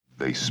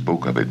They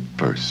spoke of it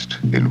first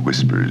in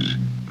whispers.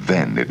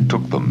 Then it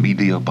took the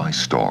media by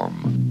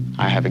storm.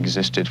 I have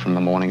existed from the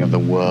morning of the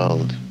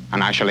world,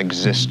 and I shall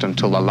exist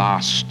until the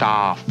last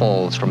star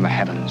falls from the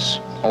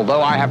heavens.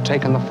 Although I have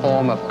taken the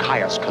form of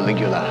Caius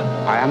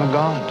Caligula, I am a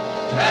god.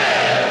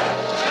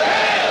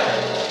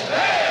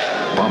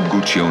 Bob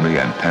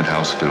Guccione and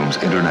Penthouse Films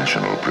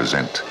International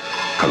present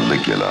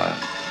Caligula.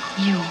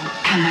 You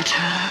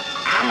amateur.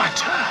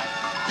 Amateur!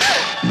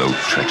 No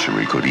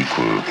treachery could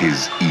equal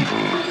his evil.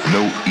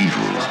 No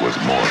evil was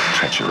more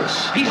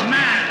treacherous. He's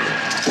mad!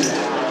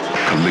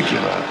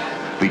 Caligula,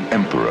 the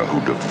emperor who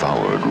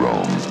devoured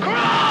Rome.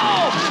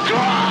 Growl!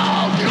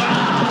 Growl!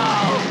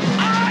 Growl!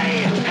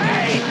 I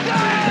hate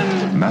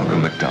them!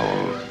 Malcolm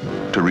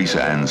McDowell,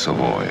 Teresa Ann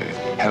Savoy,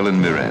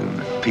 Helen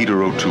Mirren,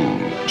 Peter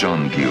O'Toole,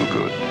 John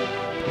Gielgud.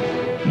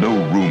 No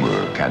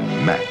rumor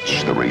can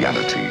match the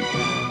reality.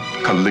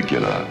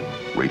 Caligula,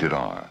 rated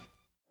R.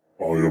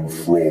 I am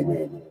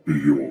from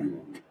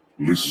beyond.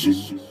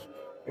 Listen,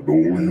 and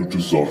all you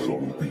desire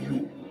will be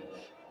yours.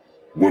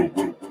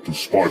 Welcome to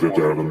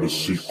Spider-Dan and the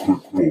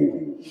Secret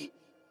Doors.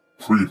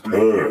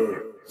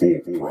 Prepare for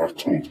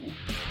battle.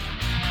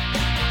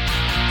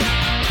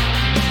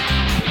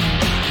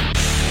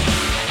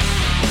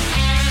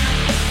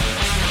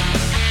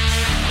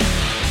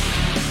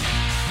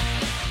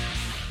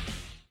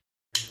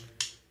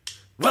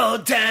 Well,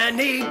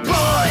 Danny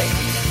boy,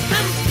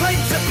 them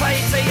plates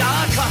of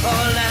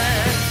alcohol and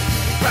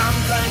from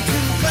glen to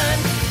glen,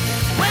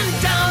 went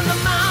down the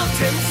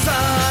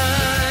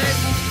mountainside.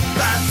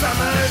 That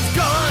summer's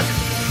gone,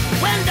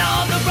 when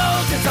all the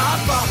roses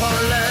are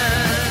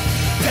falling.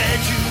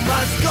 Dead you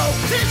must go,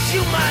 this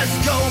you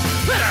must go,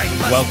 but you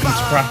must Welcome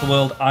fall. to Crackle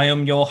World. I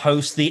am your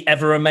host, the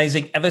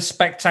ever-amazing,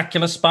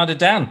 ever-spectacular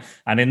Spider-Dan.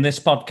 And in this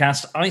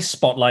podcast, I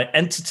spotlight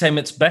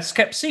entertainment's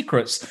best-kept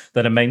secrets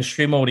that a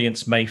mainstream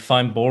audience may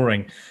find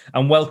boring.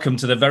 And welcome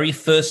to the very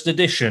first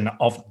edition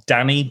of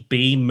Danny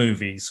B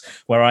Movies,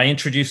 where I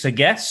introduce a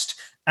guest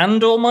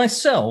and or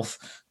myself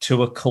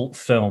to a cult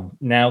film.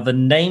 Now, the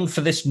name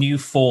for this new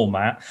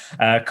format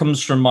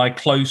comes from my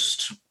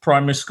close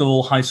primary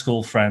school, high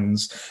school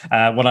friends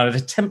when I'd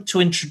attempt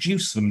to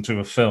introduce them to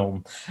a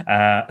film.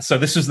 So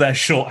this is their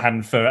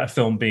shorthand for a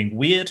film being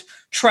weird,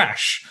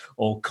 trash,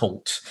 or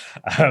cult.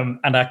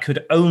 And I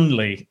could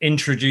only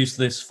introduce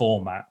this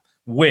format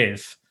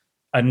with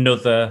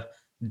another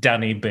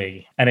Danny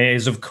B. And it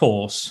is, of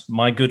course,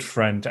 my good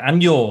friend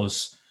and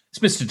yours. It's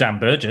Mr. Dan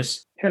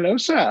Burgess. Hello,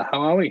 sir.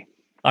 How are we?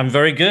 I'm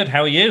very good.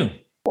 How are you?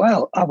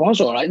 Well, I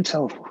was all right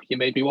until you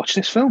made me watch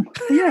this film.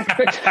 Yeah,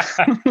 great.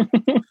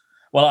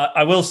 Well,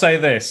 I will say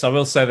this. I've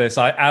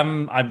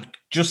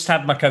just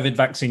had my COVID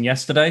vaccine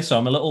yesterday, so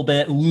I'm a little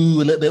bit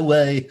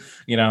way.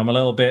 You know, I'm a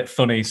little bit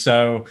funny.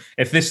 So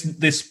if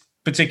this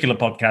particular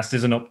podcast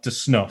isn't up to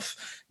snuff,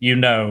 you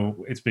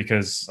know it's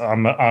because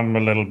I'm a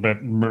little bit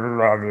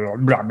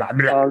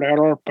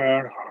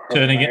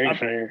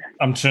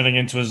I'm turning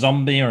into a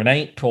zombie or an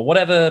ape or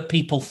whatever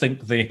people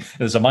think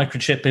there's a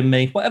microchip in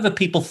me. Whatever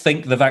people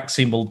think the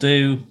vaccine will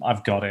do,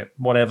 I've got it.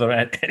 Whatever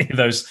any of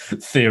those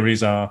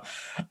theories are.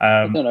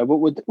 I don't know,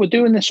 but we're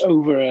doing this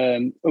over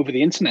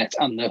the internet,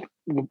 and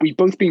we've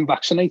both been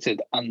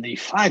vaccinated, and the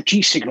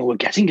 5G signal we're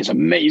getting is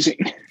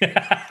amazing.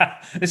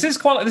 This is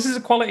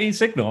a quality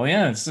signal.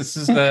 Yeah, this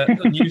is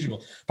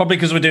unusual. Probably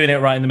because we're doing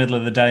it right in the middle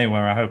of the day,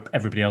 where I hope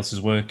everybody else is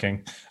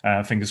working.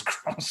 Fingers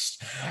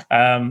crossed.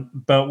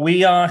 But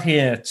we are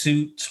here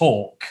to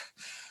talk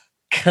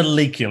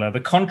Caligula, the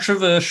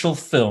controversial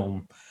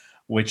film,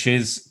 which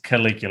is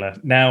Caligula.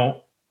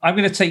 Now, I'm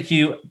going to take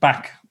you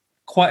back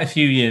quite a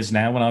few years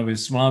now when I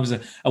was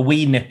a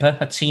wee nipper,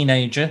 a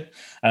teenager,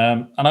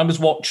 and I was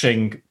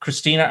watching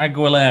Christina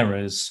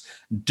Aguilera's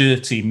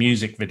Dirty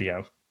music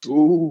video.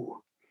 Ooh.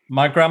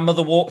 My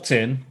grandmother walked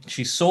in,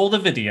 she saw the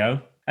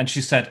video, and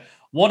she said,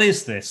 "What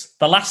is this?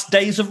 The Last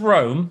Days of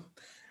Rome?"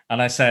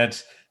 And I said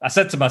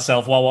to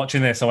myself while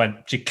watching this, I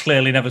went, she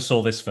clearly never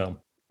saw this film.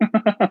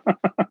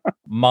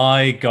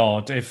 My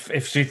God,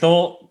 if she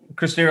thought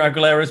Christina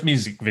Aguilera's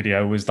music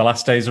video was The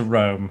Last Days of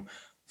Rome,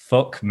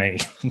 fuck me.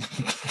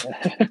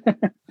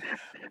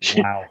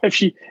 Wow. If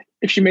she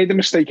made the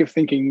mistake of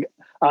thinking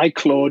I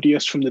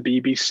Claudius from the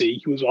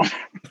BBC was on,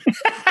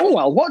 oh,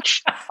 I'll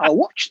watch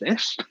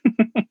this.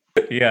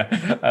 Yeah,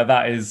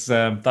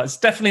 that's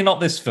definitely not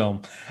this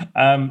film.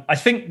 I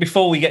think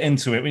before we get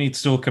into it, we need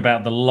to talk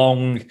about the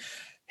long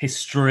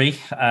history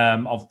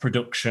of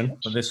production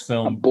for this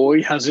film. And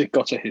boy, has it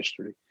got a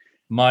history.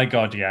 My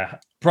God, yeah.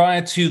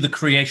 Prior to the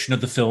creation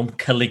of the film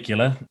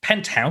Caligula,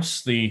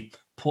 Penthouse,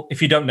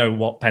 if you don't know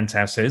what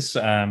Penthouse is,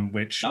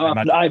 which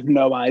I have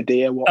no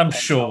idea what I'm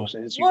Penthouse sure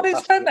is. What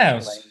is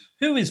Penthouse?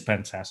 Who is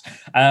Penthouse?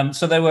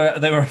 So they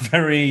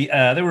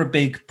were a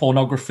big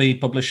pornography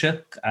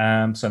publisher.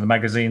 So the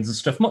magazines and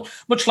stuff,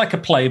 much like a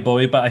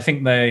Playboy, but I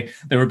think they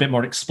were a bit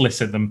more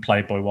explicit than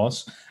Playboy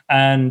was.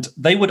 And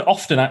they would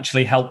often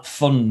actually help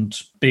fund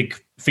big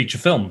feature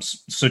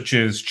films, such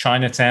as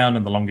Chinatown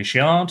and The Longest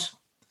Yard.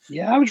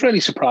 Yeah, I was really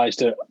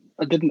surprised at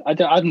I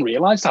hadn't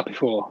realised that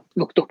before.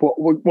 Looked up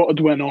what had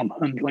went on,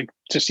 and like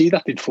to see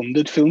that they'd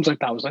funded films like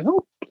that, I was like,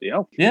 oh,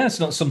 yeah. Yeah, it's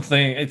not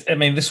something. I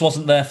mean, this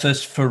wasn't their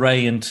first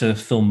foray into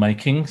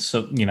filmmaking,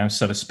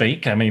 so to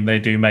speak. I mean,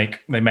 they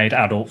made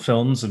adult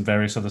films and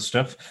various other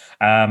stuff.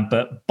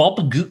 But Bob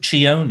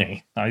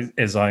Guccione,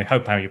 as I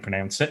hope how you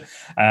pronounce it,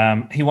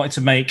 he wanted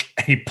to make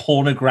a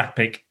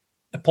pornographic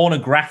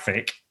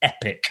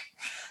epic.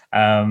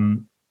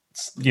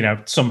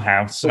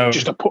 Somehow. So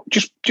just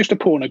a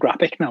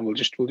pornographic. Now we'll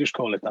just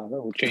call it that.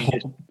 We'll change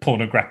it.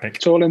 Pornographic.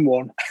 It's all in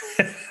one.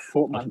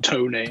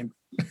 Portmanteau name.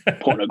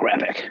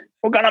 Pornographic.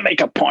 We're gonna make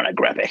a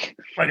pornographic.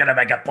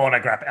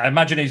 I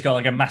imagine he's got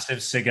like a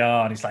massive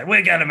cigar and he's like,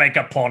 "We're gonna make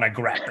a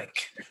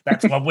pornographic.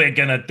 That's what we're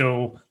gonna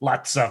do.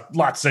 Lots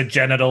of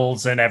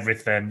genitals and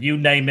everything. You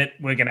name it,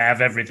 we're gonna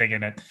have everything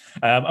in it."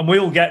 And we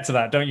will get to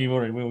that. Don't you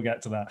worry. We will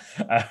get to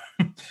that.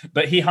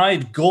 But he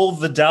hired Gore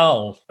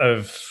Vidal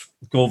of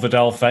Gore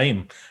Vidal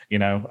fame,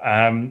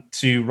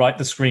 to write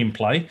the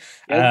screenplay.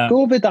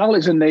 Gore Vidal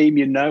is a name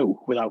you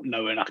know without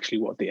knowing actually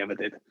what they ever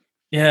did.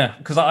 Yeah,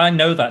 because I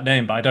know that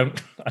name, but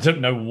I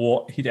don't know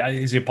what he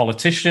is. He a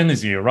politician?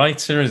 Is he a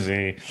writer? Is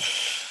he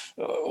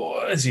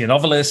a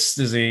novelist?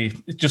 He's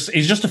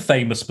just a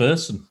famous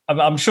person.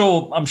 I'm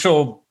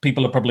sure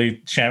people are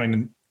probably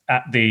shouting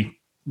at the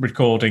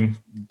recording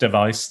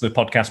device, the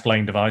podcast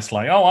playing device,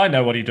 like, "Oh, I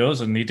know what he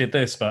does, and he did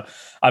this." But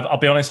I'll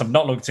be honest, I've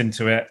not looked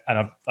into it,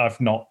 and I've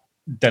not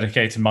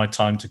dedicated my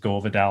time to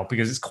Gore Vidal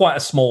because it's quite a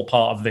small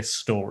part of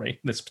this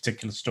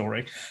particular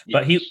story.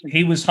 But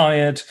he was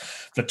hired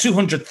for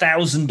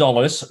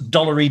 $200,000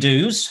 dollary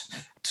dues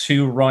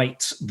to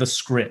write the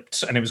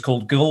script, and it was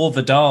called Gore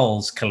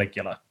Vidal's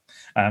Caligula.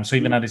 So he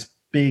even had his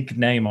big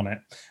name on it.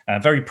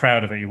 Very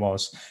proud of it, he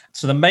was.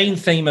 So the main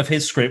theme of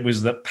his script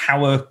was that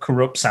power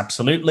corrupts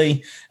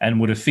absolutely and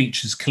would have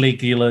featured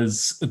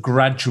Caligula's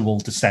gradual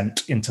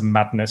descent into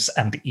madness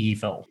and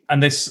evil.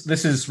 And this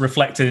is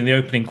reflected in the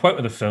opening quote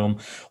of the film: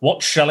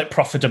 "What shall it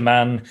profit a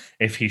man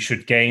if he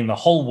should gain the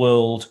whole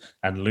world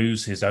and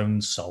lose his own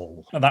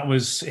soul?" And that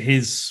was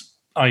his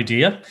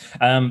idea.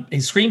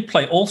 His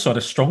screenplay also had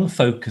a strong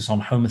focus on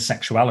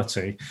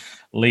homosexuality,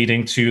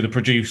 leading to the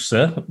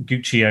producer,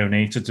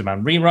 Guccione, to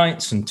demand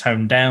rewrites and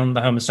tone down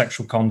the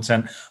homosexual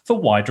content for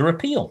wider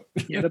appeal.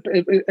 Yeah,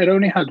 it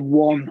only had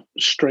one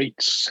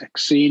straight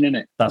sex scene in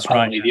it. That's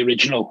apparently, right. The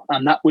original.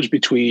 And that was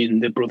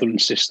between the brother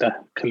and sister,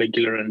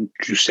 Caligula and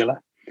Drusilla,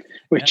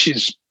 which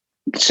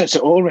says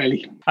it all,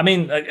 really. I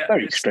mean,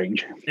 very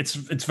strange. It's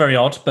very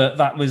odd, but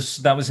that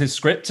was his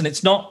script, and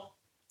it's not.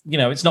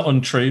 It's not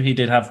untrue. He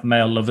did have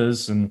male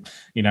lovers and,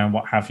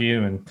 what have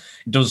you, and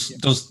does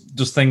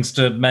things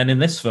to men in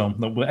this film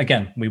that,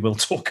 again, we will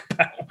talk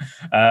about.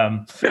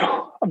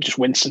 I'm just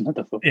wincing at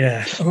the thought.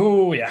 Yeah.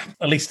 Oh, yeah.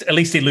 At least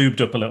he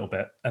lubed up a little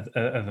bit, at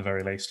the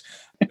very least.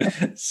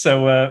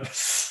 So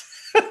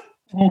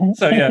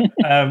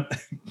yeah.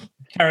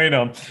 Carrying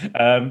on.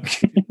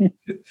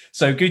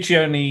 So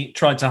Guccione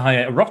tried to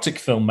hire erotic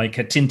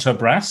filmmaker Tinto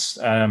Brass,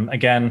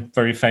 again,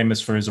 very famous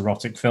for his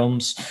erotic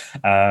films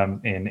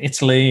in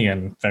Italy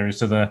and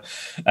various other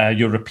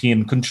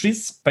European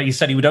countries. But he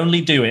said he would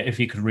only do it if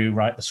he could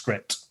rewrite the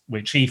script,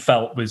 which he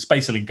felt was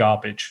basically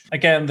garbage.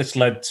 Again, this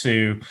led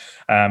to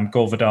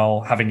Gore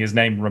Vidal having his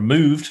name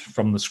removed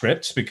from the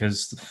script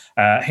because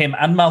him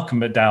and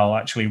Malcolm McDowell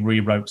actually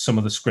rewrote some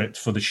of the script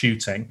for the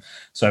shooting.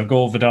 So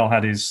Gore Vidal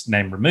had his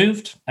name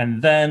removed,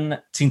 and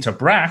then Tinto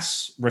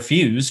Brass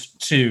refused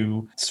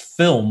to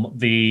film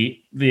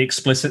the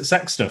explicit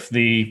sex stuff,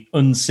 the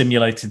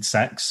unsimulated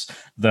sex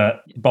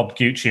that Bob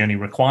Guccione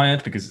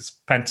required because it's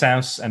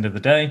Penthouse, end of the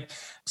day.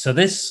 So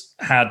this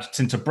had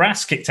Tinto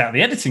Brass kicked out of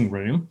the editing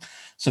room.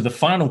 So the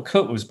final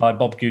cut was by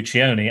Bob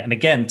Guccione. And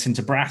again,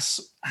 Tinto Brass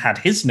had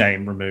his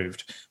name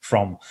removed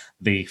from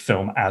the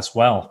film as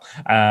well.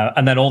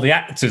 And then all the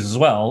actors as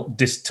well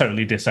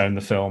totally disowned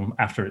the film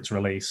after its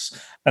release.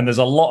 And there's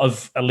a lot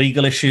of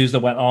illegal issues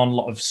that went on, a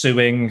lot of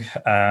suing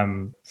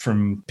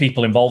from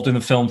people involved in the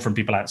film, from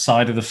people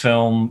outside of the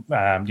film,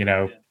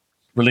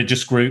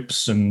 religious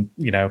groups and,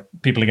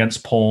 people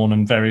against porn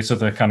and various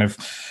other kind of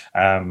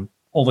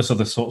all this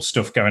other sort of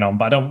stuff going on,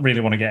 but I don't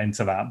really want to get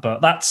into that. But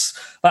that's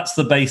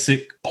the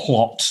basic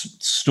plot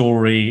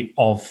story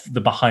of the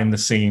behind the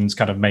scenes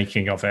kind of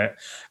making of it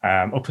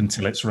up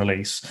until its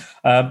release.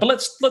 But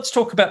let's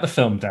talk about the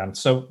film, Dan.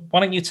 So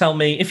why don't you tell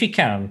me, if you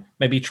can,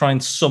 maybe try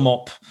and sum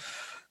up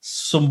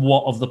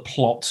somewhat of the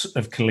plot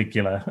of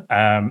Caligula.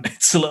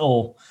 It's a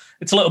little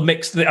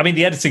mixed. I mean,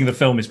 the editing of the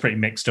film is pretty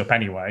mixed up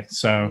anyway.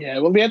 So yeah,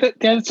 well, the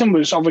editing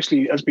was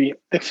obviously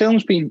the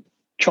film's been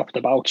chopped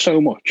about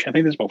so much. I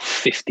think there's about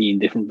 15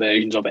 different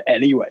versions of it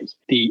anyway.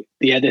 The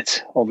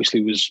edit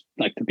obviously was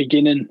like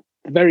the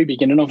very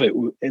beginning of it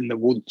in the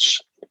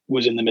woods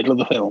was in the middle of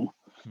the film,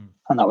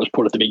 and that was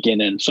put at the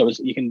beginning. So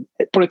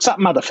but it's that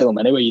mad a film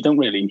anyway. You don't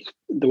really,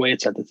 the way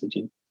it's edited,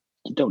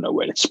 you don't know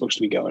where it's supposed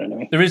to be going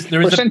anyway. There's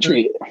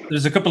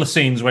a couple of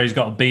scenes where he's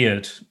got a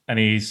beard and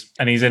he's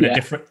in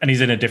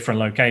a different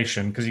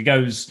location because he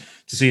goes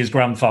to see his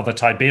grandfather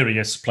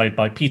Tiberius, played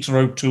by Peter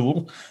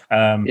O'Toole,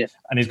 and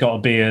he's got a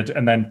beard,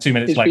 and then 2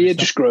 minutes later his beard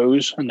just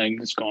grows and then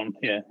it's gone.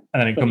 Yeah,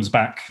 and then it comes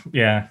back.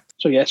 Yeah.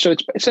 So it's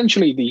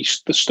essentially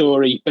the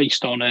story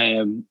based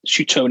on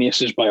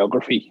Suetonius's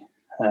biography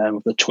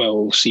of the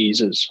 12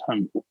 Caesars,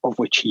 and of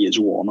which he is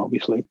one,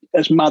 obviously.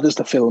 As mad as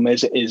the film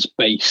is, it is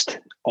based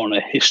on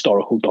a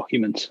historical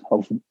document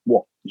of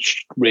what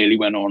really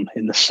went on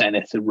in the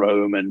Senate of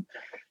Rome and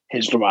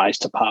his rise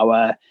to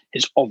power,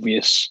 his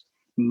obvious...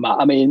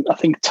 I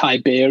think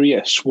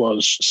Tiberius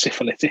was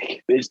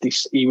syphilitic.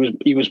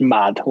 He was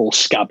mad, all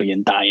scabby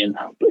and dying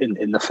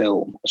in the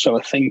film. So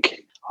I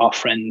think our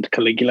friend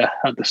Caligula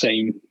had the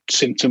same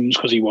symptoms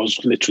because he was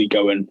literally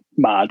going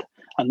mad.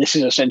 And this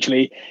is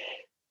essentially...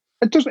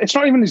 It's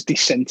not even his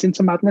descent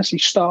into madness. He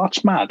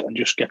starts mad and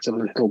just gets a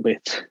little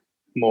bit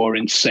more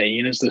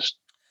insane as the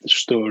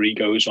story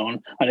goes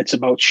on. And it's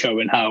about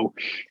showing how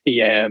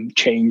he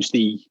changed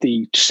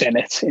the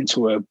Senate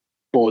into a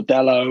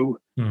bordello.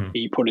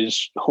 He put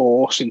his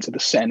horse into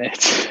the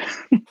Senate.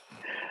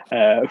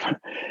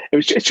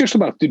 It's just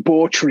about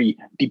debauchery,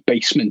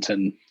 debasement,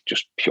 and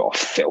just pure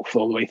filth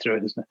all the way through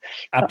it, isn't it?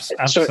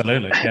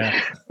 Absolutely,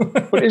 yeah.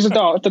 But it's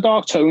the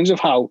dark tones of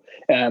how,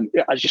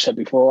 as you said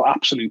before,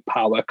 absolute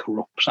power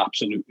corrupts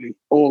absolutely.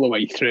 All the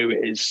way through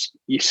it is,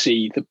 you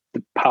see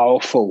the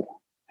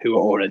powerful who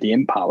are already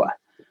in power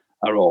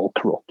are all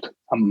corrupt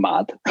and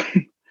mad.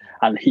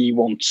 And he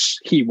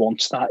wants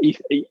that.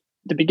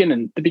 The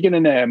beginning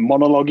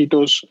monologue he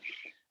does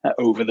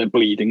over the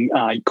bleeding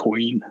eye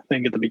coin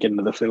thing at the beginning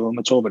of the film,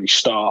 it's all very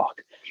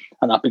stark.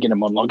 And that beginning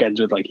monologue ends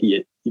with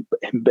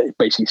him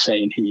basically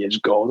saying he is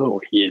God,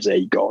 or he is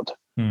a god.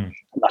 And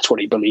that's what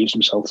he believes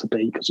himself to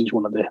be, because he's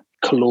one of the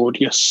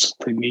Claudius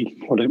thingy.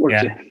 What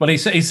is it? Well, he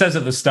says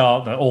at the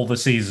start that all the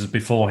Caesars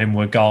before him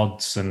were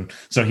gods, and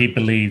so he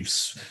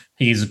believes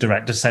he's a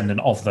direct descendant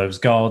of those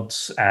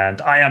gods.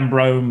 And I am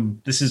Rome.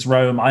 This is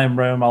Rome. I am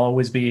Rome. I'll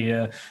always be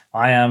here.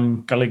 I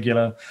am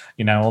Caligula.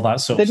 All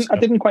that sort of stuff. I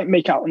didn't quite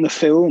make out in the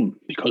film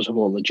because of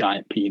all the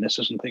giant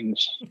penises and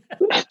things.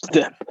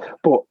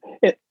 But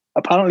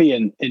apparently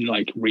in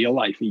real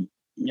life, he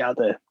had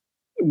a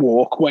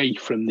walkway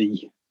from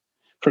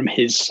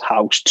his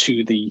house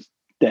to the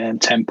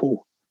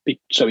temple,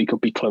 so he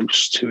could be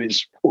close to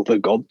his other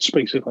gods,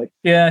 basically.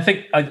 Yeah, I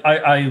think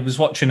I was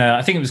watching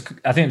I think it was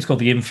called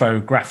the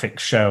Infographic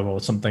Show or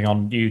something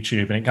on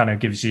YouTube, and it kind of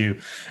gives you,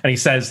 and he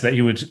says that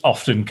he would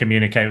often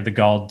communicate with the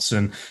gods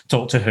and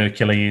talk to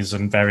Hercules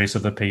and various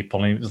other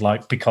people, and it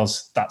was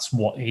because that's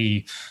what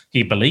he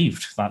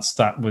believed.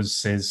 That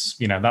was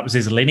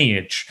his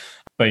lineage.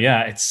 But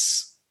yeah,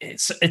 it's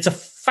a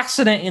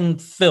fascinating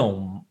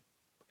film,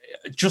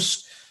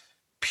 just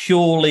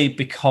purely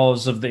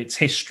because of its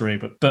history,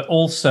 but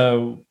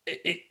also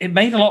it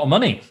made a lot of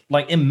money.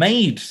 It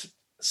made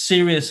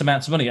serious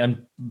amounts of money,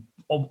 and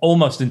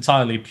almost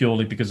entirely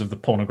purely because of the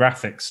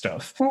pornographic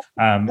stuff.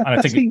 And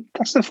I think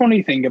that's the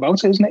funny thing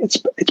about it, isn't it?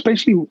 It's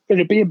basically,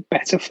 it'd be a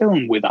better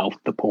film without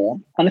the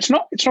porn, and it's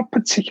not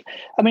particular.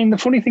 I mean, the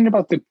funny thing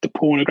about the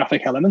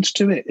pornographic elements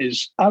to it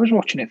is, I was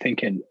watching it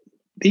thinking,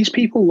 these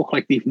people look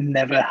like they've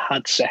never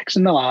had sex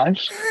in their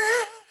lives.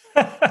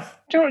 Do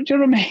you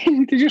know what I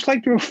mean? They just they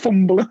were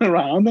fumbling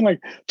around and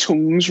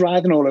tongues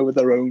riding all over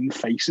their own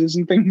faces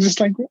and things.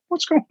 It's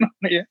what's going on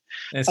here?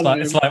 It's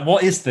like,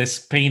 what is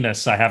this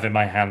penis I have in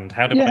my hand?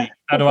 How do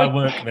I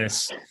work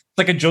this?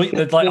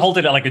 It's like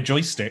holding it like a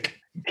joystick.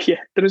 Yeah,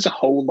 there is a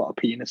whole lot of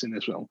penis in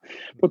this film.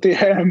 But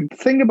the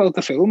thing about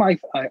the film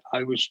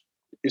is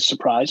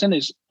surprising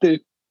is the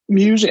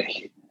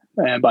music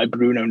by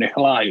Bruno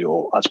Nicolai,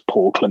 or as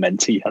Paul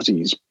Clementi, as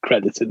he's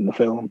credited in the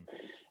film,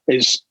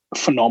 is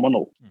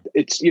phenomenal.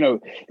 It's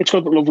it's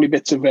got the lovely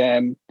bits of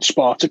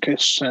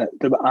Spartacus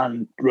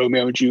and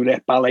Romeo and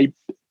Juliet ballet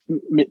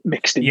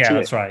mixed into it. Yeah,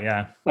 that's right.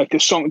 Yeah, the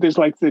song. There's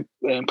the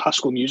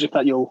classical music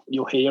that you'll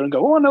hear and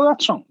go, "Oh, I know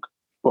that song."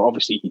 But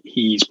obviously,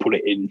 he's put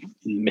it in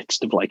the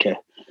midst of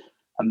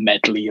a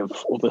medley of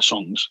other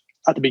songs.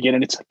 At the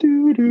beginning, it's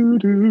do do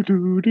do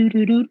do do do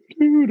do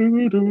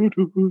do do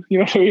do. You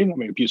know what I mean? I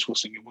mean, a beautiful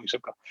singing voice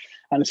I've got,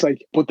 and it's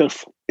but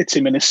it's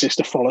him and his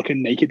sister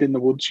frolicking naked in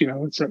the woods.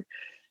 It's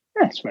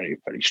it's very,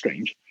 very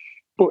strange,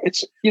 but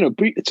it's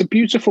it's a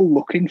beautiful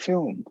looking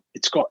film.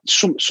 It's got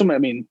some. I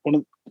mean,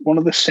 one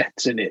of the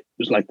sets in it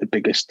was the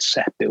biggest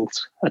set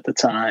built at the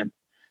time.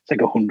 It's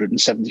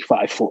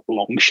 175-foot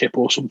long ship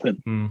or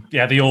something.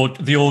 Yeah, the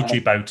orgy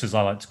boat, as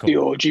I like to call it. The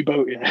orgy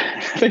boat,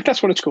 yeah. I think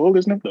that's what it's called,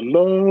 isn't it? The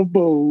Love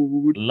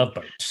Boat. Love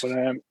Boat. But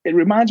it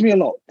reminds me a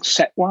lot,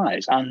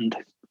 set-wise and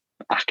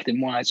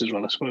acting-wise as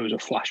well, I suppose,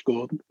 of Flash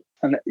Gordon.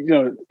 And,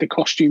 the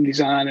costume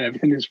design and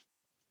everything is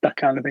that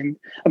kind of thing.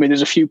 I mean,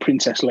 there's a few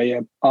Princess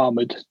Leia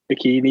armoured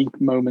bikini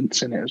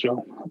moments in it as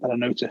well that I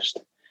noticed.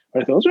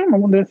 But I thought, I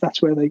wonder if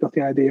that's where they got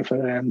the idea for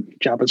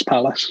Jabba's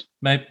palace.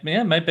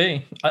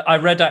 Maybe. I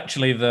read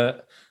actually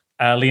that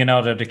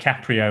Leonardo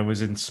DiCaprio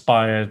was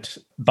inspired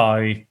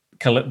by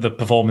the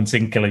performance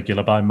in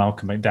Caligula by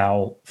Malcolm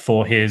McDowell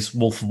for his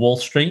Wolf of Wall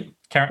Street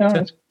character.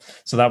 Right.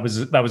 So that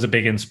was a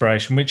big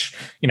inspiration, which,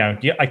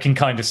 I can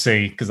kind of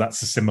see, because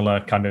that's a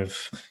similar kind of,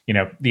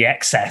 the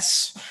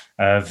excess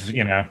of,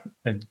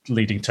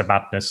 leading to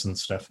madness and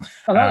stuff.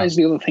 And that is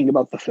the other thing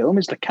about the film,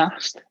 is the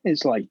cast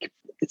is like,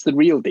 it's the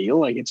real deal.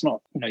 Like, it's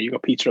not, you've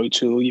got Peter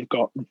O'Toole, you've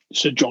got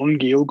Sir John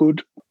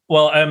Gielgud.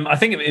 Well, I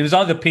think it was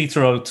either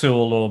Peter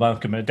O'Toole or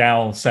Malcolm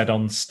McDowell said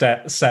on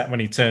set when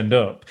he turned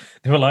up,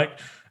 they were like,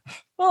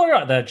 "All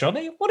right there,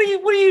 Johnny, what are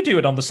you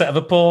doing on the set of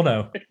a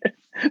porno?"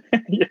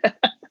 Yeah.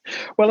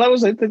 Well, that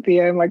was it at the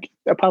end. Like,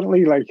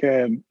 apparently,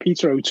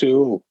 Peter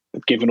O'Toole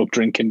had given up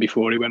drinking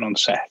before he went on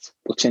set,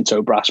 but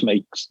Tinto Brass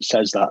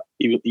says that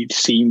he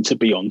seemed to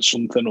be on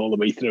something all the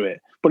way through it.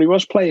 But he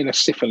was playing a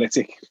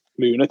syphilitic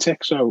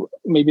lunatic, so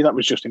maybe that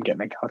was just him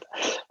getting a card.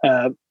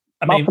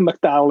 Malcolm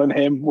McDowell and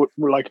him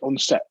were like on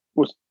set,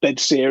 was dead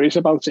serious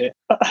about it,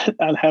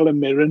 and Helen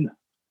Mirren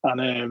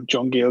and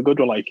John Gielgud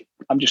were like,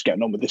 "I'm just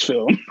getting on with this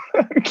film,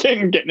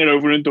 getting it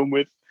over and done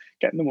with,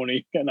 getting the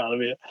money, getting out of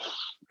here."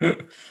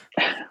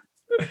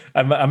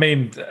 I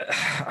mean,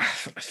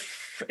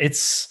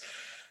 it's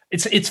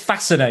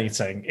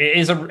fascinating.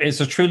 It's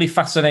a truly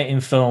fascinating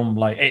film.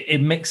 Like,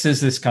 it mixes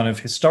this kind of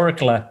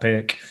historical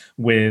epic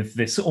with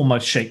this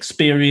almost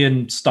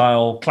Shakespearean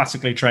style,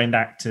 classically trained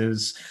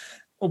actors,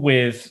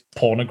 with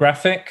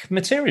pornographic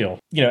material,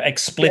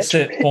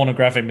 explicit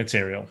pornographic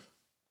material.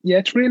 Yeah,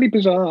 it's really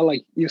bizarre.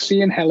 Like, you're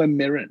seeing Helen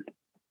Mirren,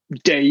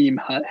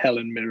 Dame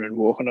Helen Mirren,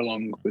 walking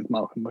along with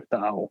Malcolm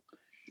McDowell,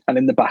 and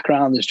in the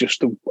background there's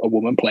just a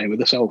woman playing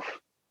with herself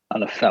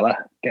and a fella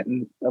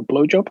getting a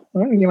blowjob.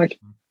 And you're like,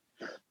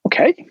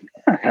 okay,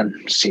 I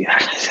can see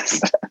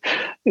that.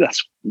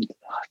 That's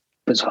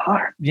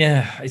bizarre.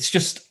 Yeah, it's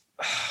just,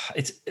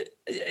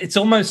 it's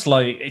almost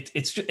like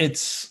it's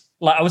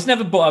like, I was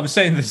never bored. I was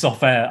saying this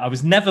off air. I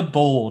was never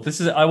bored.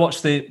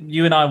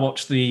 You and I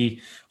watched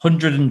the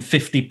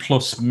 150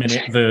 plus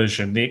minute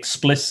version, the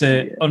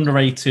explicit,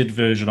 unrated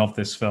version of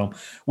this film,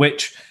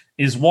 which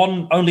is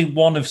only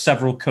one of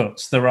several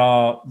cuts.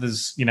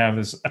 There's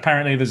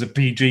apparently there's a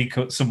PG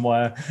cut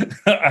somewhere.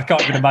 I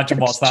can't even imagine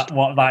what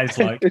that is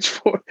like.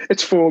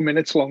 It's 4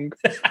 minutes long.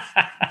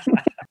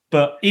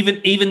 But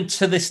even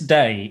to this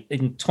day,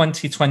 in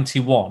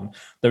 2021,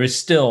 they are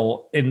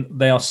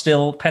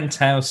still,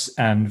 Penthouse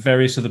and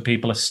various other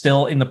people are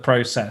still in the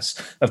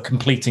process of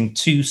completing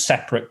two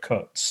separate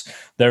cuts.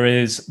 There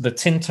is the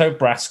Tinto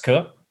Brass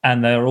cut,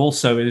 and there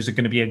also is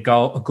going to be a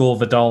Gore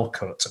Vidal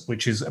cut,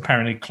 which is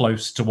apparently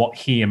close to what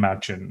he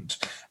imagined.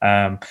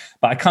 But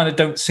I kind of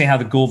don't see how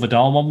the Gore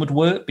Vidal one would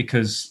work,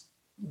 because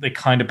they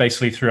kind of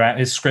basically threw out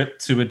his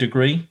script to a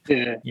degree.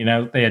 Yeah.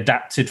 They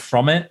adapted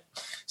from it.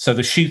 So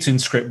the shooting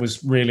script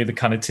was really the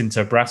kind of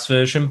Tinto Brass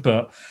version,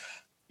 but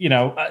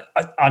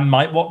I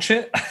might watch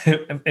it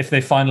if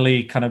they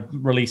finally kind of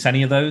release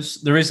any of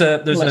those. Unless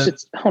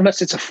it's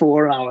a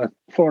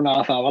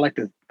 4.5 hour, like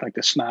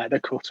the Snyder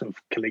cut of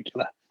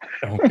Caligula.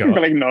 Oh God!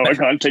 Like, no, I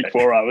can't take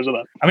 4 hours of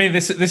that. I mean,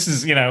 this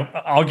is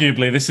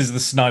arguably this is the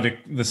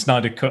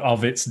Snyder cut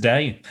of its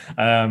day.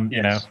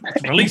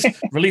 Release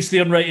the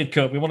unrated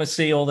cut. We want to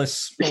see all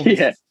this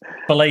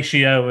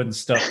fellatio and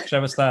stuff.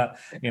 Show us that.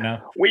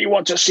 We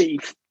want to see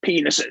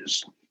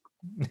penises.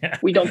 Yeah.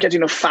 We don't get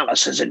enough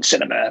phalluses in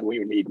cinema. We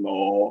need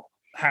more.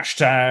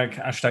 Hashtag.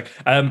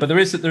 But there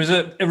is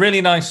a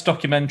really nice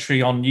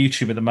documentary on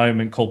YouTube at the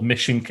moment called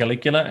Mission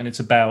Caligula, and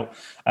it's about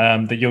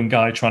the young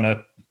guy trying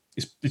to.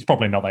 He's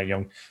probably not that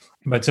young,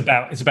 but it's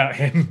about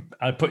him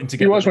putting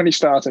together. He was when he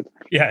started.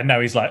 Yeah,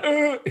 now he's like,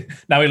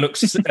 now he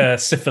looks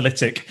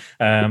syphilitic.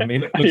 He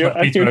looks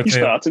like Peter O'Toole. He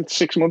started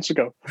 6 months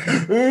ago.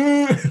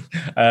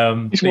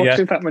 He's watched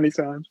it that many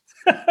times.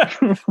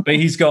 But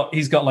he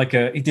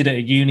did it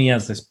at uni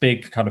as this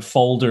big kind of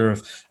folder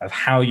of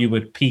how you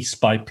would piece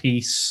by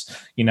piece,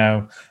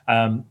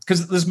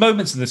 because there's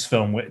moments in this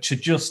film which are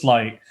just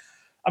like,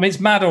 I mean, it's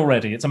mad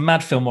already. It's a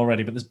mad film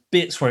already, but there's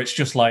bits where it's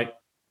just like,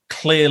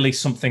 clearly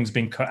something's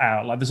been cut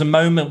out. Like, there's a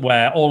moment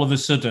where all of a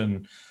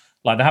sudden,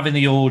 like, they're having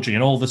the orgy,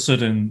 and all of a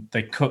sudden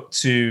they cut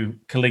to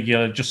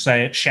Caligula just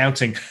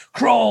shouting,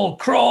 "Crawl,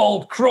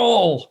 crawl,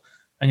 crawl,"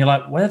 and you're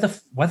like, where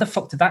the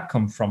fuck did that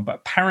come from? But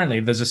apparently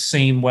there's a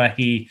scene where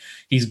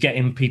he's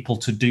getting people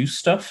to do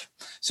stuff.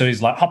 So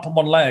he's like, hop on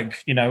one leg,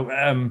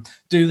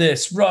 do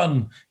this,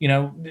 run,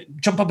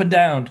 jump up and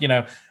down,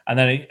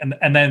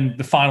 and then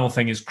the final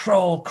thing is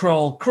crawl,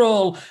 crawl,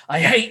 crawl. I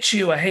hate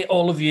you. I hate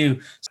all of you.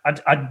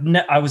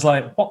 I was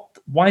like, what?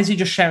 Why is he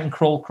just shouting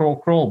crawl, crawl,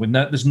 crawl?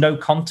 There's no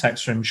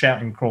context for him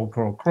shouting crawl,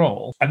 crawl,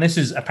 crawl. And this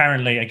is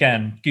apparently,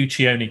 again,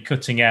 Guccione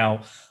cutting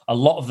out a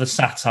lot of the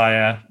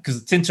satire,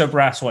 because Tinto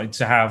Brass wanted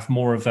to have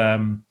more of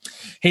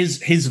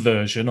his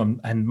version,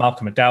 and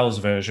Malcolm McDowell's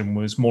version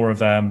was more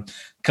of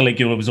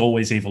Caligula was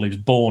always evil. He was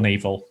born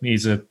evil.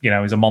 He's a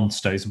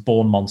monster. He's a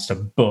born monster,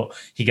 but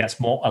he gets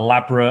more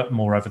elaborate,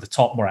 more over the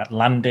top, more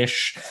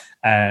outlandish,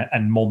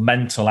 and more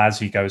mental as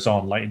he goes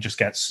on. Like, it just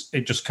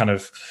kind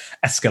of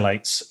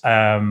escalates.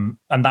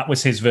 And that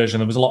was his version.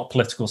 There was a lot of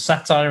political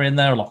satire in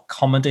there, a lot of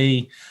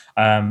comedy.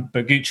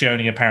 But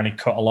Guccione apparently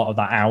cut a lot of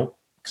that out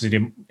because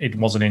he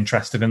wasn't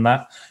interested in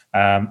that.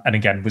 And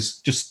again, was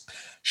just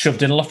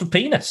shoved in a lot of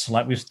penis,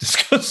 like we've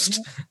discussed.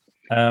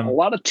 A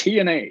lot of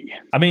TNA.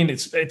 I mean,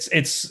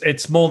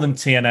 it's more than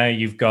TNA.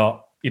 You've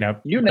got, you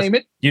name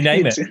it. You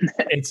name it.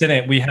 It's in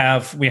it. We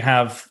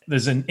have.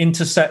 There's an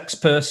intersex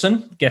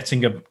person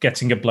getting a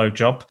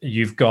blowjob.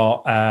 You've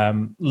got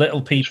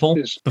little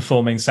people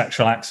performing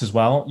sexual acts as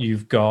well.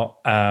 You've got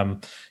a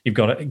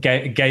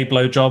gay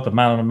blowjob, a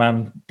man on a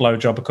man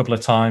blowjob a couple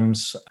of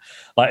times.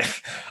 Like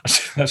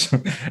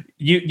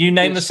you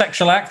name the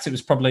sexual act, it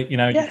was probably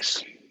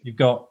Yes. You've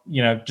got,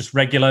 just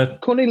regular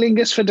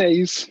cunnilingus for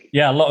days.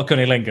 Yeah, a lot of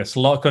cunnilingus, a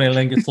lot of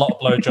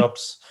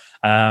blowjobs.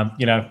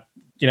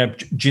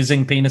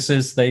 Jizzing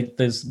penises.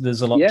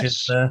 There's a lot of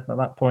jizz there at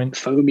that point.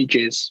 Foamy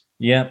jizz.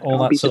 Yeah, all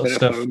that sort of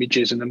stuff. Foamy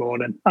jizz in the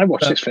morning. I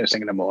watched this first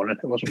thing in the morning.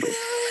 It wasn't good.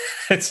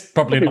 It's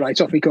probably not, right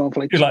off me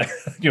cornflakes.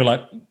 You're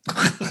like.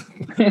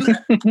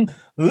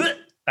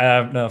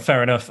 No,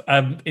 fair enough.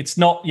 It's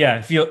not.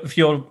 Yeah, if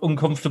you're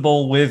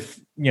uncomfortable with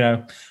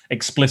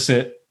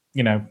explicit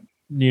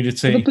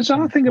nudity. The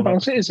bizarre thing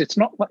about it is it's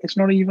not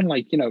even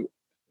like,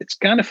 it's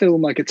kind of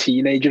film like a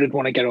teenager would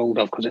want to get hold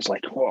of because it's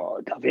like, oh,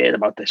 I've heard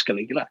about this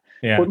Caligula.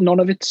 Yeah. But none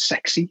of it's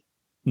sexy.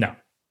 No.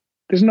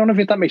 There's none of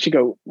it that makes you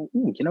go,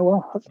 ooh, you know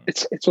what?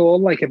 It's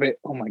all like a bit,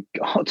 oh my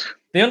God.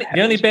 The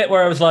only bit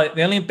where I was like,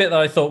 the only bit that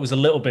I thought was a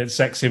little bit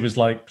sexy was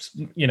like,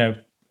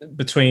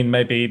 between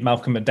maybe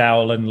Malcolm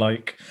McDowell and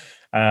like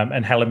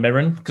and Helen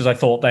Mirren, because I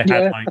thought they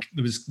had like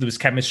there was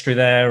chemistry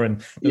there,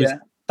 and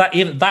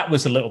that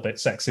was a little bit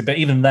sexy, but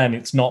even then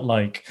it's not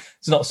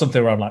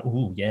something where I'm like,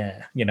 ooh,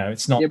 yeah,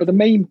 it's not. Yeah, but the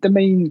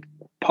main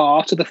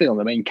part of the film,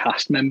 the main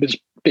cast members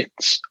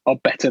bits are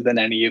better than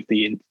any of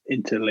the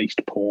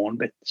interlaced porn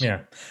bits.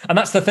 Yeah, and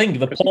that's the thing.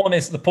 The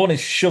porn is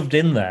shoved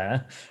in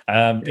there,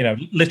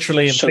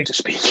 literally, and so to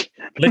speak.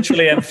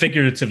 Literally and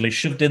figuratively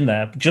shoved in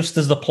there just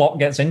as the plot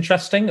gets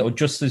interesting, or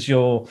just as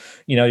you're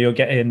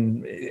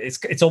getting.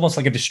 It's almost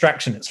like a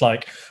distraction. It's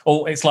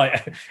almost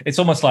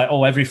like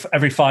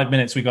every 5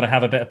 minutes we've got to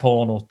have a bit of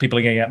porn, or people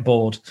are going to get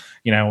bored,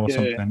 or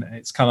something. Yeah.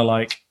 It's kind of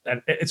like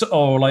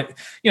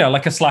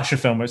like a slasher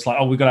film where it's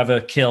like, we've got to have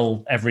a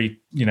kill every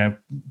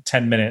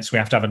 10 minutes. We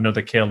have to have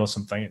another kill or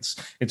something.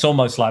 It's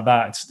almost like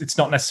that. It's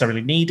not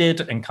necessarily needed,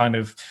 and kind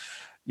of.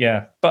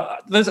 Yeah,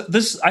 but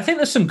there's I think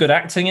there's some good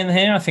acting in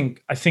here. I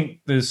think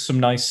there's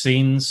some nice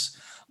scenes,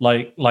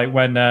 like when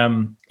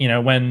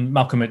when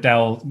Malcolm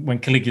McDowell, when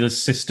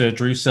Caligula's sister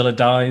Drusilla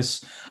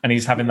dies, and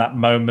he's having that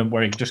moment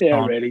where he just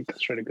can't. Really,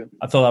 that's really good.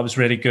 I thought that was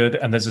really good.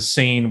 And there's a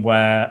scene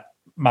where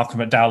Malcolm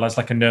McDowell has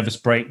like a nervous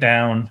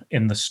breakdown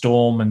in the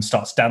storm and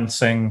starts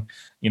dancing.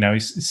 He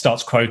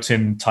starts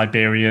quoting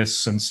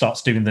Tiberius and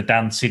starts doing the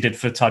dance he did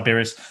for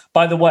Tiberius.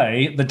 By the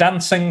way, the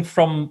dancing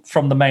from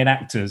the main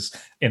actors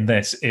in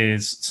this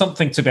is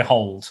something to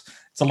behold.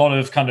 It's a lot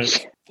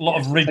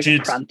of rigid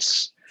like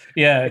prance.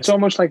 Yeah, it's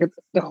almost like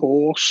the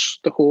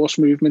horse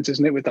movement,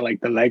 isn't it? With the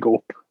leg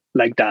up,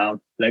 leg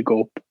down, leg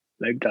up,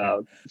 leg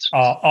down.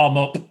 Arm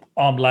up,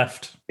 arm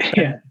left.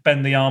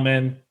 Bend the arm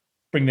in,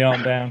 bring the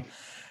arm down.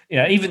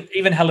 Yeah,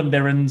 even Helen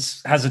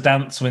Mirren's has a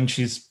dance when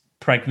she's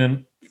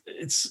pregnant.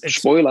 It's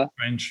spoiler.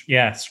 Strange.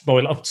 Yeah,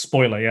 spoiler.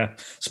 Yeah,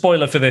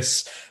 spoiler for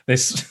this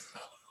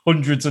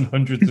hundreds and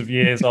hundreds of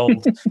years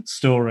old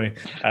story,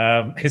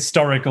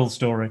 historical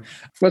story.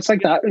 Well, it's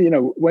like that.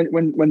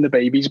 When the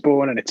baby's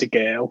born and it's a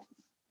girl,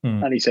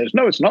 and he says,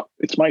 "No, it's not.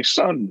 It's my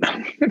son."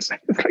 it's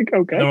like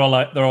okay. They're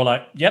all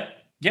like, yep.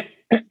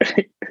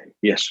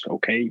 Yes,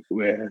 okay.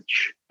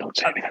 Don't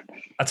say anything.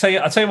 I tell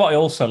you what I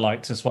also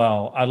liked as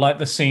well. I like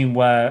the scene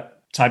where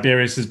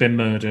Tiberius has been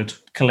murdered.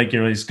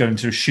 Caligula is going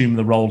to assume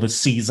the role as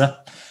Caesar.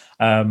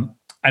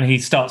 And he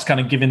starts kind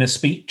of giving a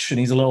speech, and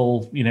he's a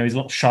little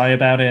shy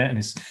about it. And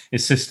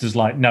his sister's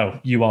like, "No,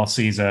 you are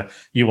Caesar.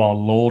 You are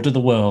Lord of the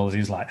world."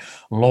 He's like,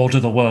 "Lord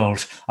of the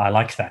world. I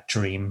like that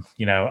dream."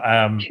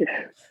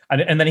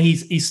 And then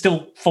he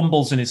still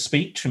fumbles in his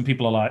speech, and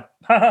people are like,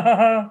 ha, ha,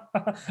 ha,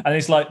 ha. And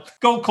he's like,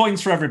 gold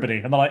coins for everybody.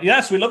 And they're like,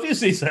 yes, we love you,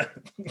 Caesar.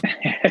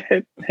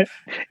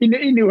 he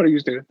knew what he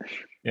was doing.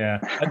 Yeah.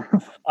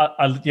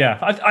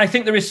 I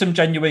think there is some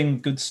genuine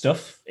good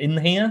stuff in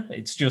here.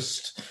 It's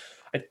just,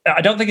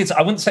 I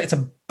wouldn't say it's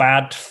a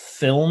bad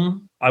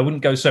film. I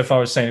wouldn't go so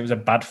far as saying it was a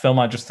bad film.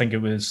 I just think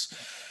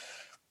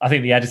I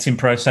think the editing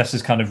process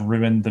has kind of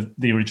ruined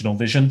the original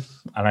vision.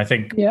 And I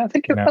think... Yeah, I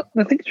think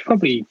it's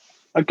probably...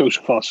 I'd go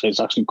so far as to say it's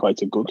actually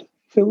quite a good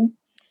film.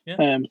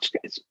 Yeah.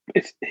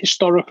 It's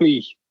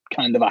historically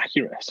kind of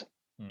accurate.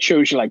 It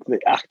shows you like the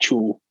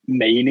actual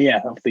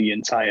mania of the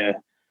entire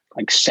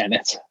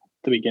Senate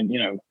to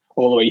begin,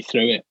 all the way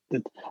through it,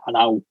 and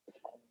how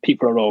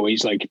people are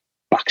always like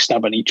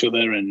backstabbing each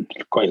other, and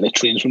quite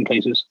literally in some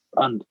places,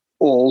 and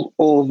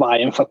all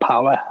vying for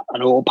power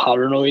and all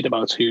paranoid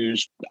about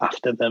who's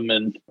after them,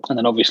 and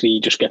then obviously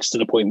he just gets to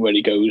the point where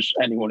he goes,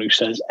 anyone who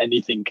says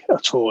anything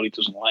at all he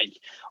doesn't like,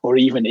 or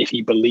even if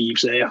he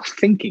believes they are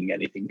thinking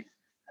anything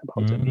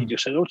about him, he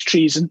just says, "Oh, it's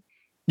treason."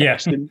 Yeah,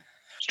 it's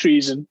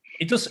treason.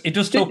 It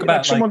does talk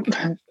about someone.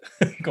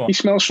 Go on. He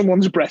smells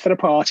someone's breath at a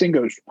party and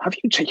goes, "Have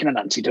you taken an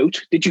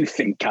antidote? Did you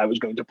think I was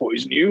going to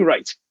poison you?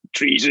 Right,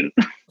 treason."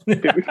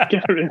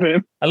 Get rid of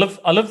him. I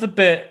love the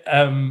bit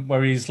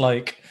where he's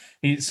like,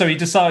 he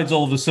decides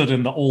all of a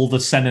sudden that all the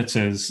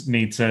senators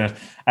need to,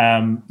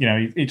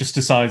 he just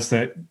decides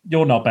that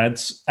you're not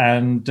beds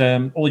and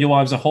all your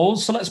wives are whores,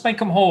 so let's make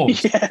them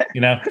whores.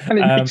 Yeah.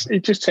 And he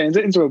just turns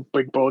it into a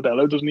big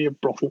bordello, doesn't he? A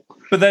brothel.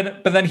 But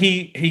then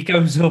he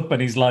goes up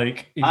and he's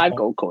like, I've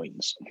got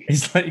coins.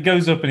 He's like, he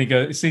goes up and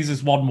he sees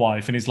his one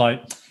wife and he's like,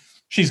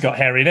 she's got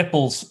hairy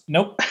nipples.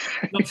 Nope,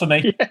 not for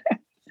me. Yeah.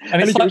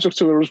 And he goes up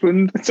to her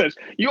husband and says,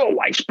 "Your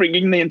wife's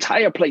bringing the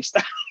entire place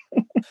down."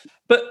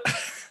 But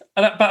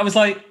I was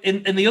like,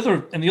 in the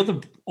other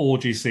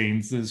orgy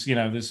scenes,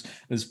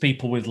 there's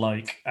people with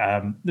like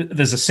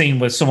there's a scene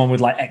with someone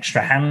with like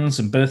extra hands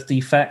and birth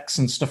defects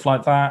and stuff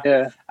like that.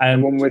 Yeah,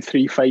 and one with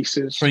three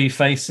faces,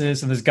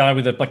 and there's a guy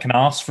with like an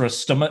arse for a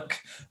stomach.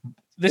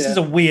 This is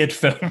a weird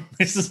film.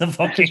 This is a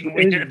fucking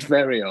weird. It's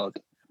very odd.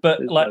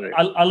 But like,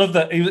 I love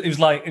that he was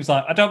like,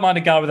 I don't mind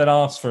a guy with an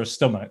arse for a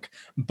stomach,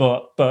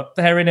 but the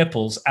hairy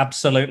nipples,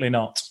 absolutely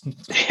not.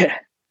 Yeah,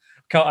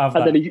 can't have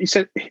that. And then he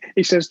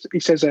says,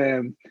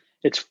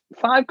 it's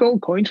 5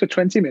 gold coins for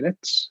 20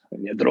 minutes.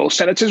 And they're all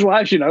senators'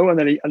 wives, And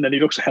then he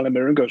looks at Helen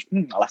Mirren and goes,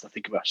 "I'll have to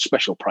think of a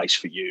special price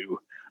for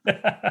you,"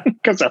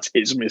 because that's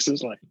his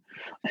missus. Like,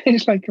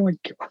 he's like, "Oh my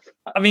god!"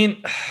 I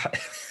mean,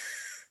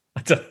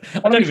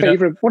 one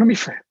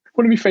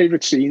of my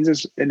favorite scenes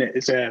is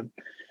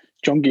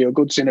John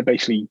Gielgud's in it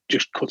basically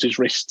just cut his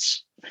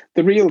wrists.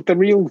 The real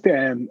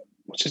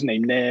what's his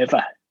name,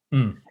 Nerva.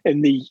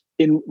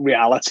 In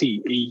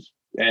reality, he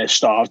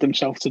starved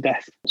himself to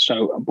death.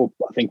 So, but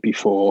I think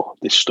before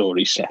this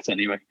story's set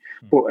anyway.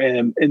 But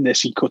in this,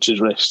 he cuts his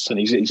wrists and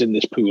he's in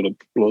this pool of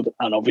blood.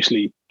 And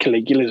obviously,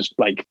 Caligula's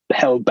like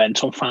hell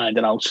bent on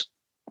finding out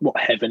what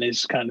heaven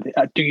is, kind of thing.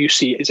 Do you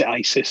see it? Is it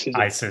Isis?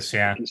 Isis,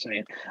 yeah. I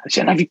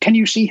said, can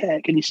you see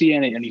her? Can you see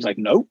any? And he's like,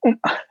 "No,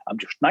 I'm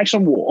just nice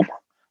and warm,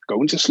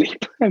 going to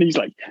sleep." And he's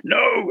like,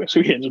 "No."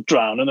 So he ends up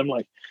drowning. I'm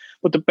like,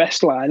 but the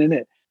best line in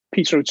it,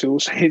 Peter O'Toole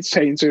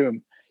saying to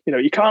him,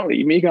 "You can't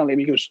leave me, you can't leave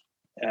me." He goes,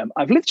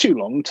 "I've lived too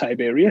long,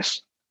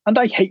 Tiberius, and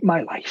I hate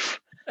my life."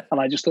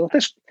 And I just thought,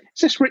 is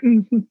this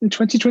written in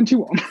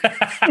 2021?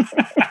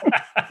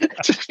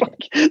 Just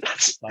like,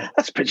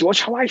 that's pretty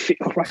much how I feel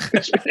right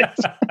this minute.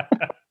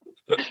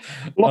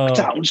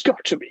 Lockdown's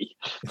got to be.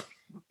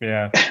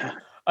 Yeah.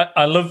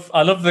 I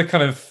love the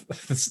kind of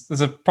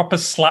there's a proper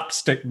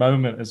slapstick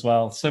moment as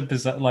well. So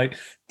bizarre, like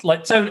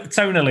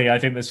tonally, I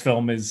think this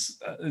film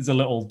is a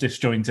little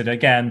disjointed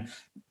again,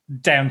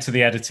 down to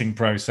the editing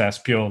process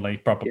purely,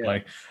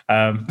 probably.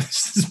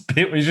 This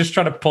bit where he's just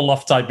trying to pull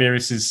off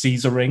Tiberius's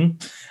Caesar ring,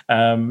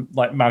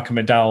 like Malcolm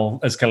McDowell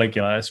as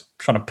Caligula is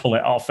trying to pull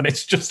it off, and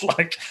it's just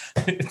like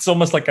it's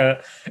almost like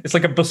a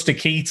Buster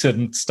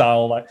Keaton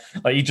style, like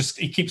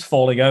he keeps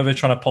falling over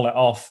trying to pull it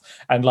off,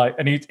 and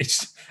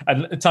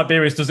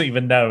Tiberius doesn't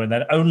even know, and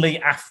then only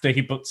after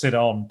he puts it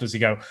on does he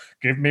go,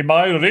 "Give me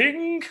my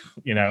ring,"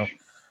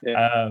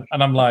 Yeah.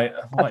 And I'm like,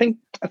 I think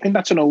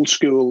that's an old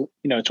school,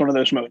 it's one of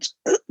those moments,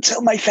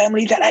 "Tell my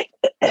family that I,"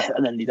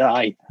 and then they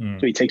die.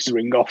 So he takes the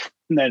ring off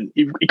and then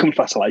he comes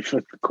back to life for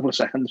a couple of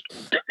seconds.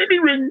 "Give me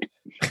my ring.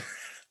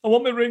 I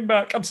want my ring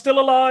back. I'm still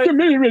alive. Give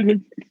me my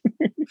ring."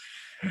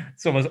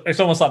 It's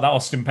almost like that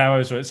Austin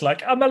Powers where it's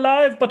like, "I'm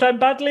alive, but I'm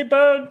badly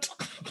burnt."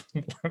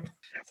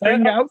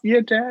 Bring out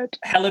your dead.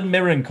 Helen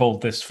Mirren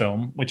called this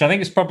film, which I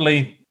think is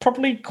probably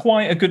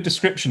quite a good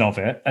description of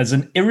it, as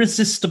an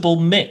irresistible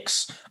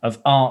mix of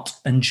art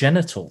and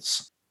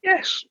genitals.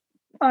 Yes,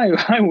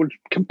 I would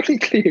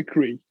completely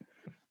agree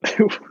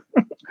with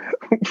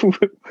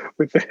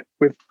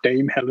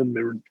Dame Helen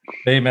Mirren.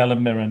 Dame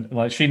Helen Mirren,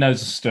 like, she knows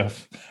her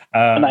stuff.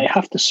 And I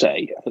have to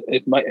say,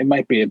 it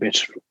might be a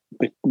bit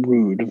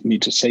rude of me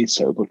to say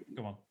so, but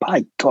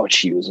by God,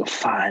 she was a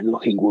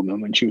fine-looking woman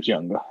when she was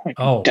younger. I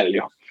can tell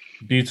you.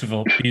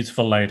 Beautiful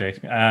lady,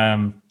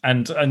 and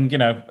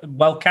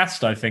well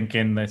cast, I think,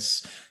 in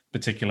this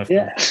particular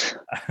film. Yes,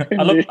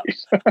 I love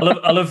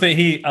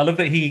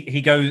that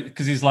he goes,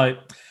 because he's like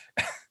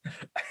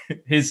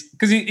he's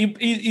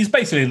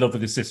basically in love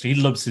with his sister. He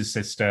loves his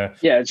sister.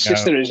 Yeah, his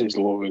sister is his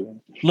love.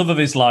 Love of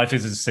his life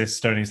is his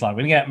sister, and he's like,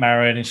 "We're gonna get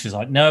married," and she's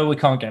like, "No, we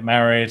can't get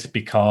married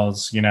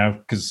because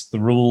the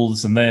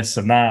rules and this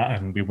and that,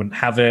 and we wouldn't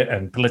have it,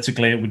 and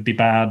politically it would be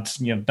bad."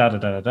 Da da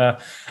da da.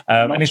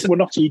 We're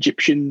not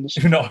Egyptians.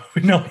 We're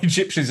not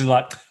Egyptians. He's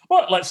like,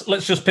 "Well,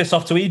 let's just piss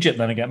off to Egypt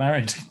then and get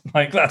married."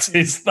 Like that's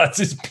his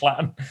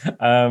plan.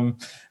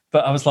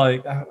 But I was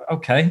like,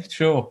 okay,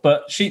 sure.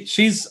 But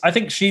I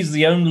think she's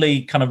the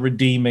only kind of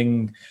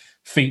redeeming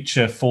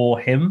feature for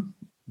him,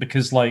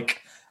 because like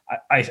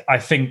I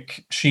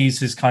think she's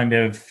his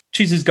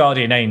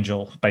guardian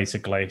angel,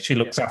 basically. She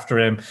looks after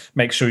him,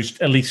 makes sure he's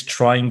at least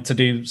trying to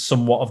do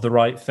somewhat of the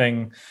right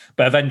thing.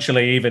 But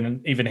eventually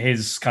even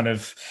his kind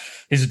of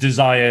his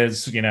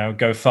desires,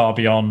 go far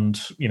beyond,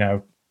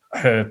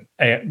 her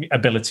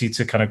ability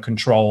to kind of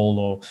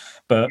control,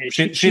 but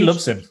she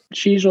loves him.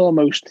 She's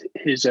almost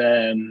his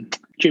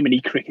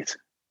Jiminy Cricket.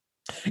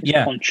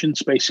 Yeah,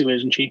 conscience, basically,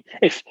 isn't she?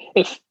 If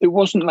it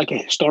wasn't like a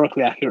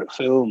historically accurate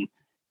film,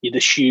 you'd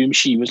assume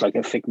she was like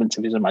a figment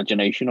of his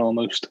imagination,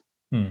 almost.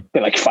 A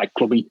bit like Fight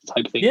Clubby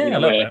type thing. Yeah,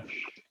 where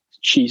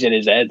she's in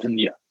his head, and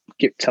you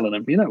keep telling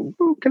him,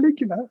 oh,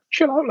 Caligula,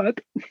 chill out,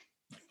 lad.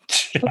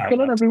 Stop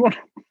killing everyone.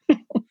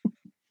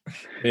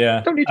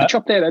 Yeah, don't need to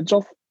chop their heads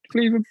off.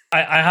 Leave them.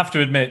 I have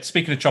to admit,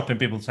 speaking of chopping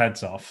people's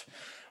heads off,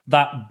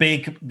 that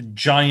big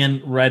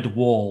giant red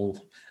wall.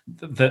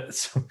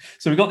 So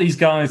we've got these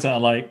guys that are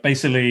like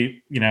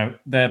basically,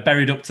 they're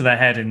buried up to their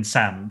head in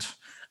sand,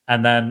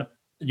 and then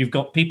you've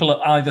got people at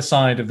either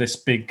side of this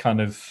big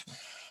kind of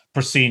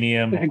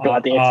proscenium. Like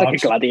a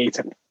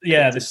gladiator.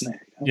 Yeah,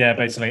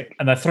 basically,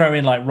 and they're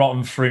throwing like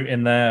rotten fruit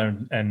in there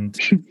and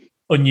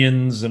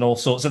onions and all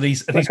sorts of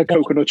these. Like a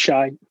coconut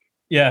shy.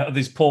 Yeah,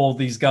 these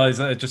guys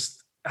that are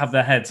just have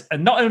their heads,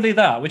 and not only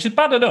that, which is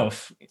bad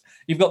enough.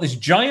 You've got this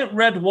giant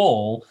red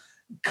wall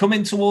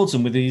coming towards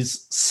them with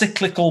these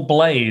cyclical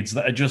blades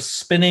that are just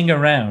spinning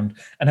around,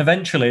 and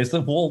eventually, as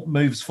the wall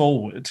moves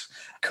forward,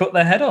 cut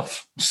their head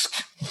off.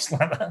 Just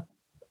like that.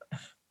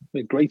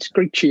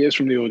 Great cheers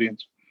from the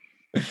audience.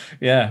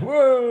 Yeah,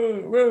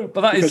 whoa!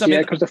 But that because,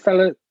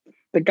 because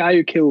the guy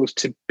who kills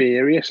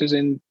Tiberius is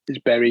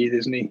buried,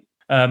 isn't he?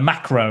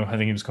 Macro, I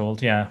think he was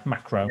called. Yeah,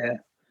 Macro. Yeah,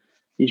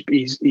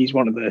 he's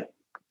one of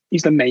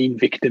he's the main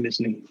victim,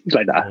 isn't he? He's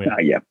like that. Oh,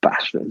 yeah,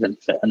 bastard,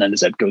 and then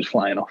his head goes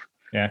flying off.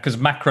 Yeah, because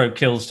Macro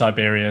kills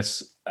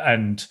Tiberius,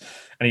 and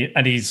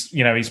he's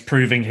he's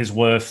proving his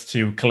worth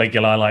to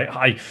Caligula. Like,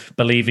 I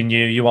believe in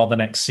you. You are the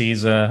next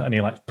Caesar, and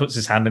he like puts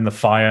his hand in the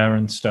fire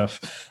and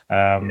stuff,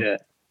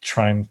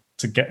 trying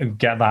to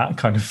get that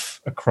kind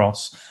of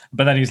across.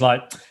 But then he's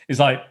like,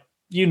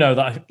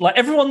 that like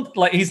everyone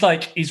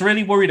he's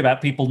really worried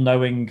about people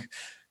knowing.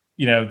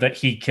 That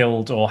he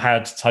killed or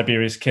had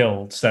Tiberius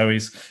killed. So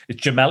is it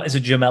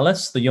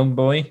Gemellus, the young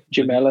boy?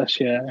 Gemellus,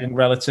 yeah. Young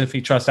relative.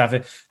 He tries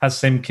to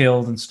has him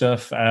killed and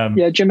stuff.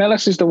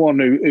 Gemellus is the one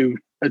who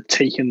had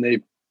taken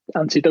the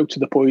antidote to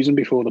the poison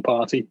before the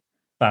party.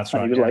 That's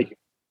right. And he was like,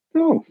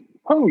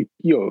 oh,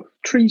 you're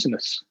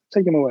treasonous.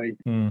 Take him away.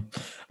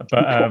 But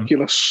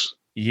Proculus.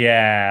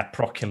 Yeah,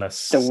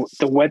 Proculus.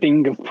 The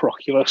wedding of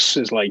Proculus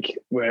is like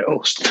where it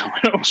all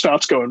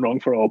starts going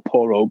wrong for old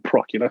poor old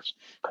Proculus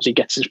because he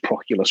gets his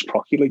Proculus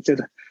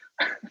proculated.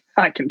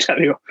 I can tell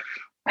you.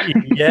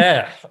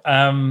 Yeah.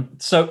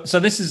 So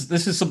this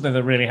is something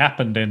that really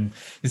happened in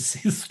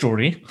his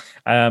story.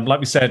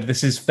 Like we said,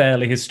 this is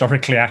fairly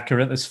historically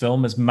accurate. This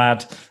film, as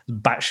mad,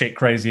 batshit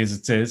crazy as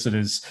it is, and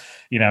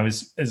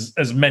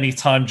as many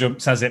time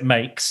jumps as it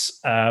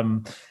makes.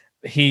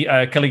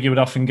 Caligula would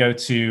often go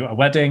to a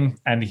wedding,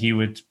 and he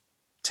would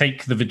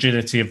take the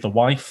virginity of the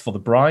wife or the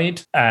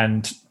bride,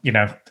 and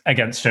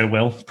against her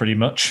will, pretty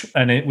much,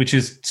 which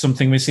is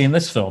something we see in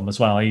this film as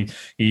well.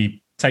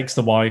 He takes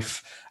the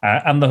wife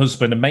and the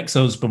husband and makes the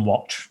husband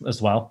watch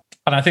as well.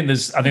 And I think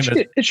is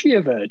she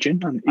a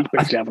virgin? And he's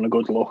basically having a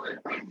good look.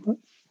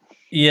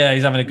 Yeah,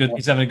 he's having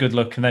a good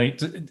look, and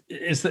then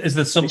is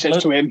there some? He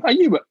says to him, "Are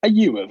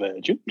you a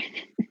virgin?"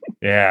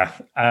 Yeah,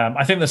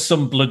 I think there's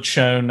some blood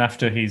shown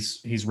after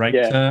he's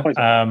raped her.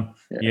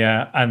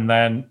 And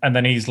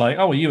then he's like,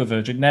 "Oh, are you a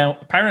virgin?" Now,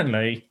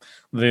 apparently,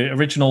 the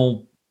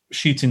original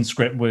shooting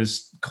script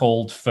was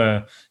called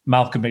for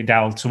Malcolm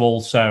McDowell to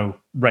also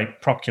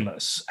rape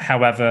Proculus.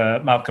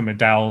 However, Malcolm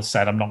McDowell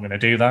said, "I'm not going to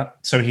do that."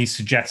 So he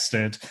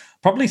suggested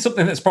probably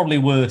something that's probably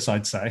worse,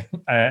 I'd say.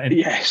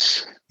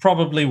 Yes.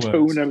 Probably worse.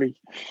 Tonally.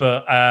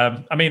 But,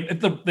 I mean,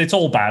 it's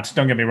all bad.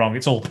 Don't get me wrong.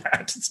 It's all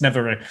bad. It's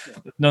never...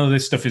 None of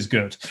this stuff is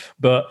good.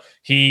 But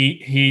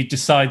he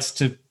decides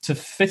to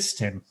fist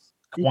him.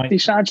 He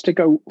decides to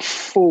go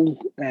full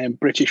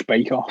British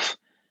Bake Off,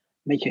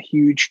 make a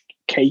huge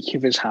cake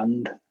of his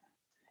hand.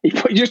 He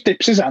just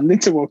dips his hand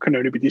into what can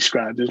only be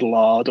described as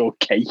lard or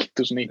cake,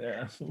 doesn't he?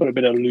 Yeah. Put a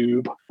bit of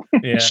lube.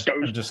 Yeah, just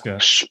go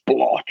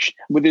splotch.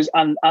 With his,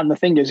 and the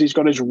thing is, he's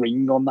got his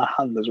ring on the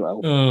hand as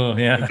well. Oh,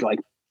 yeah. Like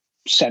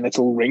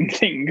senatorial ring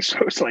thing, so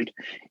it's like,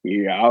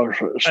 yeah.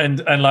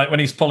 And like when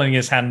he's pulling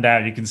his hand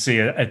out, you can see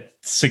a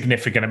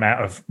significant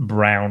amount of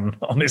brown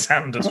on his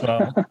hand as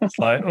well. It's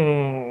like,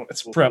 oh,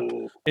 it's prep.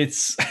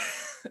 It's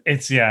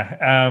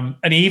yeah.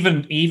 And he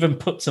even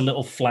puts a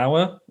little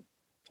flower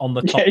on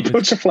the top. Yeah, he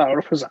puts a flower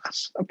up his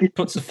ass. He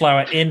puts a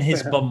flower in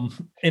his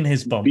bum. In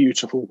his bum.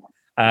 Beautiful.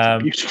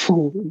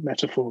 Beautiful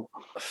metaphor.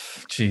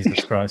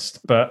 Jesus Christ!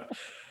 But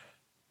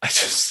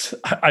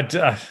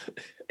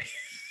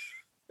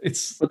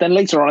But then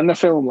later on in the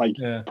film,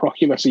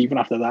 Proculus, even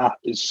after that,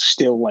 is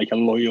still like a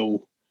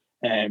loyal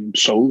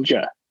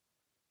soldier.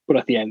 But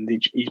at the end, they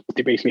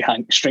basically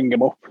string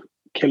him up,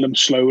 kill him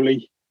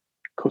slowly,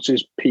 cut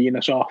his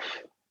penis off.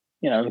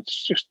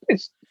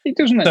 It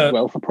doesn't end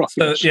well for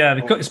Proculus. So, yeah,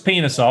 they cut his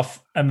penis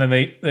off, and then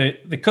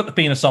they cut the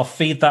penis off,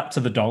 feed that to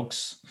the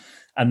dogs,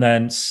 and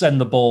then send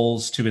the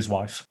balls to his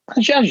wife.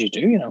 As you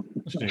do,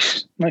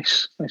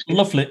 Nice.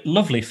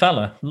 Lovely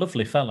fella.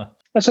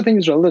 That's the thing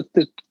as well.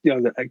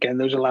 That again,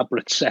 those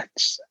elaborate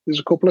sets. There's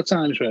a couple of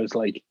times where it's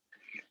like, do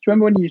you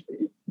remember when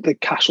the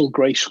Castle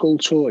Grayskull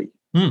toy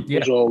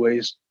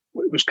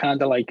was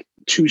kind of like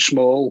too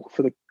small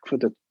for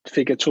the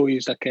figure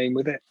toys that came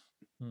with it.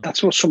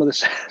 That's what some of the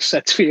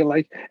sets feel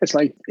like. It's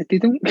like they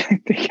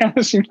kind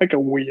of seem like a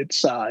weird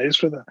size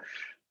for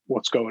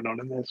what's going on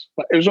in this.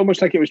 But it was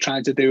almost like it was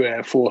trying to do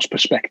a forced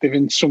perspective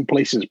in some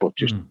places, but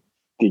just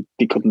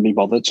they couldn't be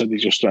bothered, so they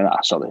just went,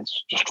 sorry, it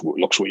just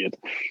looks weird.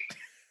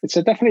 It's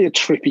definitely a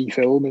trippy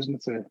film,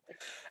 isn't it?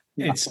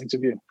 That point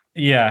of view.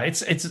 Yeah,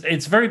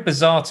 it's very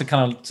bizarre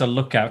to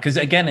look at, because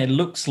again, it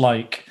looks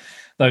like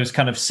those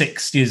kind of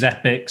 60s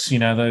epics,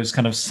 those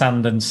kind of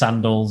sand and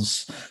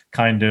sandals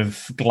kind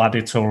of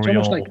gladiatorial.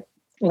 It's almost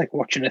like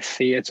watching a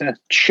theatre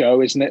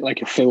show, isn't it?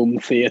 Like a film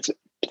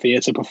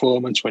theatre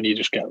performance when you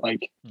just get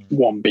like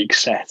one big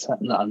set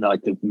and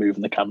like they're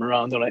moving the camera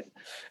around on it.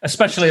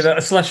 Especially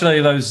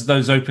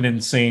those opening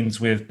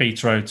scenes with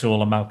Peter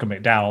O'Toole and Malcolm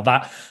McDowell.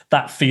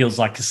 That feels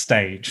like a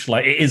stage.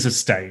 Like it is a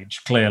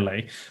stage,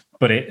 clearly,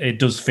 but it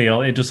does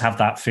have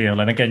that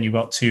feel. And again, you've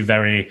got two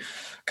very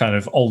kind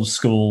of old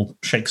school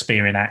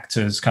Shakespearean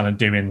actors kind of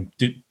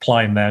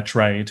plying their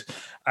trade.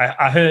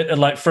 I heard,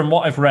 like, from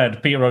what I've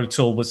read, Peter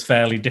O'Toole was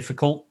fairly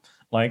difficult,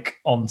 like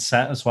on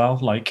set as well.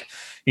 Like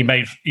he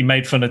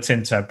made fun of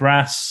Tinto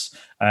Brass,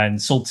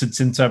 insulted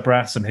Tinto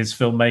Brass and his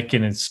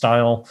filmmaking and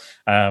style.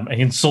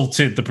 He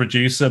insulted the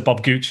producer,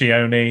 Bob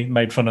Guccione,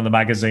 made fun of the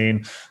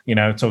magazine,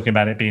 talking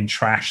about it being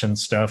trash and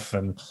stuff.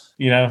 And,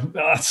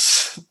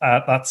 that's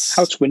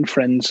How to Win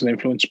Friends and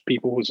Influence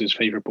People was his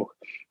favorite book.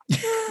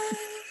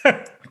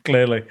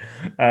 Clearly.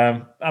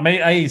 I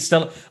mean, I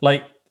still,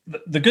 like,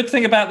 the good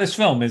thing about this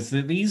film is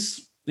that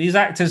these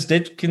actors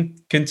did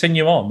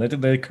continue on.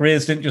 Their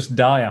careers didn't just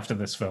die after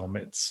this film.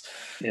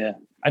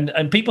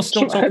 And people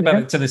still talk about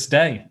it to this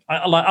day.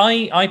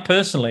 I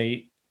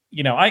personally,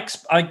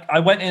 I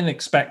went in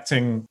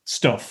expecting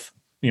stuff,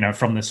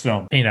 from this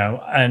film,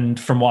 and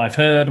from what I've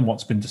heard and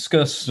what's been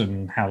discussed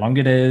and how long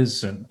it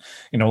is and,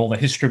 all the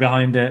history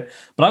behind it.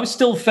 But I was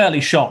still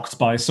fairly shocked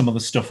by some of the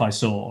stuff I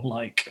saw,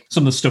 like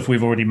some of the stuff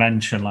we've already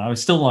mentioned. Like, I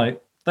was still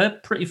like, they're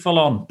pretty full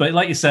on. But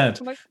like you said,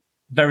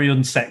 very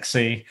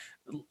unsexy.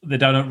 They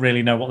don't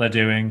really know what they're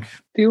doing.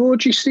 The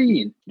orgy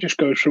scene just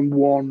goes from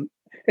one.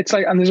 It's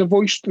like, and there's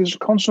a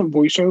constant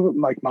voiceover,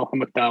 like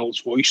Malcolm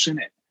McDowell's voice in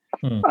it.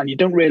 And you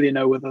don't really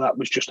know whether that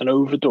was just an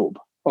overdub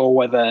or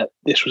whether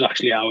this was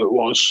actually how it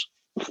was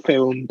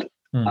filmed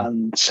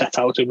and set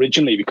out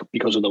originally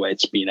because of the way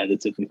it's been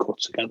edited and cut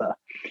together.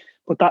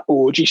 But that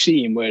orgy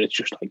scene where it's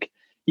just like,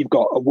 you've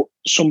got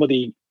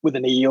somebody with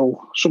an eel,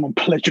 someone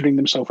pleasuring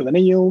themselves with an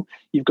eel.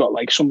 You've got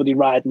like somebody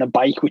riding a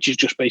bike, which is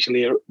just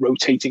basically a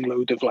rotating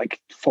load of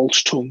like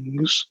false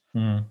tongues.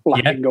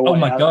 Away. Oh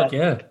my God,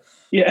 yeah.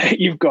 Yeah,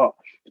 you've got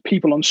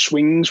people on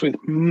swings with,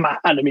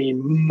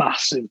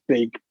 massive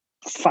big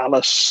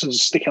phalluses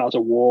sticking out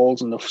of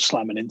walls and they're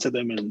slamming into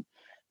them. And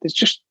it's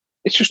just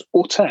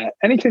utter,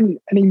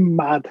 any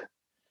mad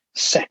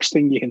sex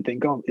thing you can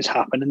think of is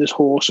happening. There's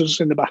horses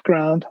in the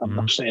background. I'm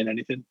not saying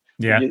anything.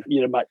 Yeah,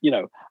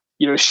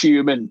 you're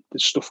assuming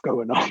there's stuff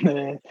going on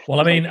there. Well,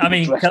 I mean,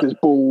 there's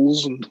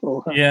bulls and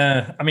all that.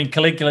 Yeah, I mean,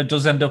 Caligula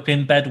does end up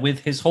in bed with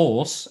his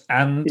horse,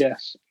 and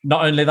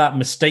not only that,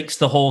 mistakes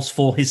the horse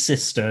for his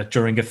sister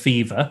during a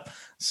fever.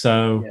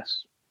 So,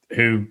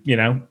 who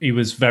he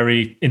was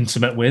very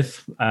intimate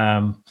with.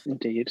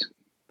 Indeed.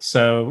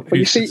 So, but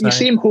you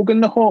see him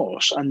hugging the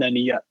horse, and then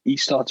he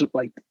starts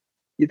like.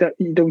 You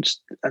don't,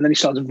 and then he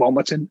starts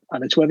vomiting,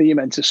 and it's whether you're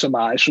meant to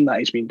surmise from that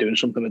he's been doing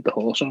something with the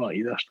horse or not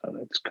either.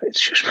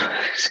 It's just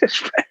it's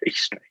very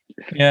strange.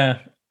 Yeah,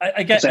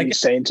 I get. He's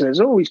saying to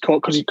us, he's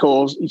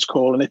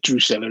calling it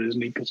Drusilla,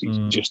 isn't he? Because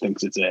he just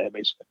thinks it's there,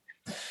 basically.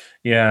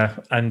 Yeah,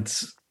 and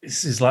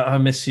he's like, I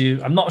miss you.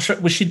 I'm not sure.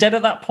 Was she dead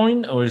at that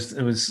point, or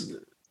it was?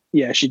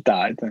 Yeah, she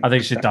died. I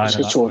think she died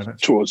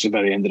towards the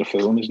very end of the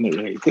film, isn't it?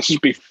 Really, this is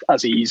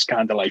as he's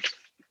kind of like,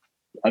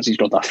 as he's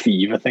got that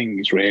fever thing,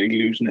 he's really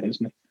losing it,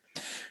 isn't he?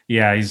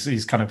 Yeah,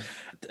 he's kind of.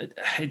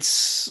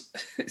 It's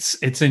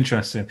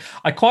interesting.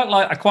 I quite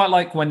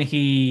like when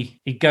he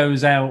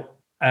goes out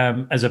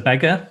as a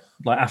beggar,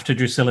 like after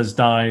Drusilla's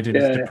died in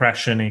his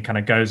depression. He kind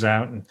of goes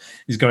out and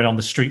he's going on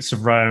the streets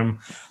of Rome.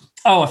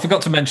 Oh, I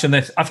forgot to mention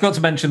this.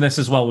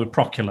 As well with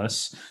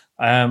Proculus.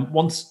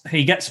 Once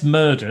he gets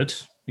murdered.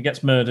 He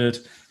cuts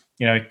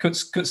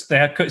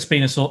his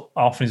penis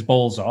off and his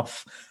balls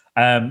off.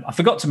 I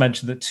forgot to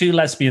mention that two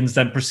lesbians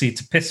then proceed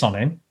to piss on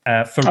him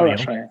for real.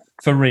 Right.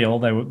 For real,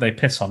 they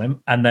piss on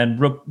him and then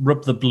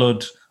rub the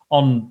blood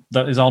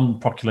that is on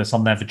Proculus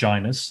on their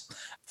vaginas.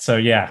 So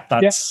yeah,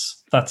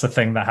 that's a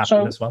thing that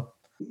happened as well.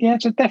 Yeah,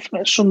 it's a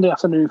definite Sunday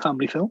afternoon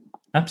family film.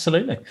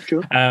 Absolutely,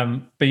 sure.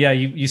 But yeah,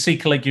 you see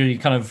Caligula, you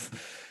kind of,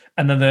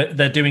 and then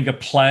they're doing a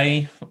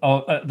play.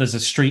 There's a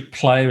street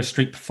play, a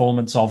street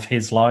performance of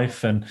his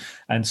life, and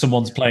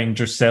someone's playing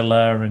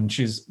Drusilla, and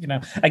she's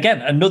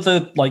again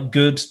another like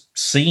good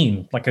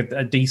scene, like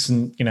a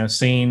decent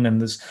scene,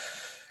 and there's.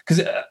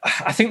 Because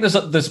I think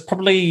there's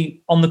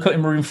probably on the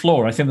cutting room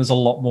floor, I think there's a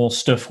lot more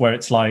stuff where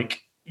it's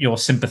like, you're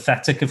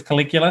sympathetic of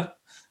Caligula.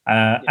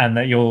 And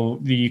that you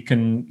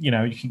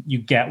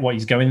get what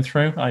he's going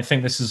through. I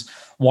think this is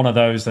one of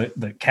those that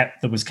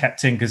was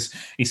kept in because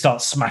he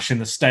starts smashing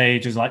the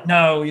stage. He's like,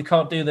 "No, you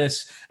can't do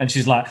this," and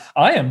she's like,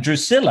 "I am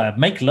Drusilla.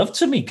 Make love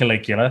to me,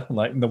 Caligula."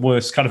 Like the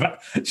worst kind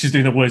of. She's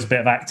doing the worst bit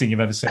of acting you've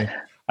ever seen.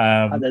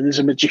 And then there's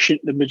the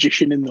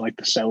magician in like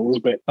the cells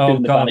bit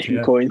doing the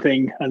vanishing coin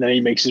thing, and then he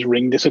makes his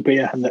ring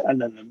disappear, and then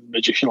the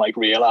magician like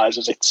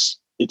realizes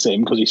it's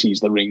him because he sees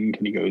the ring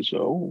and he goes,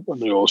 "Oh,"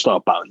 and they all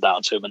start bowing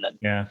down to him, and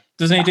then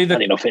doesn't he do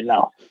the nothing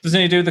now? Doesn't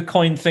he do the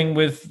coin thing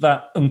with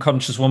that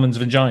unconscious woman's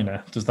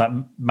vagina? Does that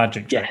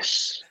magic trick?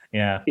 Yes.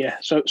 Yeah.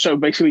 So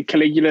basically,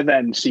 Caligula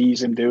then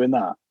sees him doing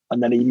that,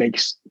 and then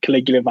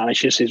Caligula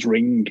vanishes his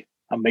ring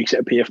and makes it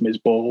appear from his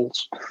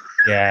balls.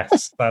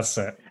 Yes, that's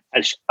it.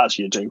 as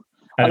you do.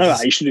 I know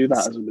I used to do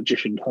that as a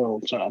magician all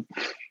the time.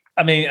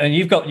 I mean, and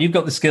you've got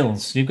the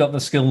skills. You've got the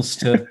skills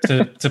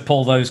to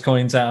pull those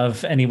coins out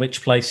of any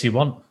which place you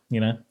want. You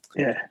know.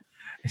 Yeah.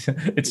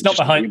 It's not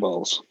behind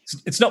balls.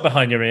 It's not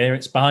behind your ear.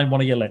 It's behind one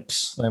of your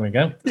lips. There we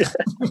go. Yeah.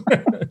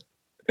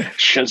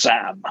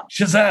 Shazam!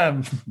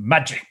 Shazam!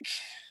 Magic!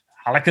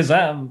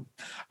 Alakazam!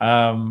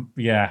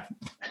 Yeah.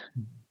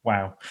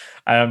 Wow.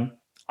 I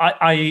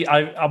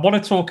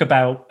want to talk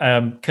about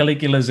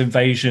Caligula's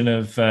invasion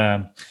of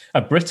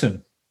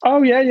Britain.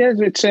 Oh yeah.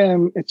 It's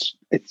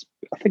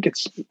I think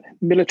it's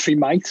military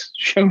might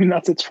showing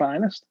at its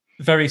finest.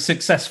 Very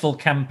successful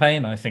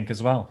campaign, I think,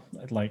 as well.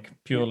 Like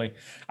purely,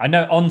 I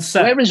know on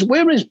set.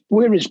 Where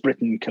is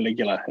Britain,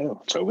 Caligula?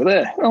 Oh, it's over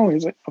there. Oh,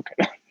 is it? Okay.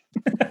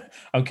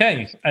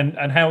 Okay,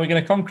 and how are we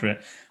going to conquer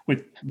it?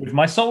 With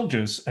my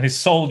soldiers, and his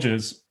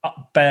soldiers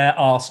bare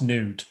arse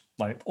nude,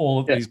 like all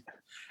of these,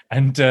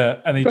 and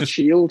they got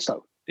shields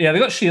though. Yeah, they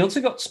got shields,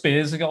 they got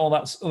spears, they got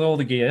all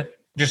the gear,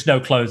 just no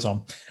clothes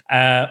on,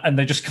 and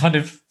they just kind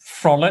of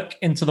frolic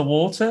into the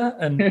water,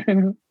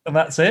 and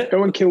that's it.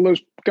 Go and kill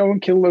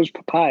those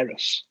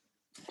papyrus.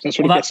 That's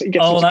what he gets. He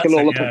gets to kill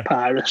all the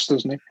papyrus,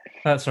 doesn't he?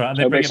 That's right. And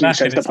they bring it back.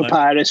 Says the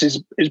papyrus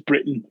is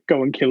Britain.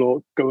 Go and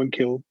kill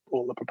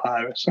all the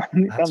papyrus.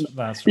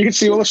 That's you can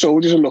see all the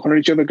soldiers are looking at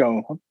each other,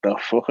 going, "What the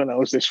fuck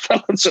is this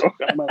fella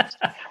talking about?"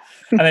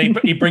 And then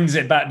he brings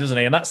it back, doesn't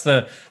he? And that's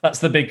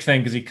the big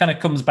thing, because he kind of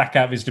comes back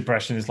out of his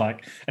depression. He's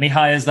like, and he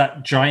hires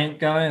that giant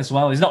guy as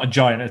well. He's not a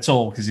giant at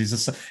all because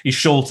he's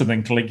shorter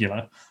than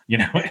Caligula,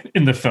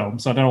 in the film.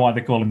 So I don't know why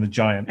they call him the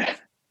giant.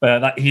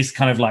 But he's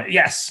kind of like,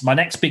 yes, my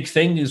next big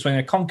thing is when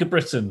I conquer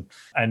Britain,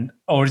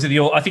 or is it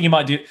I think you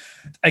might do.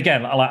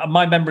 Again,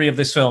 my memory of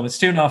this film. It's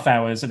 2.5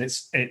 hours, and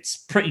it's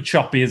pretty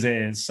choppy as it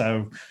is.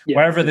 So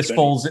wherever this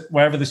falls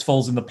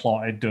in the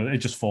plot, it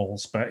just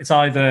falls. But it's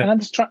either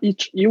and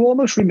you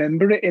almost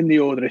remember it in the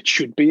order it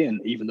should be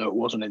in, even though it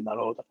wasn't in that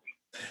order.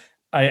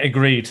 I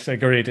agreed.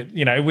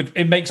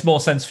 It makes more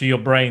sense for your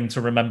brain to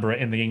remember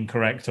it in the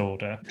incorrect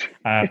order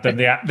than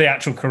the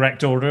actual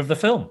correct order of the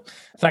film.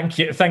 Thank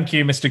you,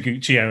 Mr.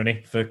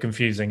 Guccione, for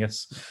confusing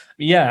us.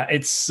 Yeah,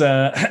 it's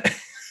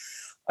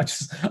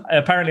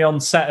apparently on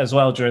set as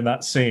well during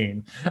that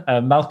scene.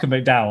 Malcolm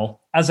McDowell,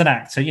 as an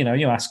actor,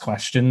 you ask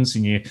questions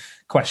and you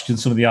question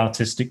some of the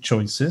artistic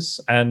choices.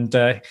 And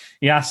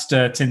he asked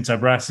Tinto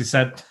Brass. He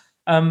said,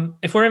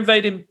 "If we're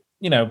invading,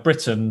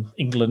 Britain,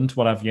 England,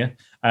 what have you,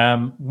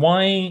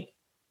 why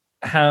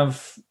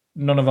have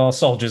none of our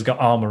soldiers got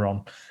armor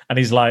on?" And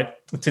he's like,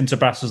 Tinto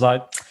Brass was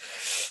like,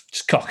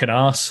 "Just cock and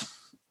arse."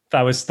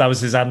 That was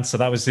his answer.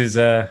 That was his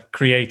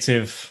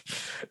creative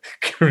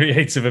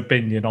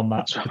opinion on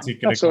that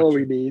particular. That's all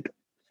we need.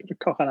 A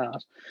cock and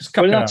arse.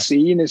 But that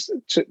scene is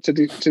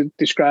to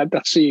describe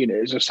that scene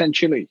is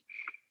essentially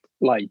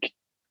like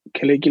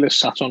Caligula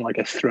sat on like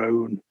a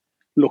throne,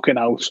 looking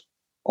out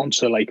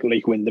onto like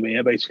Lake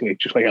Windermere, basically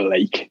just like a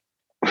lake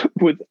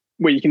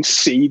where you can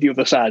see the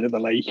other side of the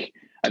lake,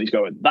 and he's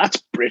going, "That's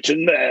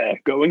Britain there.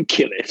 Go and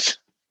kill it."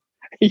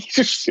 He's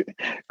just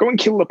go and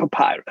kill the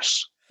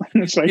papyrus.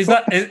 It's like,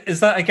 is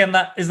that again?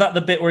 Is that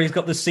the bit where he's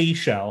got the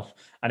seashell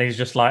and he's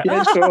just like,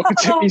 he's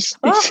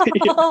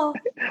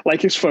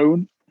like his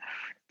phone.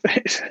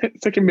 It's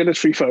like a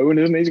military phone,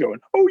 isn't it? He's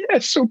going, "Oh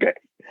yes, okay.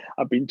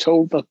 I've been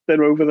told that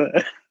they're over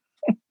there."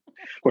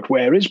 "But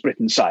where is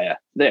Britain, sire?"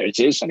 "There it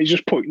is." And he's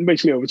just pointing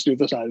basically over to the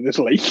other side of this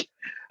lake.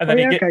 And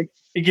then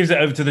he gives it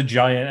over to the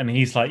giant, and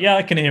he's like, "Yeah,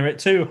 I can hear it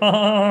too."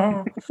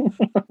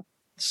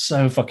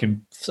 So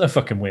fucking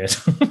weird.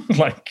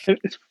 Like,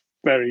 it's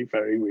very,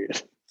 very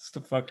weird. It's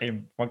the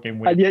fucking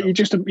weird. And yet you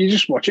just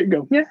watch it and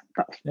go, "Yeah,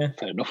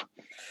 fair enough."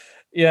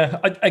 Yeah,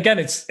 again,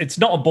 it's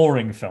not a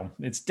boring film.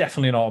 It's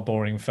definitely not a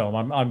boring film.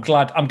 I'm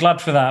glad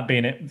for that,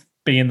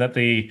 being that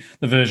the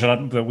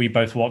version that we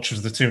both watched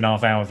was the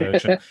 2.5 hour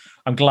version.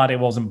 I'm glad it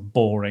wasn't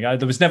boring.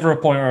 There was never a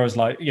point where I was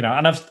like,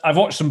 and I've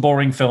watched some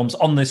boring films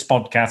on this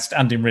podcast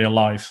and in real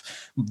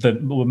life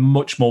that were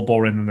much more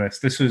boring than this.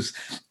 This was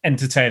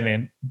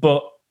entertaining,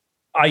 but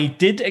I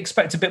did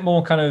expect a bit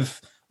more kind of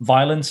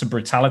violence and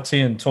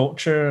brutality and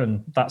torture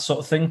and that sort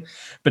of thing.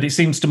 But it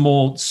seems to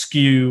more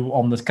skew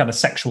on the kind of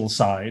sexual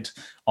side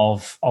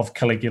of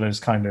Caligula's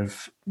kind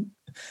of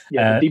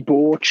the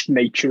debauched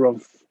nature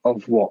of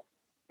what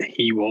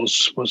he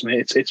was, wasn't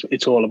it?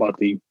 It's all about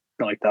the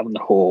like having the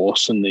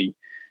horse and the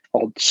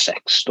odd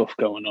sex stuff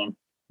going on.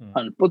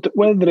 But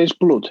where there is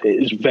blood,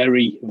 it is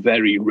very,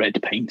 very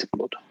red paint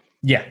blood.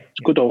 Yeah, it's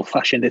good old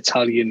fashioned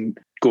Italian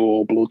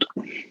gore blood.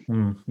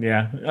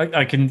 Yeah,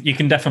 you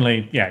can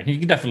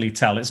definitely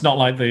tell. It's not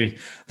like the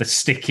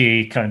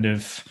sticky kind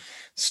of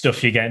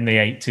stuff you get in the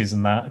 80s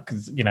and that,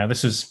 because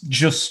this was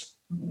just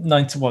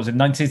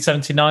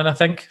 1979, I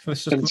think.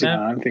 This was 79,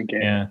 I think.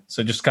 Yeah,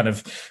 so just kind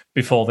of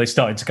before they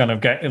started to kind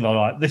of get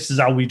like, this is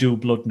how we do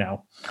blood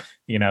now.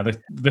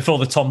 Before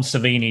the Tom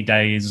Savini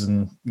days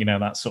and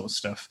that sort of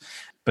stuff.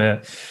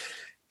 But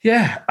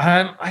yeah,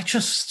 I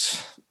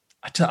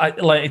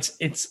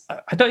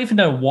don't even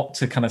know what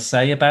to kind of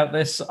say about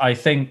this. I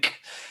think,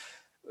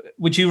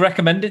 would you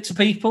recommend it to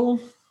people?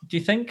 Do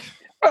you think?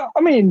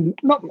 I mean,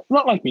 not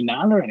like me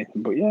nan or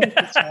anything, but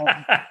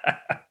yeah.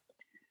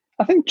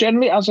 I think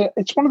generally,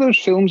 it's one of those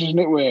films, isn't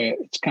it, where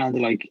it's kind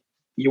of like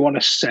you want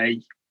to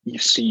say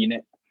you've seen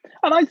it,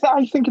 and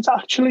I think it's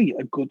actually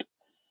a good.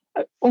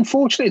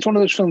 Unfortunately, it's one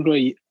of those films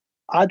where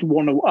I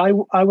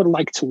would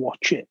like to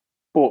watch it,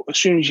 but as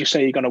soon as you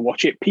say you're going to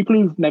watch it, people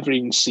who've never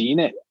even seen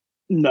it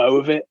know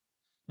of it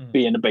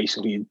being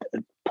basically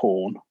a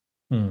porn.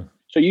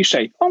 So you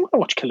say, "Oh, I'm going to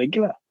watch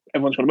Caligula."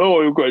 Everyone's going,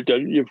 "Oh, you're good,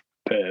 you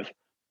perv."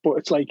 But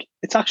it's like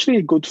it's actually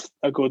a good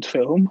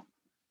film.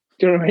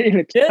 Do you know what I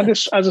mean? And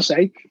as I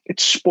say,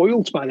 it's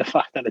spoiled by the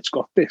fact that it's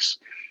got this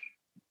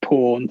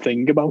porn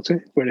thing about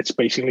it, where it's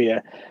basically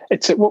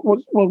what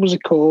was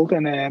it called?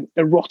 An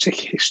erotic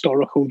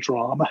historical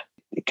drama.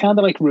 It kind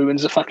of like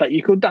ruins the fact that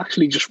you could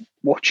actually just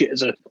watch it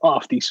as a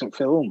half decent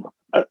film.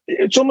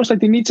 It's almost like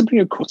they need to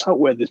bring a cutout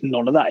where there's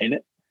none of that in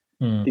it.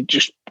 They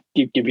just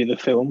give you the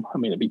film. I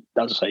mean, it'd be,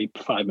 as I say,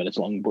 5 minutes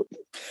long, but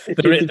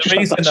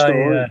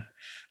the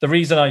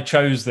reason I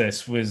chose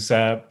this was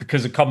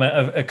because a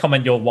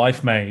comment your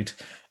wife made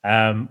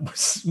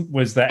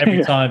was that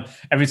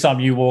every time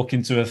you walk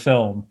into a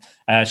film,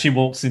 she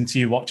walks into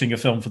you watching a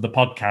film for the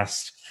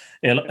podcast.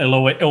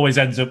 It always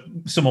ends up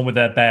someone with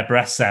their bare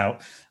breasts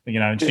out,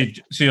 and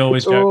she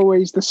always goes,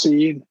 always the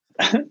scene,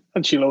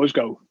 and she'll always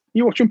go,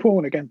 "You watching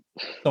porn again?"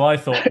 So I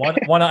thought,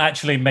 why not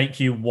actually make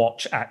you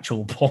watch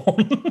actual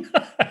porn?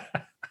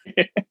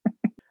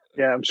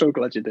 Yeah, I'm so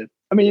glad you did.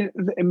 I mean,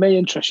 it may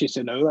interest you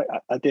to know, like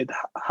I did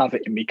have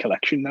it in my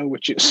collection though,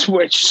 which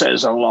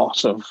says a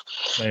lot of.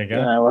 There you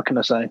go. What can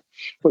I say?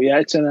 But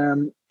yeah,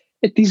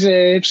 it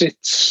deserves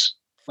its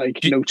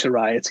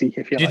notoriety.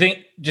 If you do you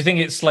think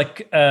it's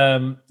like?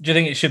 Do you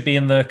think it should be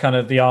in the kind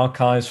of the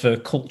archives for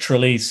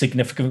culturally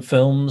significant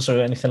films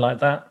or anything like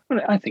that? Well,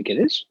 I think it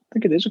is. I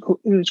think it is.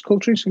 It's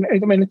culturally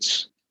significant. I mean,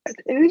 it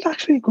is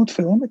actually a good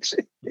film. It's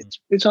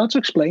hard to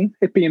explain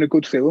it being a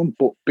good film,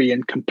 but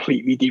being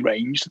completely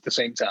deranged at the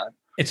same time.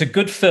 It's a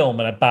good film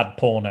and a bad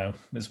porno,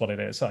 is what it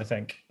is, I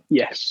think.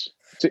 Yes.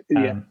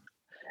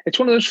 It's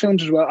one of those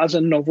films as well, as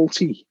a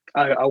novelty.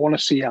 I want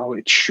to see how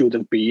it should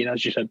have been,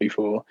 as you said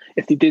before.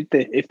 If they did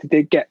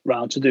get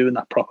round to doing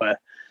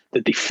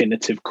the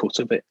definitive cut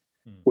of it,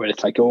 where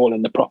it's like all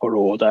in the proper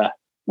order,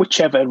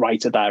 whichever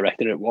writer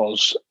director it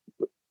was,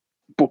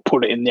 but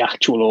put it in the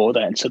actual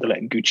order instead of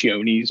letting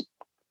Guccione's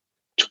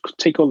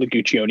take all the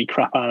Guccione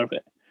crap out of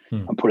it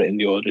and put it in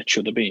the order it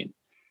should have been.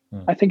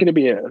 I think it'd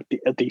be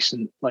a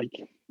decent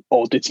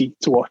oddity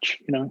to watch.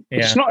 Yeah.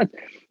 It's not.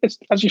 It's,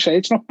 as you say,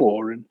 it's not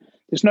boring.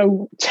 There's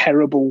no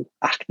terrible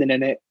acting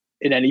in it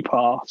in any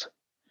part.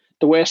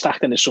 The worst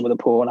acting is some of the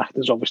porn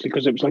actors, obviously,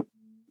 because it was like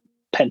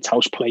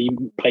Penthouse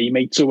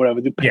Playmates or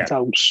whatever, the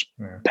Penthouse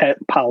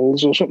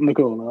Pals or something they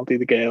call them. I'll do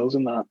the girls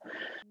and that.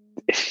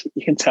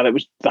 You can tell it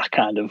was that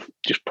kind of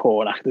just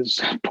porn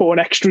actors, porn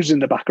extras in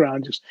the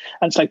background.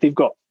 And it's like they've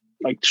got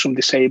like some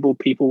disabled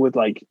people with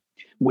like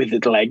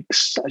withered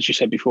legs, as you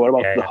said before,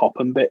 about the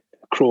hopping bit,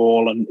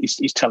 crawl, and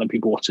he's telling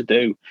people what to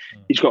do.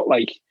 He's got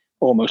like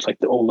almost like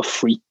all the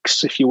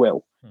freaks, if you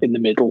will, in the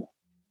middle,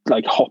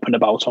 like hopping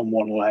about on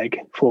one leg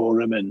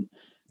for him, and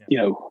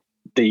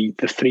the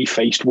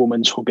three-faced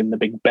woman's hugging the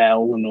big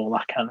bell and all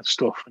that kind of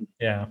stuff. And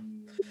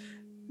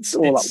it's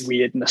that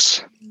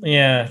weirdness.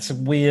 Yeah, it's a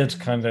weird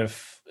kind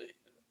of,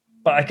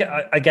 but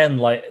again,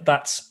 like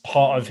that's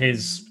part of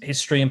his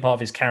history and part of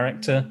his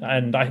character,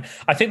 and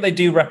I think they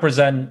do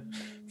represent,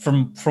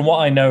 from what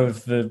I know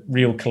of the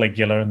real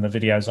Caligula and the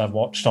videos I've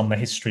watched on the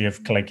history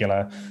of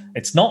Caligula,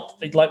 it's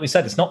not, like we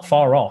said, it's not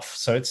far off.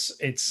 So it's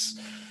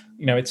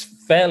it's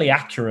fairly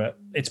accurate.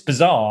 It's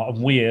bizarre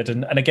and weird,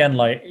 and again,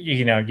 like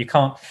you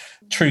can't.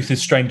 Truth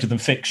is stranger than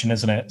fiction,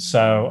 isn't it?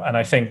 So, and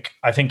I think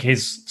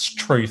his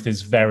truth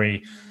is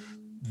very,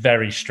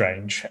 very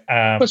strange.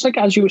 It's like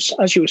as you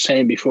were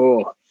saying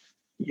before,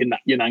 your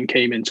nan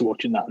came into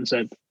watching that and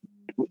said,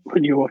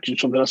 when you were watching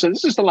something, I said,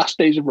 "This is the last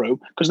days of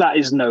Rome," because that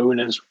is known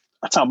as,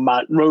 that's how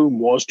mad Rome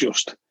was.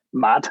 Just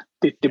mad,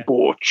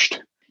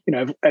 debauched.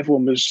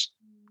 Everyone was.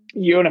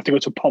 You don't have to go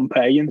to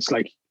Pompeii, and it's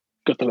like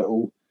got the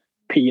little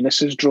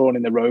penises drawn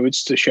in the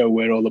roads to show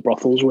where all the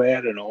brothels were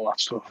and all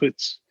that stuff.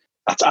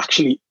 That's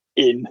actually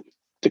in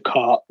the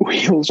cart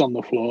wheels on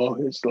the floor.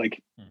 It's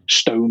like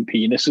stone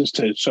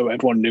penises so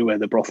everyone knew where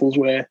the brothels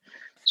were.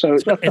 So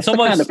that's it's the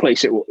almost kind of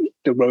place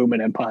the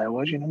Roman Empire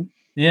was, you know.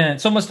 Yeah,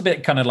 it's almost a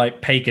bit kind of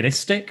like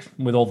paganistic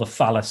with all the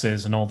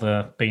phalluses and all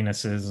the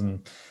penises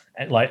and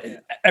like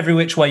every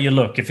which way you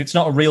look. If it's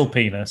not a real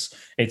penis,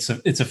 it's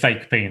a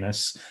fake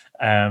penis.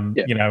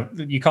 You know,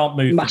 you can't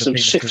move Massive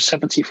the penis.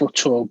 70-foot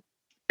tall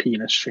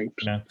penis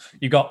shapes. You know,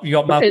 you got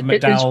Malcolm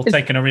McDowell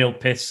taking a real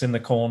piss in the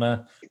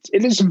corner.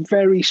 It is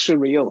very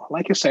surreal.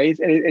 Like I say,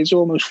 it's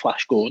almost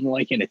Flash Gordon,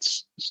 like, and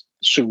it's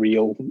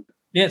surreal.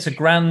 Yeah, it's a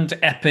grand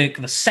epic.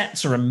 The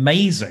sets are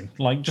amazing.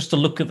 Like, just to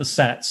look at the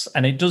sets,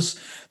 and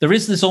there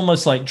is this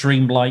almost like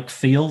dreamlike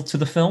feel to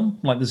the film.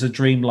 Like, there's a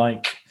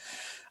dreamlike,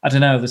 I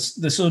don't know,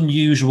 this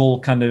unusual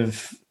kind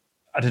of,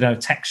 I don't know,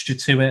 texture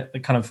to it.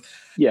 The kind of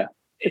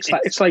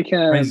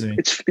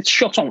it's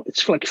shot on.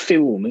 It's like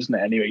film, isn't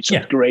it? Anyway, it's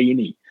sort of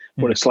grainy,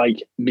 but it's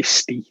like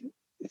misty.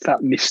 It's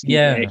that misty,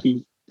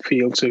 murky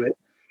feel to it.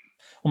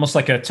 Almost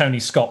like a Tony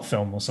Scott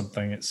film or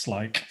something. It's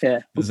like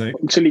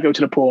until you go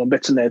to the porn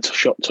bits and it's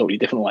shot totally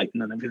different lighting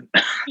and everything.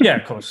 Yeah,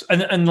 of course,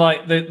 and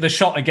like the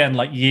shot again,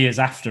 like years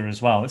after as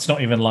well. It's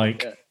not even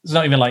like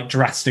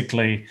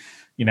drastically,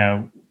 you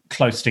know,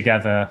 close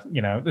together.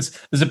 You know,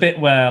 there's a bit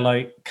where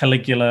like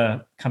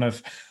Caligula kind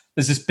of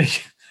there's this big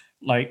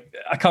like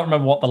I can't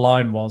remember what the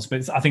line was,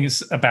 but I think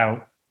it's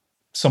about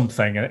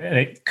something, and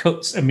it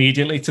cuts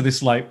immediately to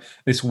this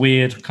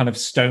weird kind of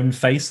stone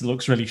face that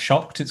looks really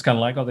shocked. It's kind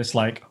of like got this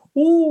like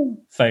ooh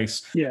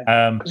face.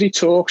 Yeah, because he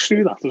talks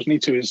through that, doesn't he,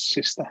 to his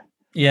sister?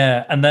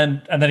 Yeah, and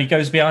then he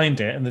goes behind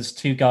it, and there's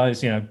two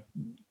guys. You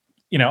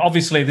know,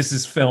 obviously this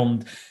is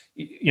filmed.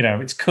 You know,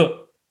 it's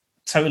cut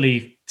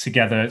totally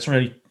together. It's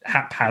really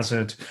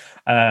haphazard.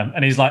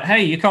 And he's like,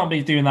 "Hey, you can't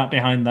be doing that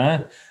behind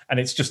there." And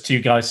it's just two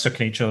guys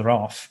sucking each other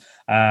off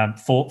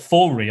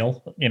for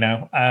real. You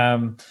know.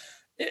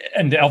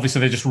 And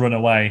obviously they just run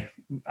away.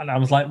 And I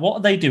was like, what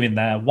are they doing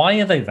there? Why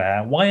are they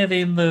there? Why are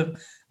they in the...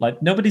 Like,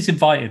 nobody's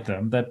invited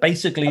them. They're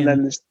basically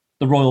in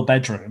the royal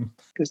bedroom.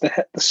 There's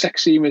the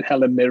sex scene with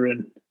Helen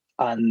Mirren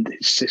and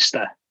his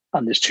sister.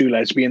 And there's two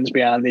lesbians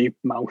behind the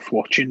mouth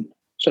watching.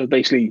 So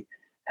basically,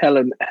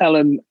 Helen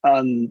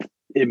and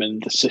him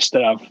and the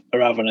sister are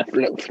having a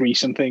little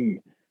threesome thing.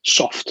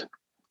 Soft,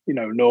 you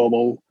know,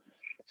 normal,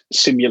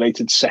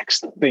 simulated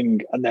sex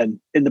thing. And then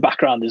in the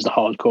background is the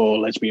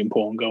hardcore lesbian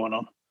porn going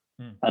on.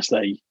 As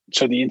they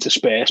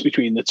intersperse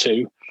between the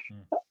two,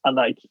 and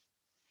like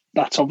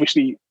that's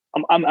obviously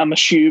I'm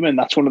assuming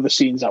that's one of the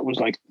scenes that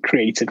was like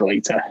created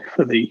later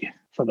for the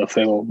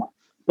film.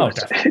 Oh,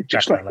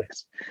 definitely.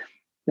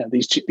 Like,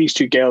 these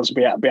two girls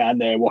be behind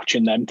there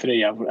watching them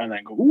three, and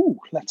then go, "Ooh,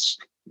 let's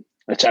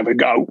have a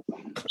go."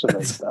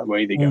 So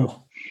away they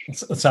go.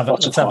 Let's have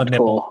a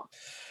nibble.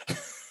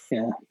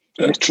 Yeah,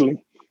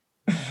 literally.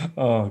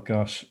 Oh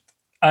gosh,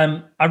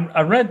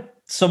 I read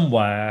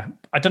somewhere,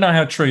 I don't know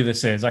how true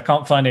this is, I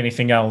can't find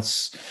anything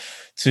else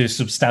to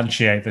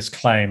substantiate this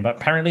claim, but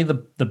apparently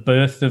the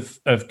birth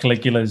of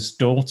Caligula's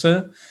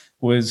daughter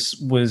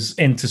was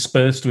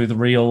interspersed with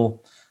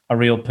real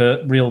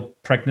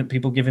pregnant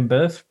people giving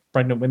birth,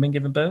 pregnant women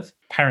giving birth,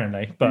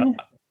 apparently. But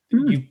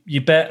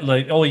you bet,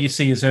 like, all you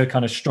see is her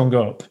kind of strung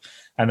up,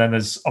 and then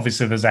there's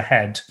a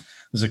head,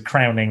 there's a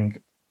crowning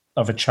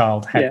of a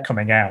child head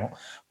coming out,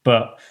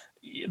 but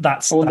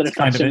that's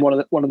kind of in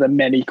one of the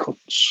many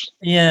cuts.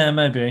 Yeah,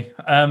 maybe.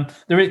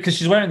 There is, because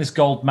she's wearing this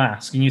gold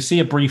mask, and you see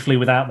her briefly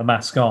without the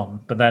mask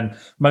on, but then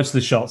most of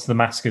the shots, the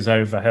mask is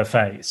over her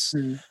face.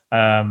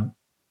 But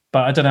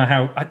I don't know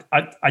how.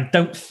 I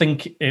don't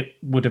think it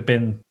would have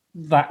been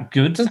that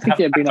good. I don't think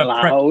it'd been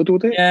allowed,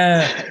 would it?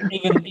 Yeah,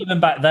 even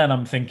back then,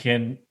 I'm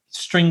thinking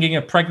stringing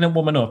a pregnant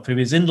woman up who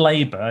is in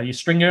labour, you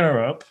string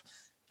her up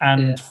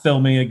and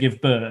filming her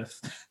give birth.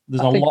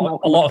 There's a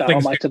lot of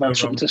things might have had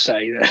something to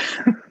say there.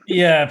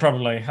 Yeah,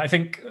 probably. I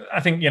think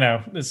you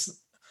know,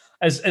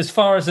 as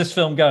far as this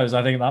film goes,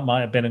 I think that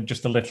might have been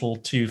just a little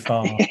too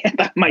far.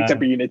 That might have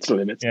been its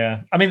limit.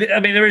 Yeah, I mean,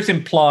 there's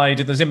implied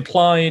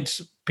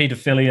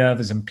paedophilia,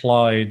 there's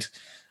implied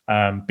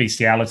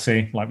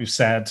bestiality, like we've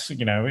said.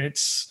 You know,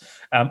 it's.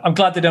 I'm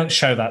glad they don't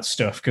show that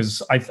stuff,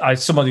 because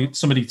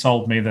somebody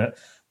told me that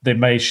they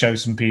may show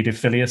some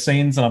paedophilia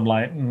scenes, and I'm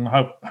like,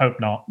 hope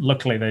not.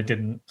 Luckily, they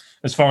didn't,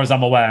 as far as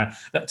I'm aware.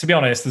 To be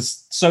honest,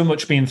 there's so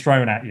much being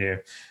thrown at you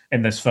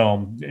in this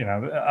film. You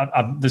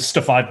know, there's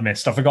stuff I've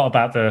missed. I forgot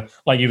about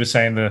like you were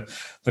saying,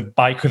 the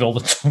bike with all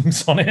the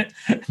tongues on it.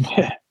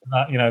 Yeah.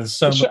 You know, there's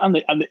so much. And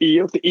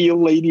the eel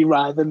lady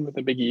riding with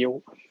the big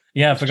eel.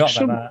 Yeah, I forgot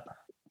about that.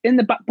 In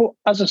the back, but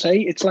as I say,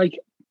 it's like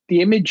the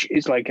image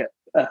is like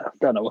I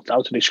don't know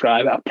how to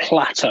describe it, a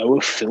plateau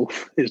of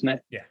filth, isn't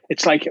it? Yeah.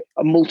 It's like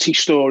a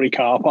multi-story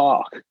car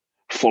park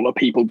full of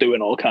people doing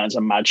all kinds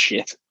of mad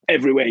shit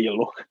everywhere you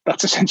look.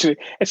 That's essentially,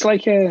 it's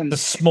like the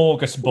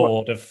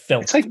smorgasbord of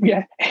filth. It's like,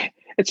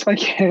 it's like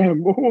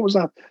what was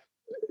that?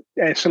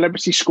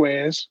 Celebrity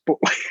Squares, but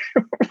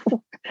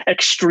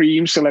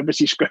extreme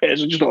Celebrity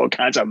Squares, and just all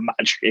kinds of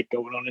mad shit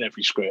going on in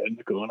every square in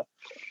the corner.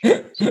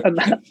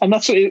 and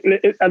that's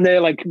it, and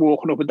they're like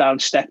walking up and down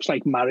steps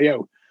like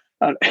Mario.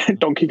 And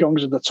Donkey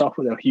Kong's at the top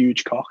with a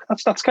huge cock.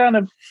 That's kind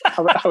of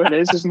how it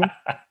is, isn't it?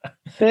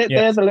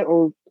 They're the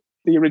little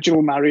the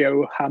original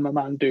Mario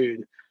Hammerman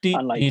dude.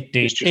 And like,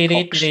 it's just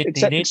cocks.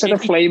 Instead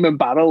of flaming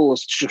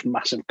barrels, it's just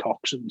massive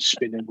cocks and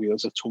spinning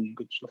wheels of tongue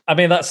and stuff. I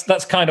mean,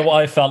 that's kind of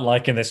what I felt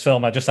like in this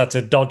film. I just had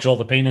to dodge all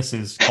the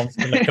penises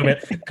constantly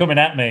coming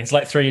at me. It's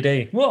like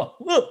 3D. Whoa.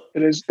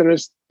 There is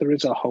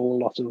a whole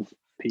lot of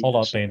penis. Whole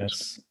lot of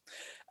penis.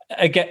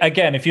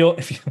 Again, if you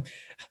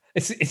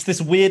it's this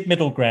weird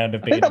middle ground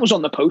of being. I think that was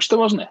on the poster,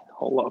 wasn't it?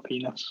 Whole lot of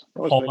penis.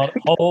 Whole lot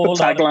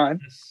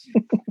tagline.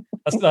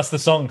 That's the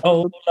song.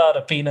 Whole lot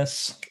of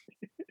penis.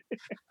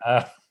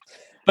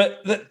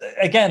 But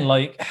again,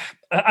 like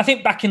I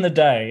think back in the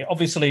day,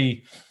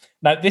 obviously,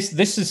 now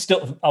this is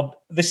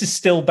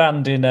still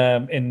banned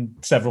in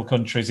several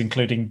countries,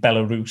 including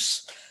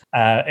Belarus.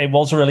 It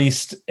was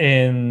released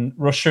in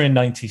Russia in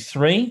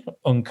 '93,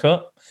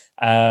 uncut,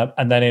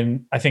 and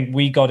then I think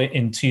we got it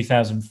in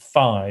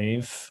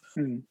 2005.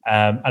 And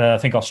I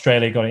think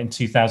Australia got it in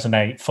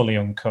 2008, fully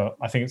uncut.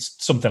 I think it's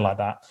something like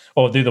that,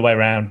 or the other way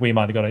around. We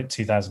might have got it in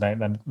 2008,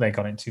 and then they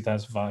got it in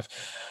 2005.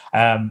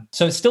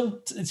 So it's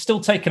still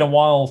taken a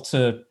while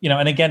to,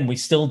 and again, we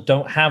still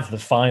don't have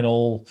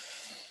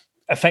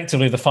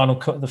effectively the final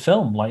cut of the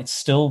film. Like, it's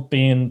still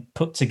being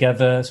put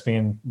together, it's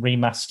being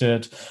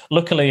remastered.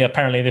 Luckily,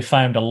 apparently, they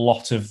found a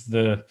lot of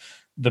the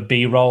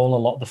B-roll, a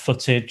lot of the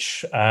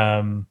footage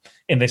in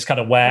this kind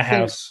of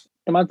warehouse.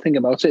 The mad thing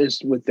about it is,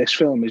 with this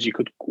film, is you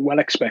could well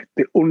expect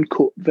the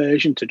uncut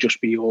version to just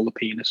be all the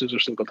penises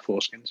have still got the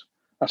foreskins.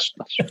 That's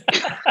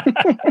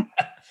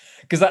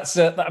because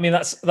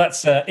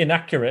that's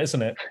inaccurate,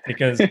 isn't it?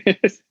 Because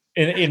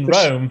in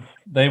Rome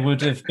they would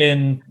have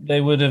been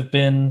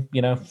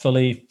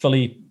fully.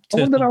 I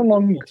wonder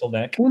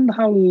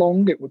how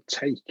long it would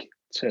take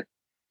to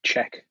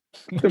check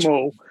them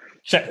all.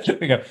 There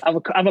we go.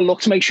 Have a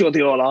look to make sure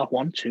they all are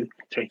 1, 2,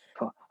 3,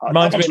 4.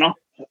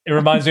 It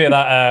reminds me of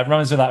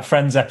that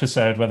Friends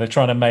episode where they're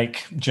trying to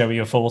make Joey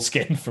a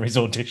foreskin for his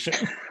audition.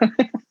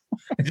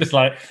 Just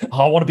like,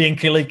 I want to be in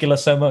Caligula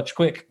so much.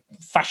 Quick,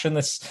 fashion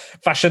this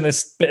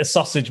bit of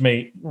sausage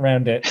meat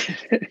around it.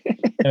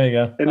 There you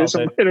go. It is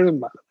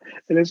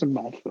a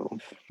mad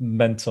film.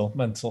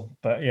 Mental.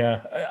 But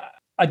yeah,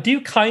 I do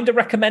kind of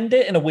recommend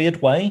it in a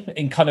weird way,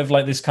 in kind of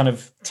like this kind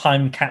of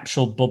time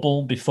capsule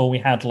bubble before we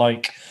had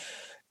like,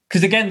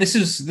 because again, this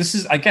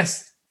is I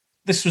guess.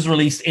 This was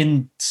released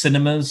in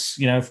cinemas,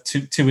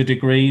 to a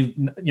degree.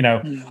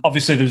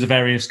 Obviously there was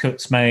various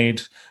cuts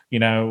made,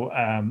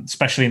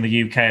 especially in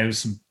the UK, there was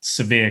some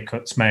severe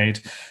cuts made.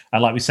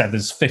 Like we said,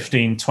 there's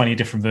 15, 20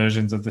 different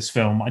versions of this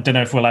film. I don't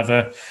know if we'll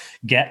ever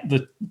get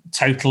the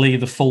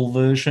full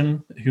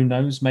version. Who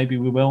knows? Maybe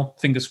we will.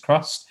 Fingers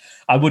crossed.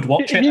 I would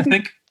watch it, I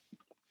think.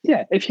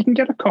 Yeah, if you can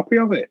get a copy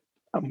of it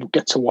and we'll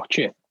get to watch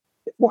it.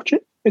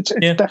 It's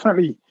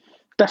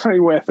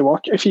definitely worth the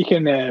watch if you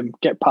can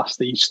get past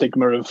the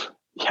stigma of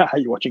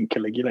you're watching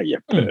Caligula,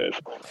 perv.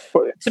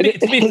 But to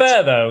be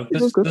fair though,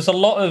 there's a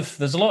lot of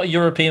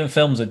European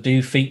films that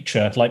do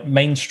feature, like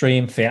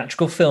mainstream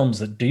theatrical films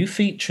that do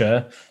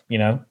feature,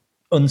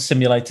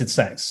 unsimulated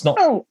sex.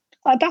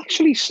 I'd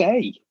actually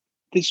say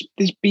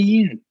there's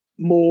been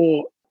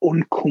more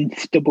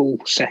uncomfortable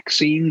sex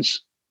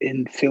scenes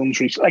in films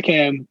recently, like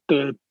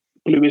the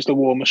Blue is the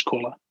Warmest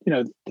Colour.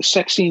 The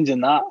sex scenes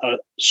in that are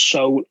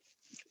so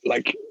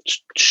like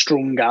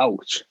strung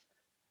out,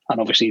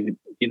 and obviously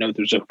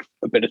there's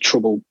a bit of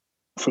trouble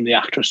from the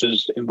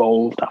actresses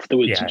involved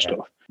afterwards and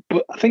stuff,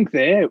 but I think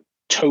they're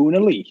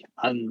tonally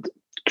and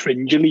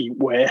cringily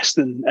worse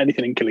than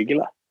anything in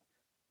Caligula.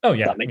 Oh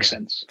yeah, that makes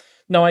sense.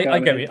 No, I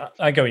get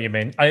what you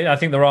mean. I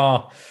think there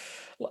are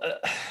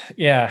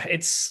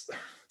it's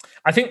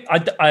I think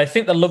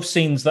the love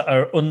scenes that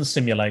are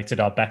unsimulated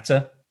are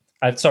better.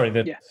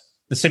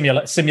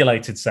 The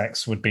simulated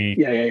sex would be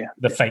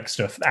the fake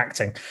stuff,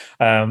 acting.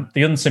 The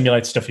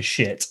unsimulated stuff is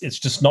shit. It's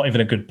just not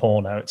even a good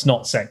porno. It's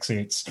not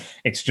sexy.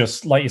 It's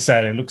just, like you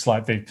said, it looks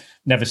like they've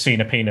never seen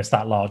a penis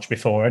that large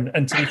before.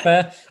 And to be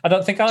fair, I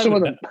don't think I'd know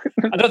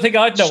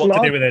what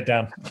to do with it,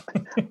 Dan.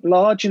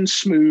 Large and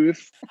smooth.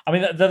 I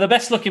mean, they're the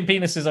best looking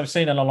penises I've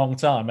seen in a long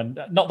time, and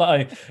not that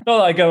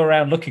I go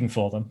around looking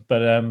for them,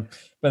 but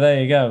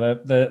there you go.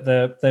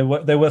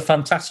 They were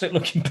fantastic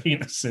looking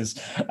penises.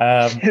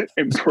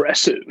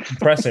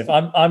 Impressive.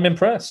 I'm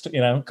impressed.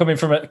 Coming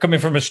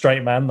from a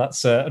straight man,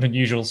 that's an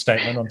unusual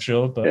statement, I'm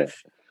sure, but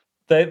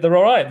they're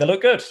all right. They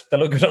look good. They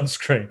look good on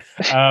screen.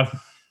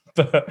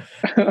 But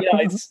yeah,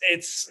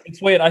 it's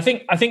weird. I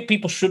think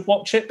people should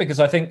watch it, because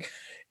I think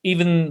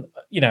even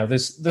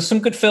there's some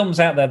good films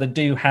out there that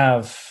do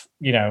have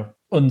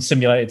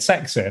unsimulated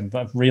sex in,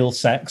 like real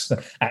sex.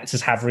 The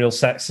actors have real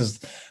sex.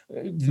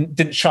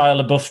 Didn't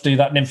Shia LaBeouf do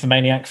that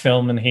Nymphomaniac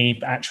film, and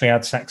he actually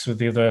had sex with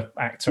the other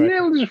actor?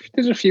 Yeah, well,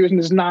 there's a few, and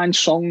there's 9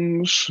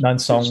 songs. 9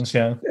 songs,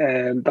 yeah.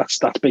 That's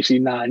basically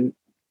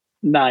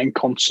nine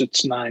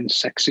concerts, 9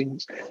 sex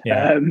scenes.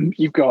 Yeah.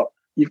 You've got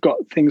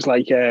things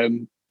like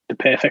The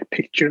Perfect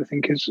Picture, I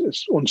think, is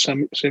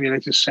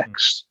unsimulated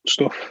sex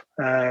stuff.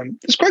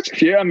 There's quite a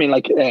few. I mean,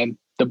 like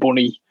the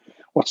bunny.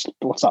 What's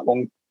that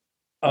one?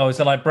 Oh,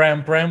 is it like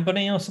Brown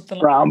Bunny or something?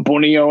 Brown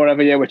Bunny or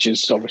whatever, which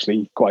is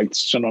obviously quite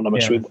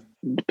synonymous with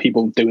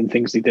people doing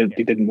things they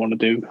didn't want to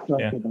do.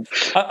 Yeah.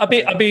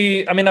 I'd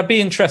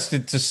be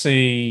interested to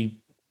see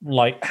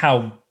like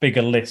how big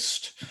a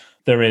list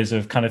there is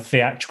of kind of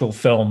theatrical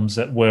films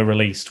that were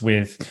released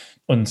with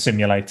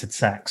unsimulated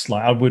sex.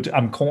 Like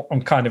I'm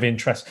kind of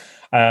interested.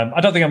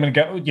 I don't think I'm going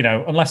to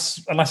go,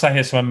 unless I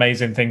hear some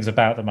amazing things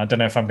about them. I don't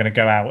know if I'm going to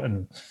go out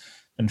and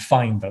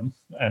find them.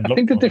 And I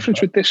think the difference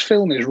with this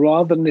film is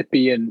rather than it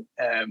being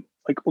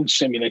like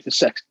unsimulated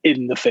sex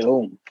in the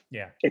film,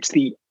 it's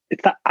these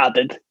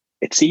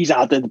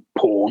added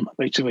porn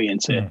basically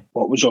into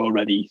what was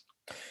already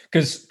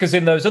because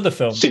in those other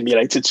films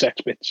simulated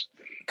sex bits.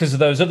 Because of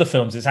those other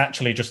films, it's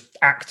actually just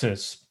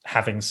actors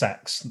having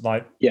sex,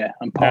 like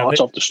and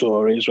parts of the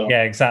story as well.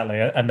 Yeah, exactly,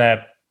 and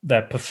they're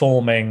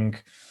performing.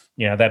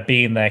 They're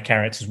being their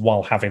characters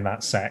while having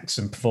that sex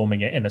and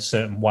performing it in a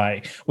certain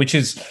way, which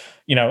is,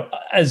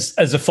 as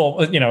a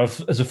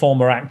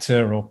former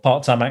actor or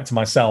part-time actor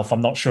myself,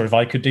 I'm not sure if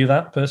I could do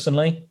that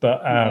personally,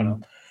 but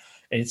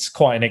it's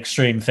quite an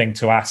extreme thing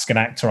to ask an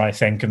actor, I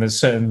think. And there's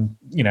certain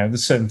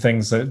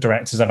things that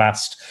directors have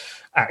asked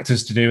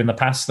actors to do in the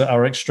past that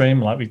are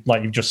extreme.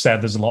 Like you've just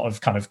said, there's a lot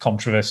of kind of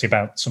controversy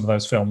about some of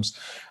those films.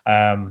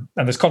 And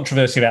there's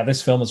controversy about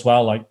this film as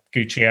well, like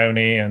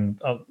Guccione and,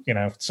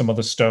 some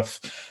other stuff.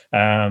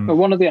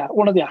 One of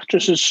the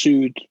actresses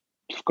sued,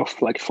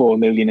 got like 4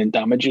 million in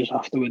damages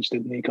afterwards,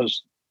 didn't he?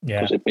 Because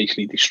it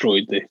basically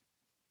destroyed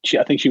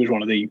I think she was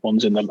one of the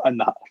ones in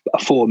that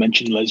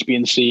aforementioned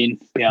lesbian scene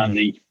behind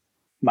the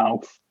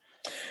mouth.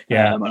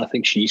 Yeah. And I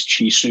think she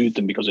sued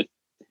them because it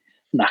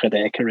knackered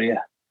their career.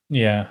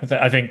 Yeah,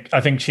 I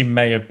think she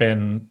may have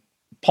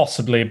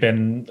possibly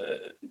been.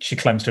 She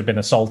claims to have been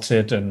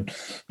assaulted, and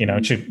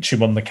she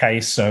won the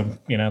case. So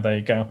there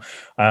you go.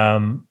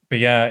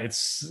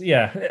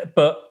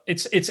 But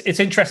it's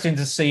interesting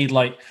to see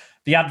like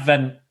the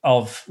advent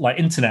of like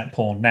internet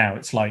porn now.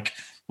 It's like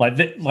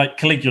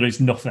Caligula is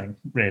nothing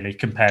really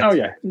compared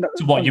to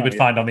what you would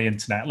find on the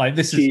internet. Like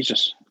this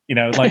is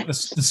like the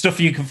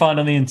stuff you can find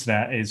on the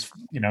internet is,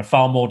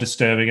 far more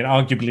disturbing and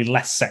arguably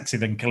less sexy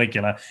than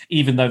Caligula,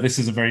 even though this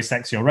isn't very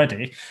sexy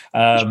already.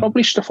 There's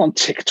probably stuff on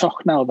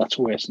TikTok now that's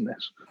worse than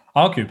this.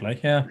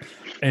 Arguably, yeah.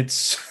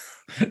 It's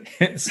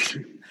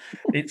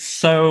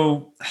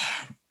so,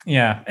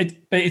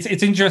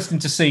 it's interesting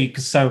to see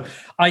because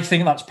I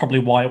think that's probably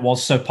why it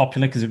was so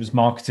popular, because it was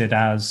marketed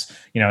as,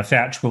 a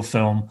theatrical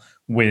film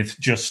with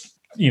just,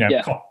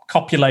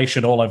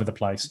 copulation all over the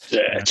place.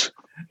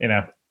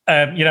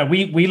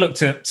 We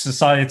looked at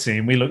society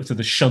and we looked at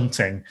the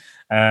shunting,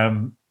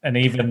 and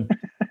even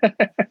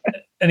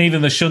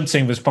the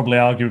shunting was probably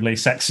arguably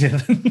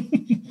sexier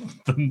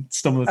than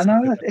some of the. I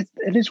know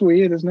it is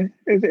weird, isn't it?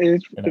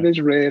 It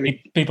is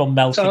really people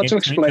melting into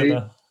each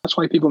other. That's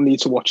why people need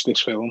to watch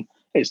this film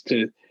is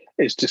to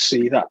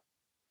see that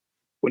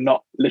we're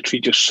not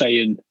literally just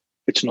saying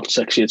it's not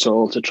sexy at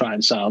all to try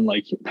and sound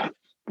like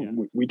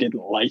we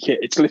didn't like it.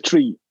 It's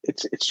literally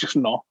it's just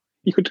not.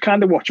 You could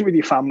kind of watch it with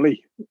your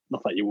family,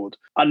 not that you would,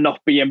 and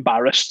not be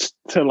embarrassed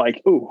to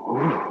like,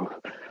 you're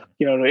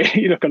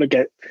not going to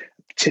get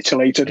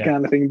titillated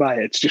kind of thing by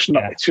it. It's just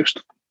not.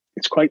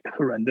 It's quite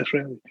horrendous,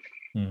 really.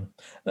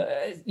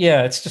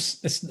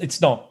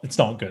 It's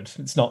not good.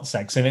 It's not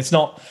sexy, and it's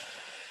not.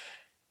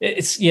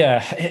 It's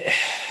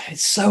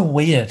so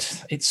weird.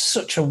 It's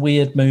such a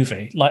weird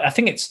movie. Like I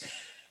think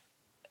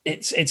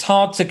it's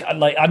hard to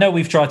like. I know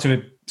we've tried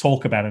to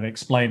talk about it and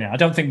explain it. I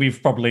don't think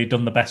we've probably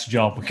done the best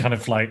job. We're kind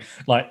of like,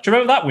 do you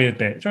remember that weird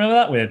bit? Do you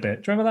remember that weird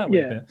bit? Do you remember that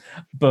weird bit?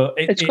 But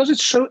it's because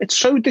it's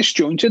so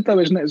disjointed, though,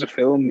 isn't it? As a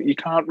film, you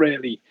can't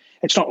really.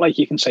 It's not like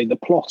you can say the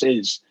plot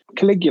is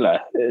Caligula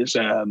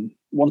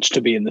wants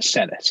to be in the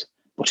Senate,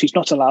 but he's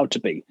not allowed to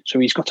be. So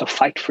he's got to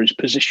fight for his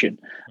position,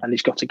 and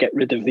he's got to get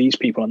rid of these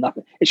people and that.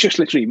 It's just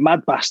literally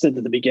mad bastard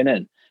at the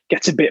beginning,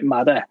 gets a bit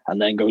madder,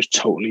 and then goes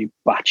totally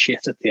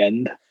batshit at the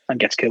end and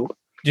gets killed.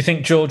 Do you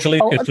think George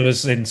Lucas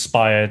was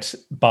inspired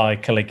by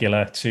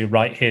Caligula to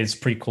write his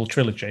prequel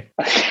trilogy?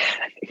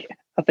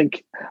 I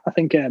think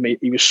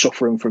he was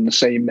suffering from the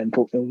same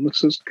mental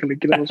illness as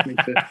Caligula was to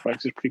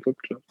write his prequel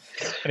trilogy.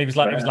 And he was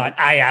like,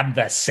 I am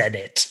the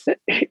Senate.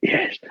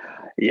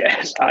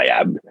 Yes, I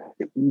am.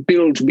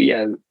 Build me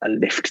a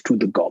lift to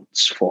the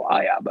gods, for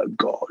I am a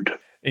god.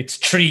 It's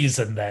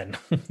treason, then.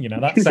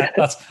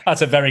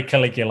 That's a very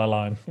Caligula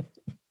line.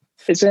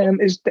 Is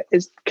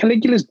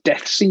Caligula's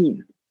death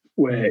scene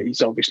where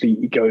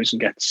he goes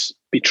and gets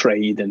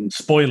betrayed and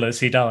spoilers,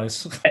 he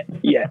dies.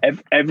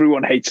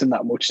 Everyone hates him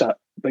that much that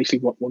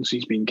basically once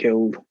he's been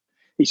killed,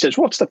 he says,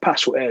 "What's the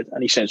password?"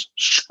 And he says,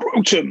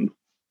 "Scrotum."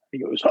 He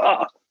goes,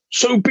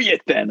 "So be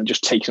it then," and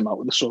just takes him out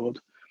with a sword.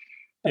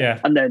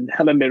 And then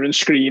Helen Mirren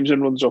screams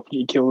and runs up and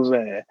he kills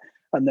her.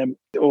 And then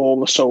all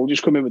the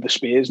soldiers come in with the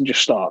spears and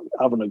just start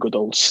having a good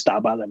old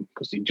stab at him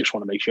because they just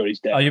want to make sure he's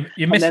dead.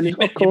 You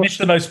missed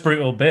the most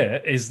brutal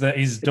bit is that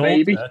his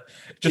daughter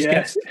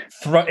just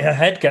her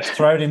head gets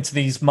thrown into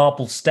these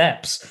marble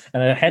steps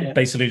and her head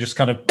basically just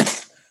kind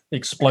of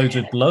explodes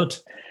with blood.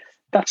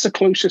 That's the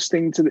closest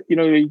thing to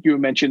you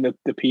mentioned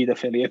the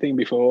paedophilia thing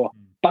before.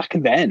 back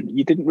then,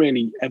 you didn't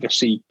really ever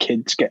see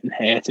kids getting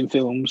hurt in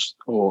films,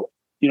 or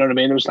you know what I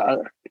mean. It was like,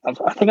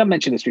 I think I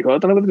mentioned this before. I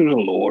don't know whether there was a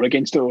law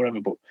against it or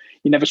whatever, but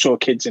you never saw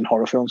kids in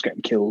horror films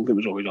getting killed. It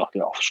was always like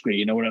off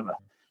screen or whatever.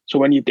 So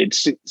when you did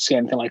see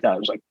anything like that, it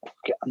was like,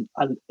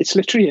 and it's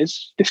literally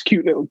is this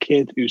cute little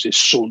kid who's his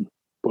son,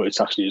 but it's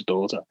actually his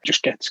daughter,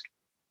 just gets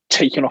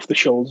taken off the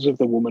shoulders of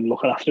the woman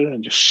looking after her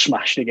and just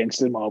smashed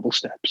against the marble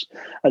steps.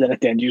 And then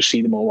at the end, you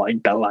see them all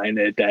lying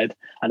there dead,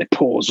 and it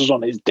pauses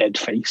on his dead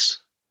face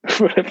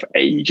for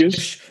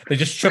ages. They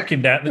just chuck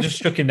him down. They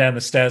just chuck him down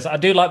the stairs. I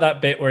do like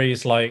that bit where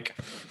he's like,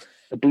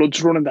 the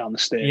blood's running down the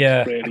stairs.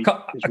 Yeah, really.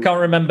 I can't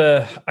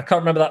remember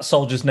that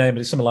soldier's name,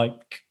 but it's something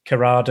like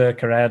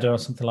Carrada or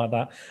something like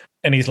that.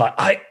 And he's like,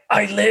 I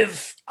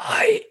live.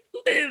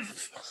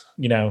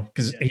 You know,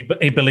 because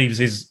he believes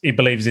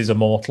he's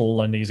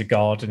immortal and he's a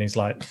god, and he's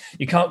like,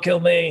 you can't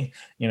kill me.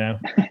 You know.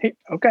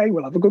 Okay,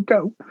 we'll have a good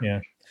go. Yeah.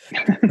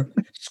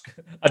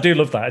 I do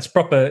love that. It's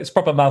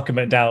proper Malcolm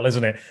McDowell,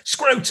 isn't it?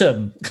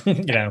 Scrotum,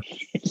 you know.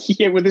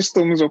 Yeah, with his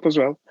thumbs up as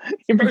well.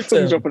 He puts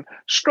thumbs up and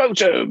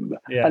scrotum,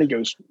 yeah. And he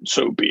goes,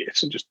 "So be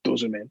it," and just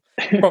does him in.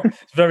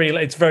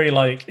 It's very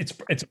like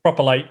it's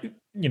proper like,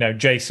 you know,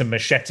 Jason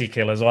Machete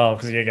kill as well,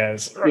 because he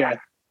goes, yeah,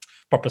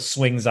 proper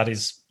swings at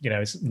his, you know,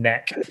 his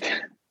neck.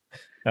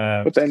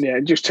 But then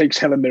it just takes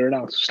Helen Mirren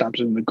out, stabs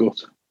her in the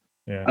gut.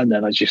 Yeah. And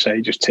then, as you say,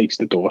 just takes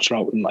the daughter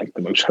out in like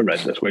the most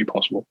horrendous way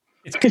possible.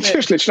 It's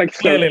just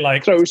literally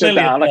like throws her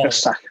down like a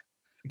sack.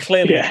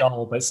 Clearly a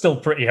doll, but it's still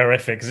pretty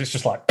horrific because it's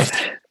just like,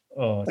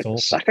 oh, it's like awful. A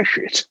sack of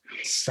shit.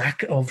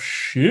 Sack of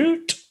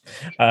shit.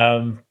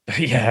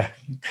 Yeah,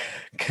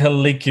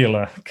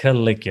 Caligula.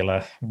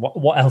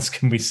 What else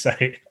can we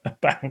say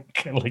about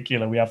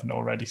Caligula we haven't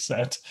already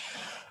said?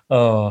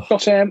 Oh,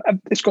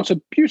 it's got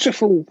a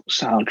beautiful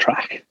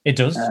soundtrack. It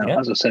does.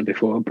 As I said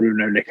before,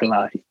 Bruno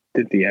Nicolai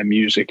did the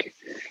music,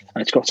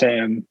 and it's got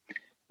you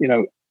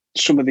know,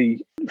 some of the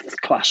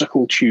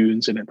classical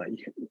tunes in it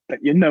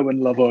that you know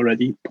and love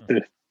already.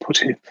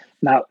 Put it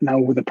now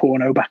with a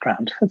porno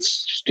background.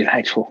 It's just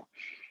delightful.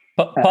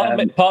 But part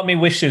of me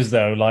wishes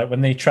though, like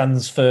when they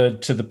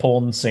transferred to the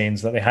porn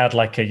scenes, that they had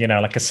like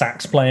a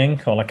sax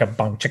playing or like a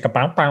bang chicka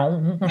bow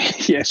bow.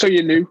 Yeah, so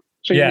you knew.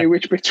 So you knew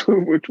which bits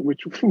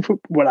which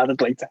were added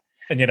later.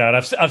 And, you know, and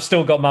I've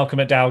still got Malcolm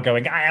McDowell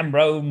going, I am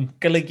Rome,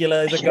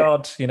 Caligula is a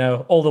god, you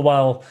know, all the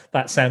while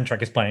that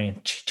soundtrack is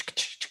playing.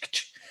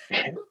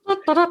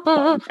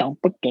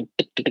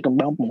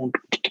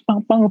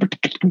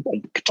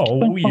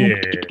 Oh,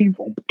 yeah.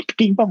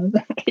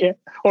 Yeah.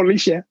 Or at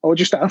least, yeah. Or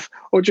just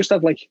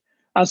have like,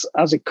 as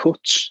it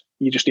cuts,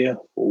 you just hear,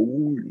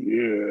 oh,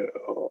 yeah.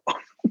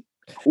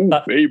 Ooh,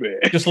 baby.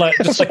 Just like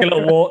a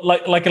little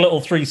like a little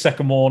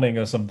 3-second warning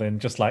or something.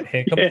 Just like,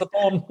 here comes the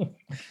porn.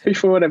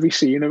 Before every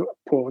scene of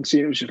porn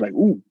scene, it was just like,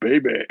 ooh,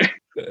 baby.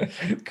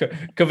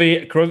 Cover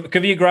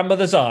your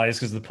grandmother's eyes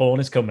because the porn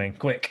is coming.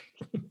 Quick.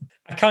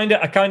 I kind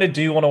of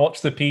do want to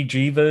watch the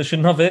PG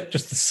version of it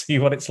just to see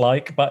what it's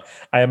like, but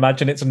I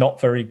imagine it's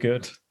not very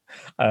good.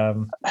 I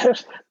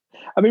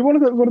mean, one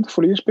of the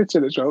funniest bits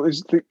of it as well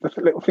is the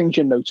little things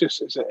you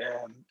notice is that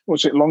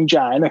was it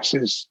Longinus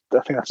is, I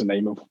think that's the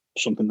name of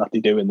something that they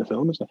do in the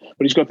film, isn't it?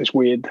 But he's got this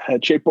weird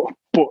head shape,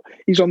 but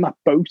he's on that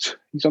boat.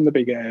 He's on the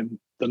big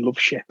the love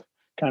ship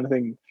kind of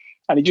thing,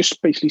 and he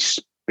just basically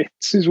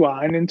spits his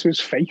wine into his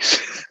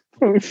face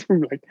from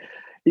through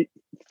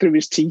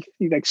his teeth.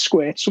 He like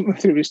squirts something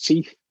through his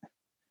teeth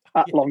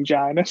at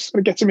Longinus, and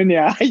it gets him in the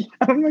eye.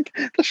 And I'm like,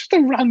 that's just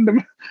a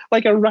random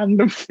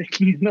thing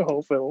in the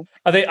whole film.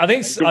 I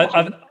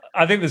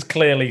think there's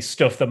clearly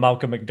stuff that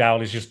Malcolm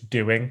McDowell is just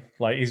doing.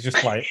 Like he's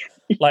just like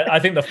I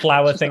think the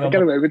flower thing.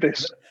 Get away with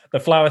this. The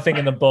flower thing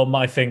in the bum.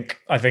 I think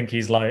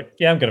he's like,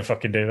 yeah, I'm gonna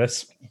fucking do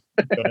this.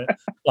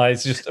 Like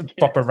it's just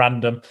proper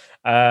random.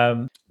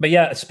 But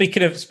yeah,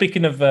 speaking of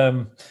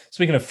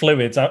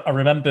fluids, I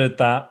remembered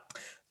that.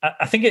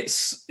 I think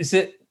is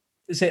it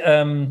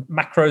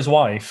Macro's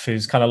wife,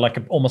 who's kind of like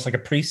almost like a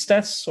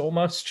priestess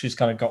almost. She's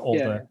kind of got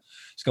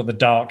she's got the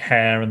dark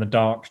hair and the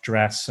dark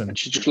dress, and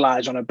she just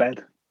lies on her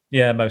bed.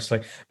 Yeah,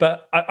 mostly.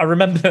 But I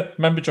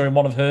remember during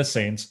one of her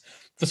scenes,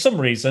 for some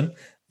reason,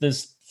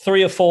 there's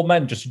 3 or 4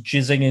 men just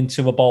jizzing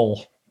into a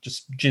bowl,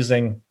 just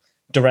jizzing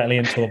directly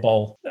into a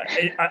bowl.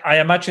 I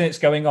imagine it's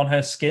going on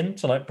her skin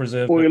to like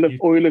preserve oil of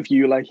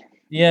Ulay.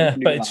 Yeah,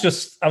 but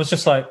I was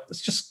just like,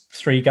 it's just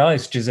 3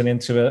 guys jizzing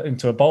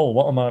into a bowl.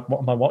 What am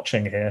I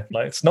watching here?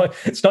 Like it's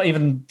not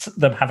even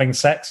them having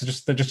sex.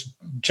 They're just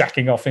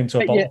jacking off into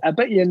a bowl. Yeah, I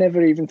bet you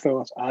never even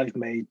thought, I've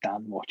made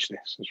Dan watch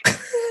this as well.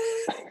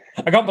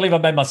 I can't believe I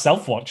made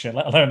myself watch it,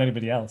 let alone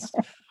anybody else.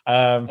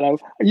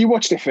 You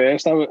watched it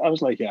first. I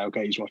was like, yeah,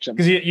 okay, he's watching.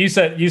 Because you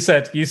said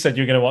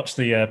you're going to watch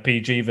the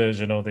PG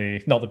version, or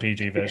not the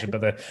PG version,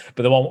 but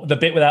the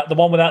bit without the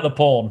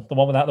porn,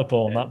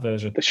 that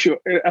version. I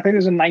think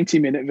there's a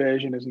 90-minute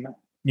version, isn't there?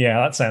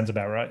 Yeah, that sounds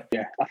about right.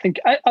 Yeah, I think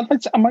I'm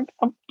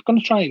going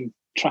to try and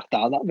track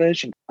down that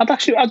version. I'd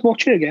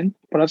watch it again,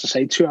 but as I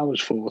say, 2 hours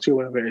 40 or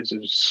whatever it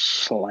is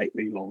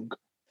slightly long,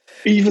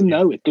 even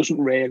though it doesn't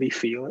really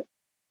feel it.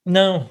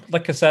 No,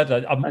 like I said,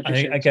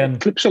 again,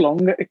 it clips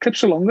along. It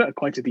clips along at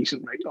quite a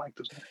decent rate, like,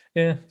 doesn't it?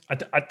 yeah,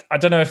 I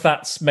don't know if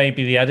that's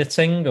maybe the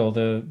editing or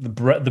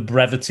the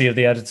brevity of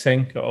the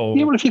editing, or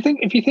Yeah, well, if you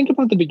think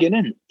about the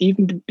beginning,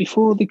 even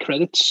before the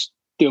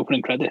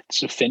opening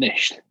credits are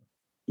finished,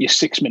 you're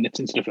 6 minutes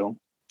into the film.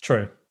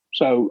 true.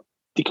 So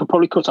they could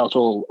probably cut out a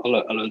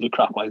load of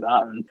crap like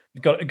that, and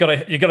You got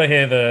to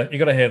hear the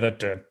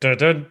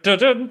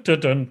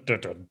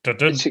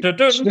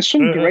there's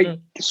some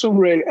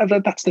really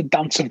that's the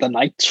dance of the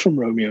knights from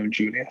Romeo and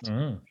Juliet.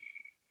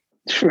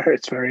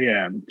 It's very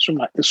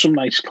there's some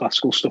nice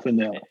classical stuff in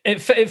there. It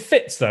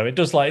fits though. It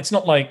does, like, it's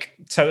not like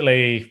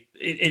totally.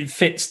 It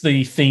fits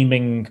the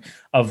theming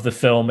of the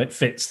film. It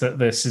fits that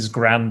this is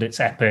grand, it's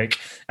epic,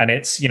 and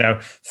it's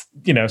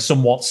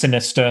somewhat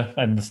sinister,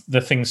 and the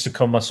things to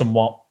come are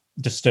somewhat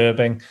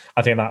disturbing.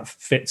 I think that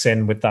fits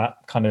in with that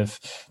kind of,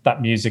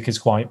 that music is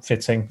quite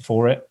fitting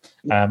for it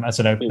as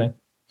an opening.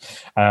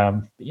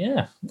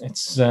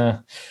 It's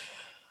a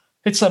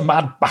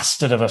mad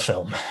bastard of a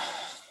film.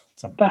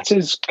 That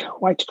is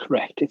quite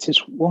correct. It is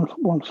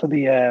one for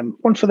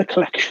the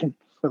collection,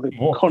 for the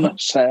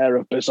connoisseur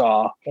of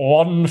bizarre.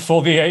 One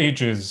for the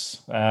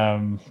ages. It's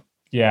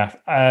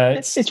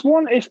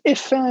one.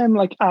 If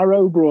like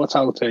Arrow brought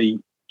out a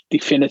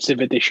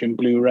definitive edition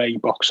Blu-ray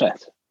box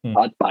set,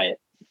 I'd buy it.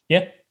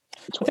 Yeah,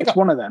 it's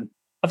one of them.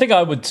 I think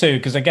I would too,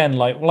 because again,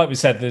 like we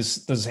said,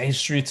 there's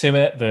history to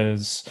it.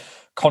 There's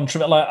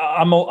controversy. Like,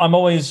 I'm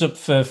always up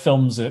for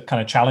films that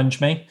kind of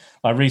challenge me.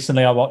 Like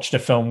recently, I watched a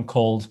film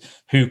called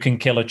Who Can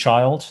Kill a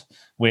Child,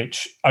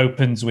 which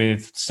opens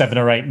with 7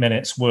 or 8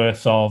 minutes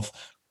worth of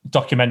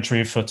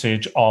documentary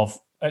footage of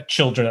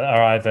children that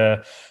are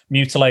either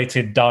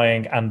mutilated,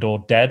 dying,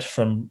 and/or dead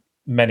from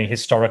many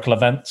historical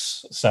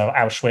events. So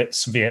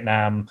Auschwitz,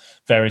 Vietnam,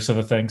 various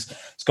other things.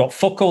 It's got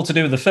fuck all to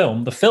do with the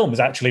film. The film is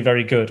actually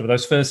very good. With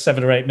those first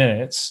 7 or 8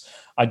 minutes,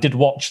 I did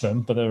watch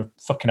them, but they're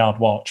fucking hard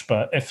watch.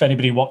 But if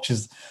anybody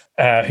watches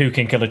Who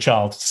Can Kill a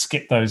Child,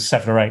 skip those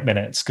 7 or 8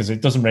 minutes, because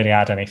it doesn't really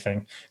add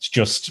anything. It's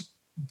just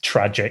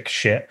tragic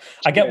shit.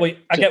 I get what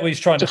he's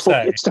trying to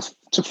say. It's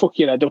to fuck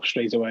your head up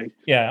straight away.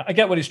 Yeah, I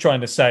get what he's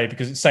trying to say,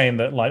 because it's saying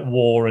that, like,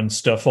 war and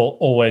stuff,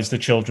 always the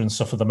children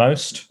suffer the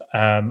most,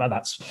 and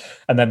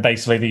then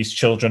basically these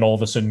children all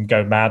of a sudden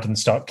go mad and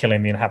start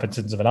killing the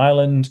inhabitants of an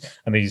island,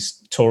 and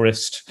these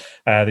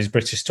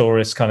British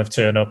tourists kind of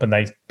turn up and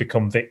they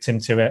become victim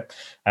to it.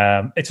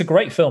 It's a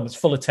great film. It's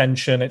full of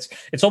tension.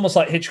 It's almost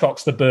like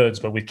Hitchcock's The Birds,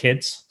 but with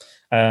kids.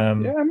 I've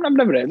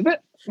never heard of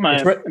it.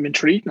 I'm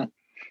intrigued now.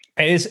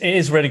 It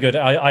is really good.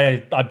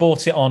 I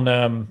bought it on.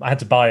 I had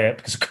to buy it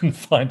because I couldn't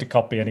find a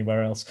copy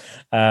anywhere else.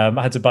 I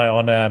had to buy it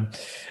on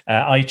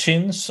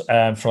iTunes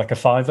for like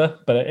 $5,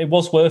 but it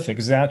was worth it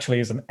because it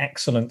actually is an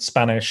excellent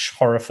Spanish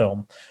horror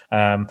film.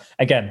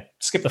 Again,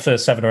 skip the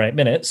first 7 or 8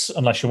 minutes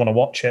unless you want to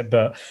watch it.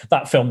 But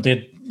that film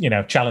did,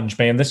 challenge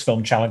me, and this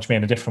film challenged me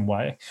in a different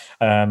way.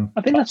 I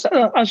think that's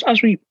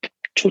as we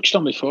touched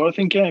on before. I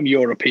think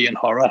European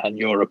horror and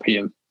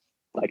European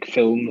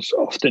films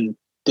often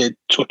did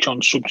touch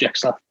on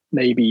subjects that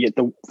maybe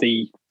the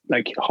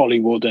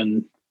Hollywood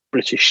and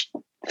British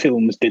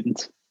films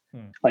didn't.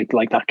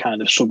 Like that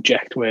kind of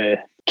subject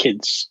where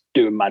kids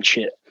doing mad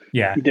shit.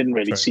 Yeah, you didn't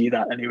really see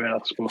that anywhere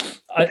else.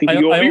 But I think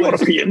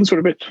Europeans were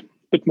a bit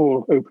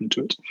more open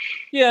to it.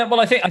 Yeah,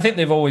 well, I think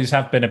they've always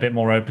have been a bit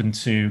more open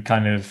to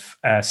kind of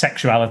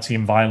sexuality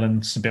and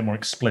violence, a bit more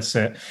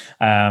explicit.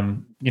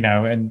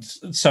 And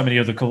so many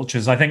other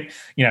cultures. I think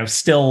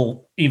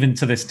still even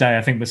to this day,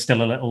 I think we're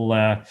still a little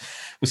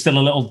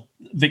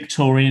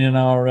Victorian in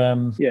our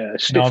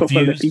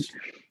views.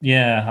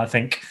 Yeah, I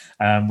think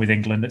with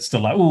England, it's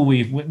still like,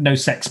 we no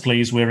sex,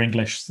 please. We're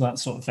English, that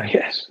sort of thing.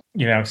 Yes,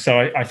 So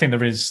I think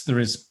there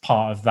is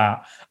part of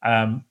that.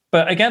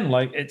 But again,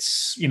 like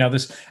it's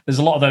there's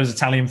a lot of those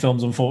Italian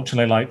films,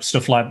 unfortunately, like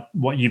stuff like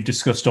what you've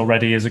discussed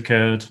already has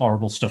occurred,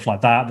 horrible stuff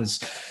like that. There's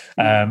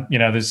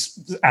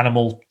there's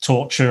animal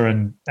torture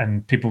and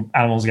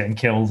animals getting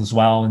killed as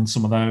well in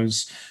some of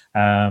those.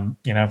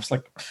 It's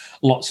like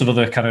lots of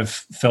other kind of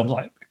films,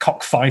 like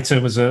Cockfighter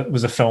was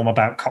a film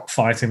about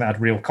cockfighting that had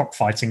real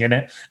cockfighting in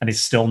it, and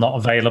is still not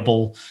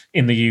available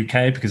in the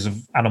UK because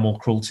of animal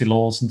cruelty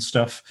laws and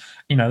stuff.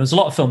 There's a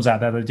lot of films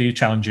out there that do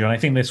challenge you, and I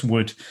think this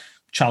would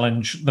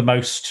challenge the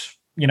most.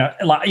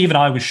 Like even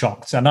I was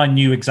shocked, and I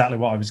knew exactly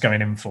what I was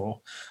going in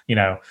for.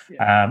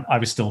 I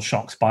was still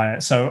shocked by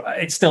it. So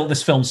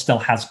this film still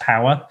has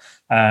power,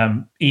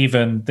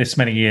 even this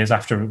many years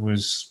after it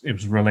was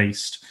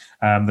released.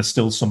 There's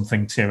still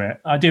something to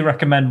it. I do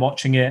recommend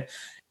watching it,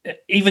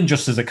 even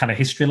just as a kind of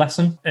history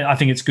lesson. I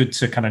think it's good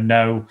to kind of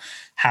know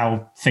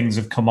how things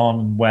have come on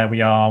and where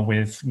we are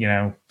with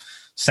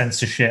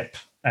censorship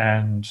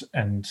and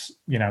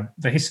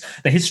the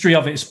history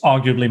of it is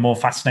arguably more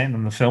fascinating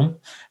than the film,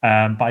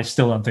 but I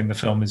still don't think the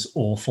film is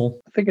awful.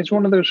 I think it's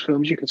one of those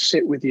films you could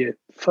sit with your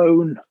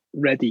phone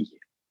ready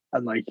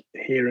and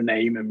hear a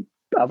name and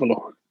have a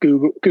look,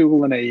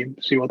 Google the name,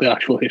 see what the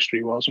actual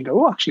history was, and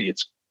go, actually,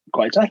 it's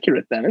quite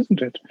accurate then,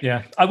 isn't it?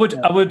 Yeah, I would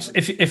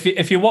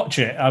if you watch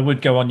it, I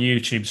would go on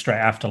YouTube straight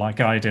after, like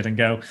I did, and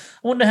go,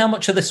 I wonder how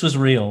much of this was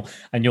real,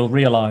 and you'll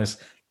realize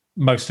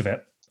most of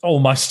it,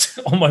 almost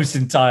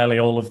entirely,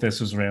 all of this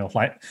was real.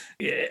 Like,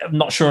 I'm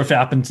not sure if it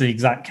happened to the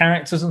exact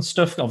characters and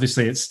stuff.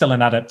 Obviously, it's still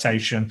an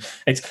adaptation.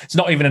 It's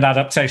not even an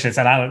adaptation; it's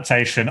an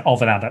adaptation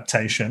of an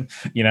adaptation,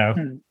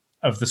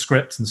 of the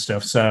script and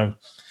stuff. So,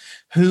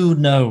 who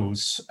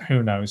knows?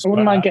 Who knows? I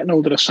wouldn't mind getting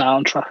hold of the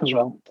soundtrack as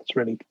well. That's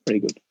really, really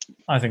good.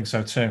 I think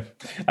so too.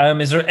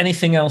 Is there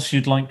anything else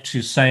you'd like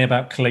to say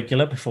about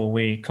Caligula before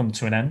we come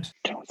to an end?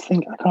 I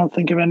can't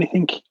think of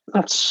anything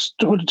that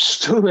stood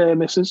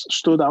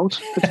out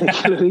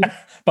particularly.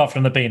 Apart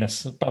from the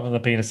penis.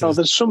 Oh,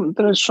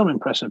 there is some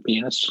impressive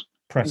penis.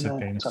 Impressive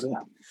penis.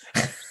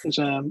 There's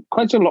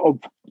quite a lot of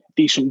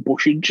decent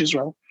bushage as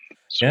well.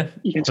 So yeah,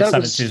 you can tell the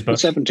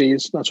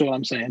 70s. That's all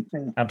I'm saying.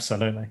 Yeah.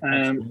 Absolutely.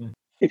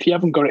 If you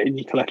haven't got it in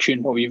your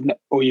collection, or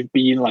you've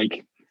been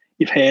like,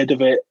 you've heard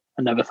of it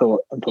and never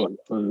thought, I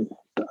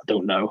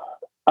don't know,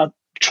 I'd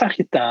track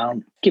it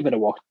down, give it a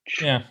watch.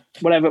 Yeah,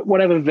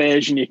 whatever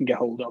version you can get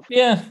hold of.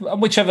 Yeah,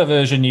 whichever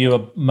version you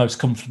are most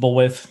comfortable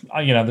with.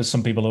 There's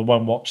some people who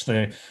won't watch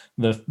the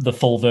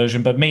full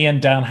version, but me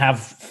and Dan have,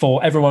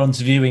 for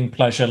everyone's viewing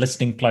pleasure,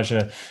 listening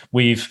pleasure,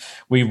 we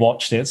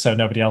watched it, so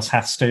nobody else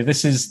has to.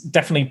 This is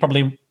definitely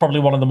probably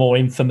one of the more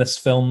infamous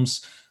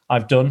films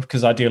I've done,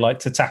 because I do like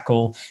to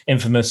tackle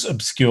infamous,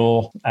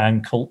 obscure,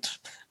 and cult.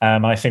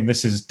 I think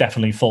this is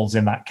definitely falls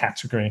in that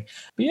category.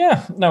 But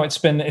yeah, no, it's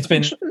been.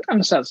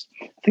 And I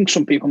think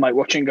some people might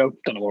watch it and go,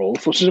 don't know what all the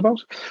fuss is about.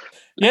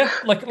 Yeah,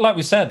 like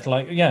we said,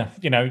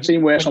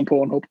 seen worse on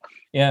Pornhub.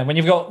 Yeah,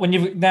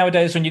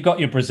 nowadays when you've got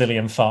your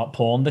Brazilian fart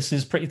porn, this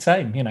is pretty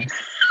tame,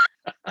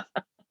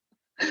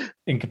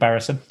 in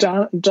comparison.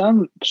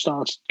 Dan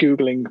starts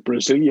Googling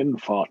Brazilian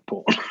fart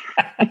porn.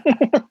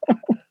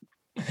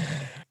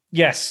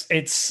 Yes,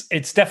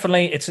 it's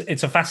definitely it's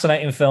a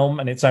fascinating film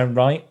in its own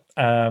right.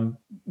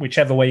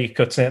 Whichever way you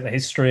cut it, the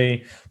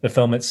history, the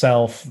film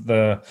itself,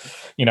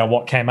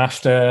 what came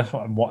after,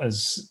 and what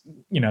is,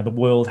 the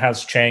world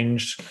has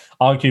changed.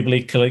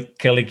 Arguably,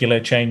 Caligula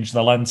changed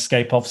the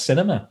landscape of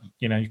cinema.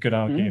 You could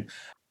argue.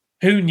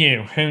 Who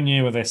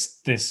knew of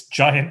this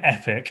giant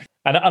epic?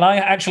 And I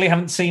actually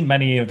haven't seen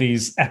many of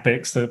these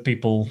epics that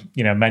people,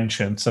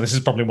 mention. So this is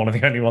probably one of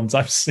the only ones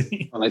I've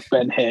seen. Like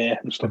Ben-Hur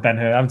and stuff.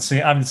 Ben-Hur, I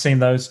haven't seen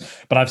those,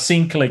 but I've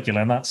seen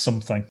Caligula, and that's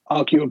something.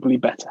 Arguably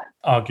better.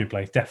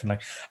 Arguably,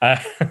 definitely.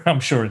 I'm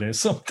sure it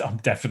is. I'm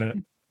definite.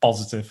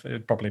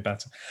 Positive, probably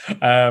better.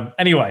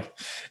 Anyway,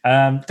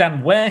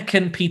 Dan, where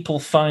can people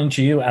find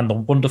you and the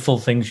wonderful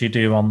things you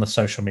do on the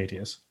social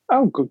medias?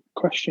 Oh, good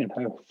question.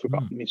 I've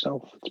forgotten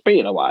myself. It's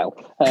been a while.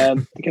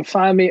 You can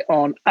find me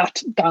on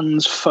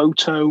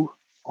 @DansPhoto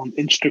on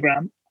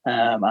Instagram,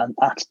 and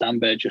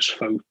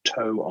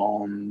 @DanBurgessPhoto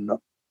on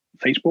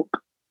Facebook.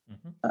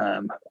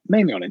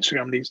 Mainly on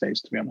Instagram these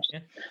days, to be honest. Yeah.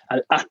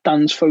 And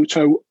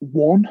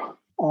 @DansPhoto1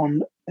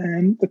 on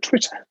the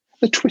Twitter.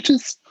 The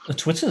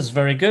Twitter's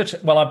very good.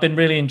 Well, I've been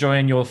really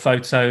enjoying your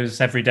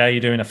photos every day. You're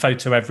doing a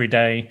photo every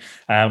day,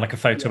 like a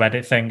photo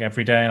edit thing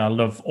every day, and I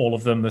love all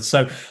of them.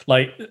 So,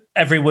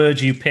 every word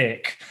you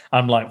pick,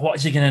 I'm like, what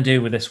is he going to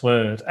do with this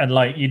word? And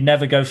you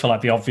never go for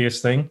the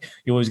obvious thing.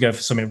 You always go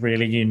for something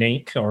really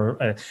unique, or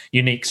a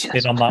unique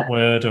spin on that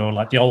word, or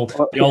the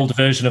old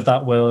version of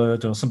that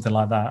word, or something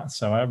like that.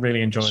 So I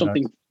really enjoy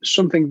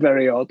something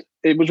very odd.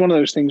 It was one of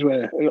those things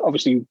where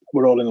obviously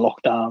we're all in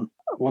lockdown.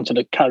 I wanted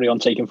to carry on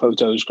taking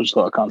photos because I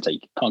thought I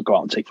can't go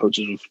out and take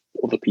photos of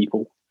other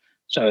people.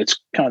 So it's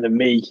kind of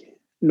me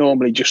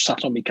normally just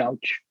sat on my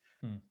couch.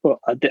 But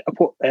I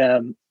put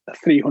a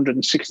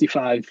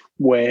 365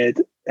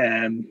 word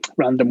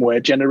random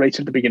word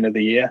generator at the beginning of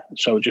the year.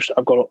 So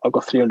I've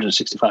got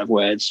 365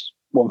 words,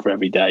 one for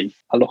every day.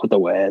 I look at the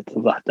word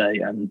of that day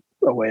and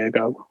away I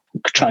go.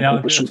 Try and come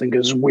up with something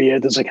as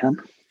weird as I can.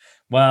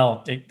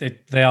 Well,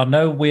 they are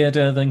no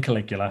weirder than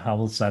Caligula, I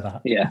will say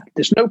that. Yeah,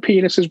 there's no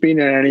penises been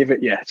in any of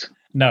it yet.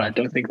 No. I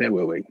don't think there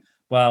will be.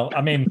 Well,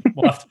 I mean,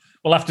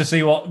 we'll have to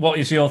see what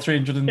is your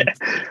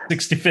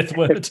 365th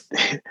word.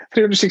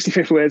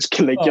 365th word's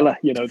Caligula.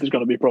 There's going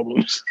to be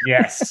problems.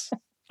 Yes,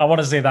 I want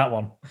to see that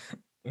one.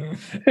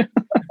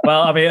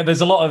 Well, I mean,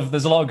 there's a lot of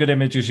good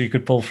images you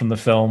could pull from the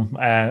film,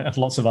 and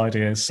lots of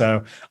ideas.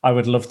 So I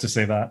would love to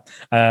see that.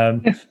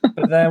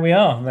 But there we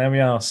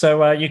are.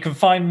 So you can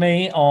find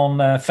me on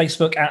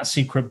Facebook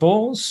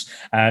 @SecretBores,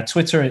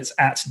 Twitter it's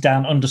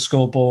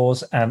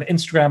 @Dan_Bores, and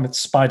Instagram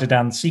it's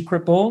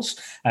SpiderDanSecretBores.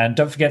 And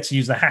don't forget to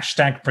use the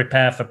hashtag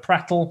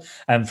 #PrepareForPrattle.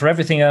 And for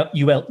everything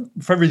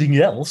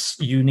else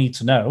you need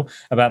to know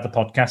about the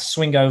podcast,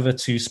 swing over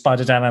to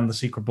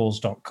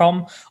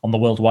SpiderDanandTheSecretBores.com on the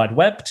World Wide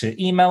Web to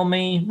email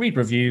me, read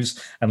reviews,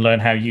 and learn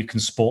how you can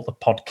support the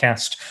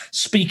podcast.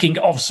 Speaking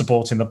of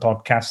supporting the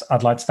podcast,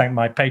 I'd like to thank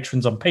my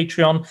patrons on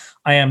Patreon.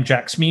 I am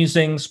Jack's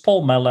Musings,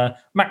 Paul Meller,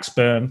 Max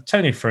Byrne,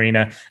 Tony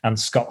Farina, and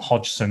Scott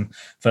Hodgson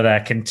for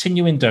their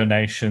continuing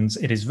donations.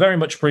 It is very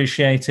much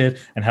appreciated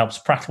and helps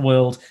Prattle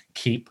World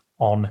keep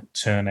on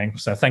turning.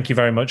 So thank you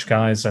very much,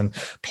 guys, and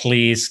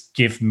please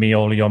give me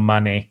all your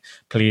money.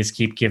 Please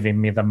keep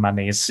giving me the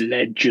monies.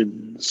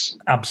 Legends.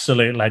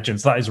 Absolute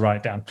legends. That is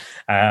right, Dan.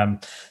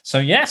 So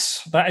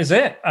yes, that is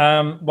it.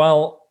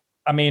 Well,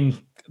 I mean,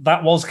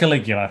 that was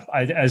Caligula,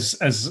 as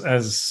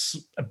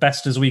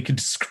best as we could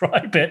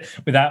describe it.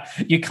 Without,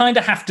 you kind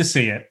of have to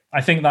see it.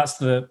 I think that's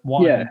the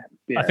one. Yeah.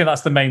 I think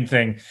that's the main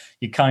thing.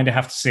 You kind of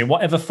have to see it.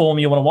 Whatever form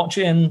you want to watch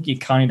it in, you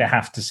kind of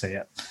have to see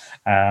it.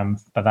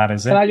 But that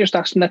is it. Can I just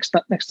ask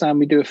next time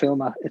we do a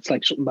film, it's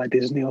like something by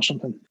Disney or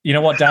something? You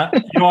know what, Dan?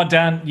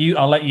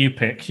 I'll let you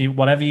pick.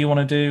 Whatever you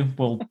want to do,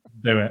 we'll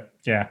do it.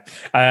 Yeah.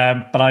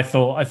 But I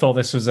thought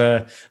this was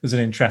an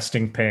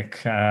interesting pick.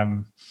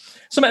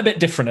 Something a bit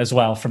different as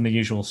well from the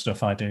usual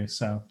stuff I do.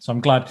 So I'm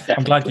glad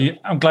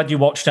you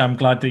watched it. I'm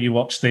glad that you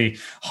watched the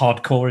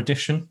hardcore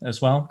edition as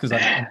well, because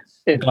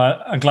I'm glad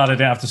I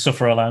didn't have to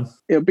suffer alone.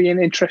 It'll be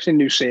an interesting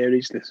new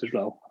series, this as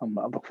well. I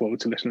look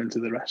forward to listening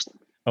to the rest.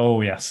 Oh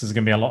yes, there's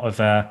going to be a lot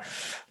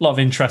of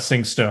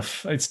interesting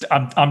stuff.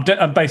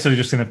 I'm basically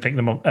just going to pick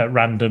them up at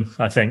random.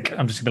 I think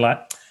I'm just going to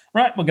be like,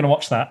 right, we're going to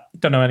watch that.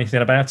 Don't know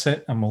anything about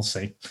it, and we'll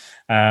see.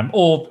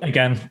 Or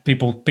again,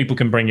 people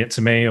can bring it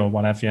to me or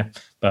whatever,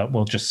 but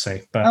we'll just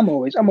see. But I'm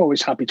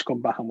always happy to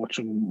come back and watch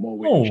some more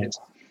weird shit.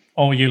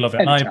 Oh, you love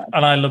it, and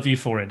I love you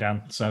for it,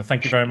 Dan. So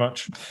thank you very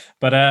much.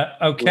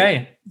 But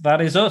okay,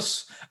 that is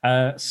us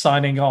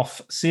signing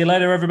off. See you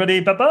later, everybody.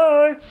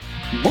 Bye-bye.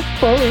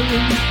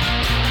 Bye.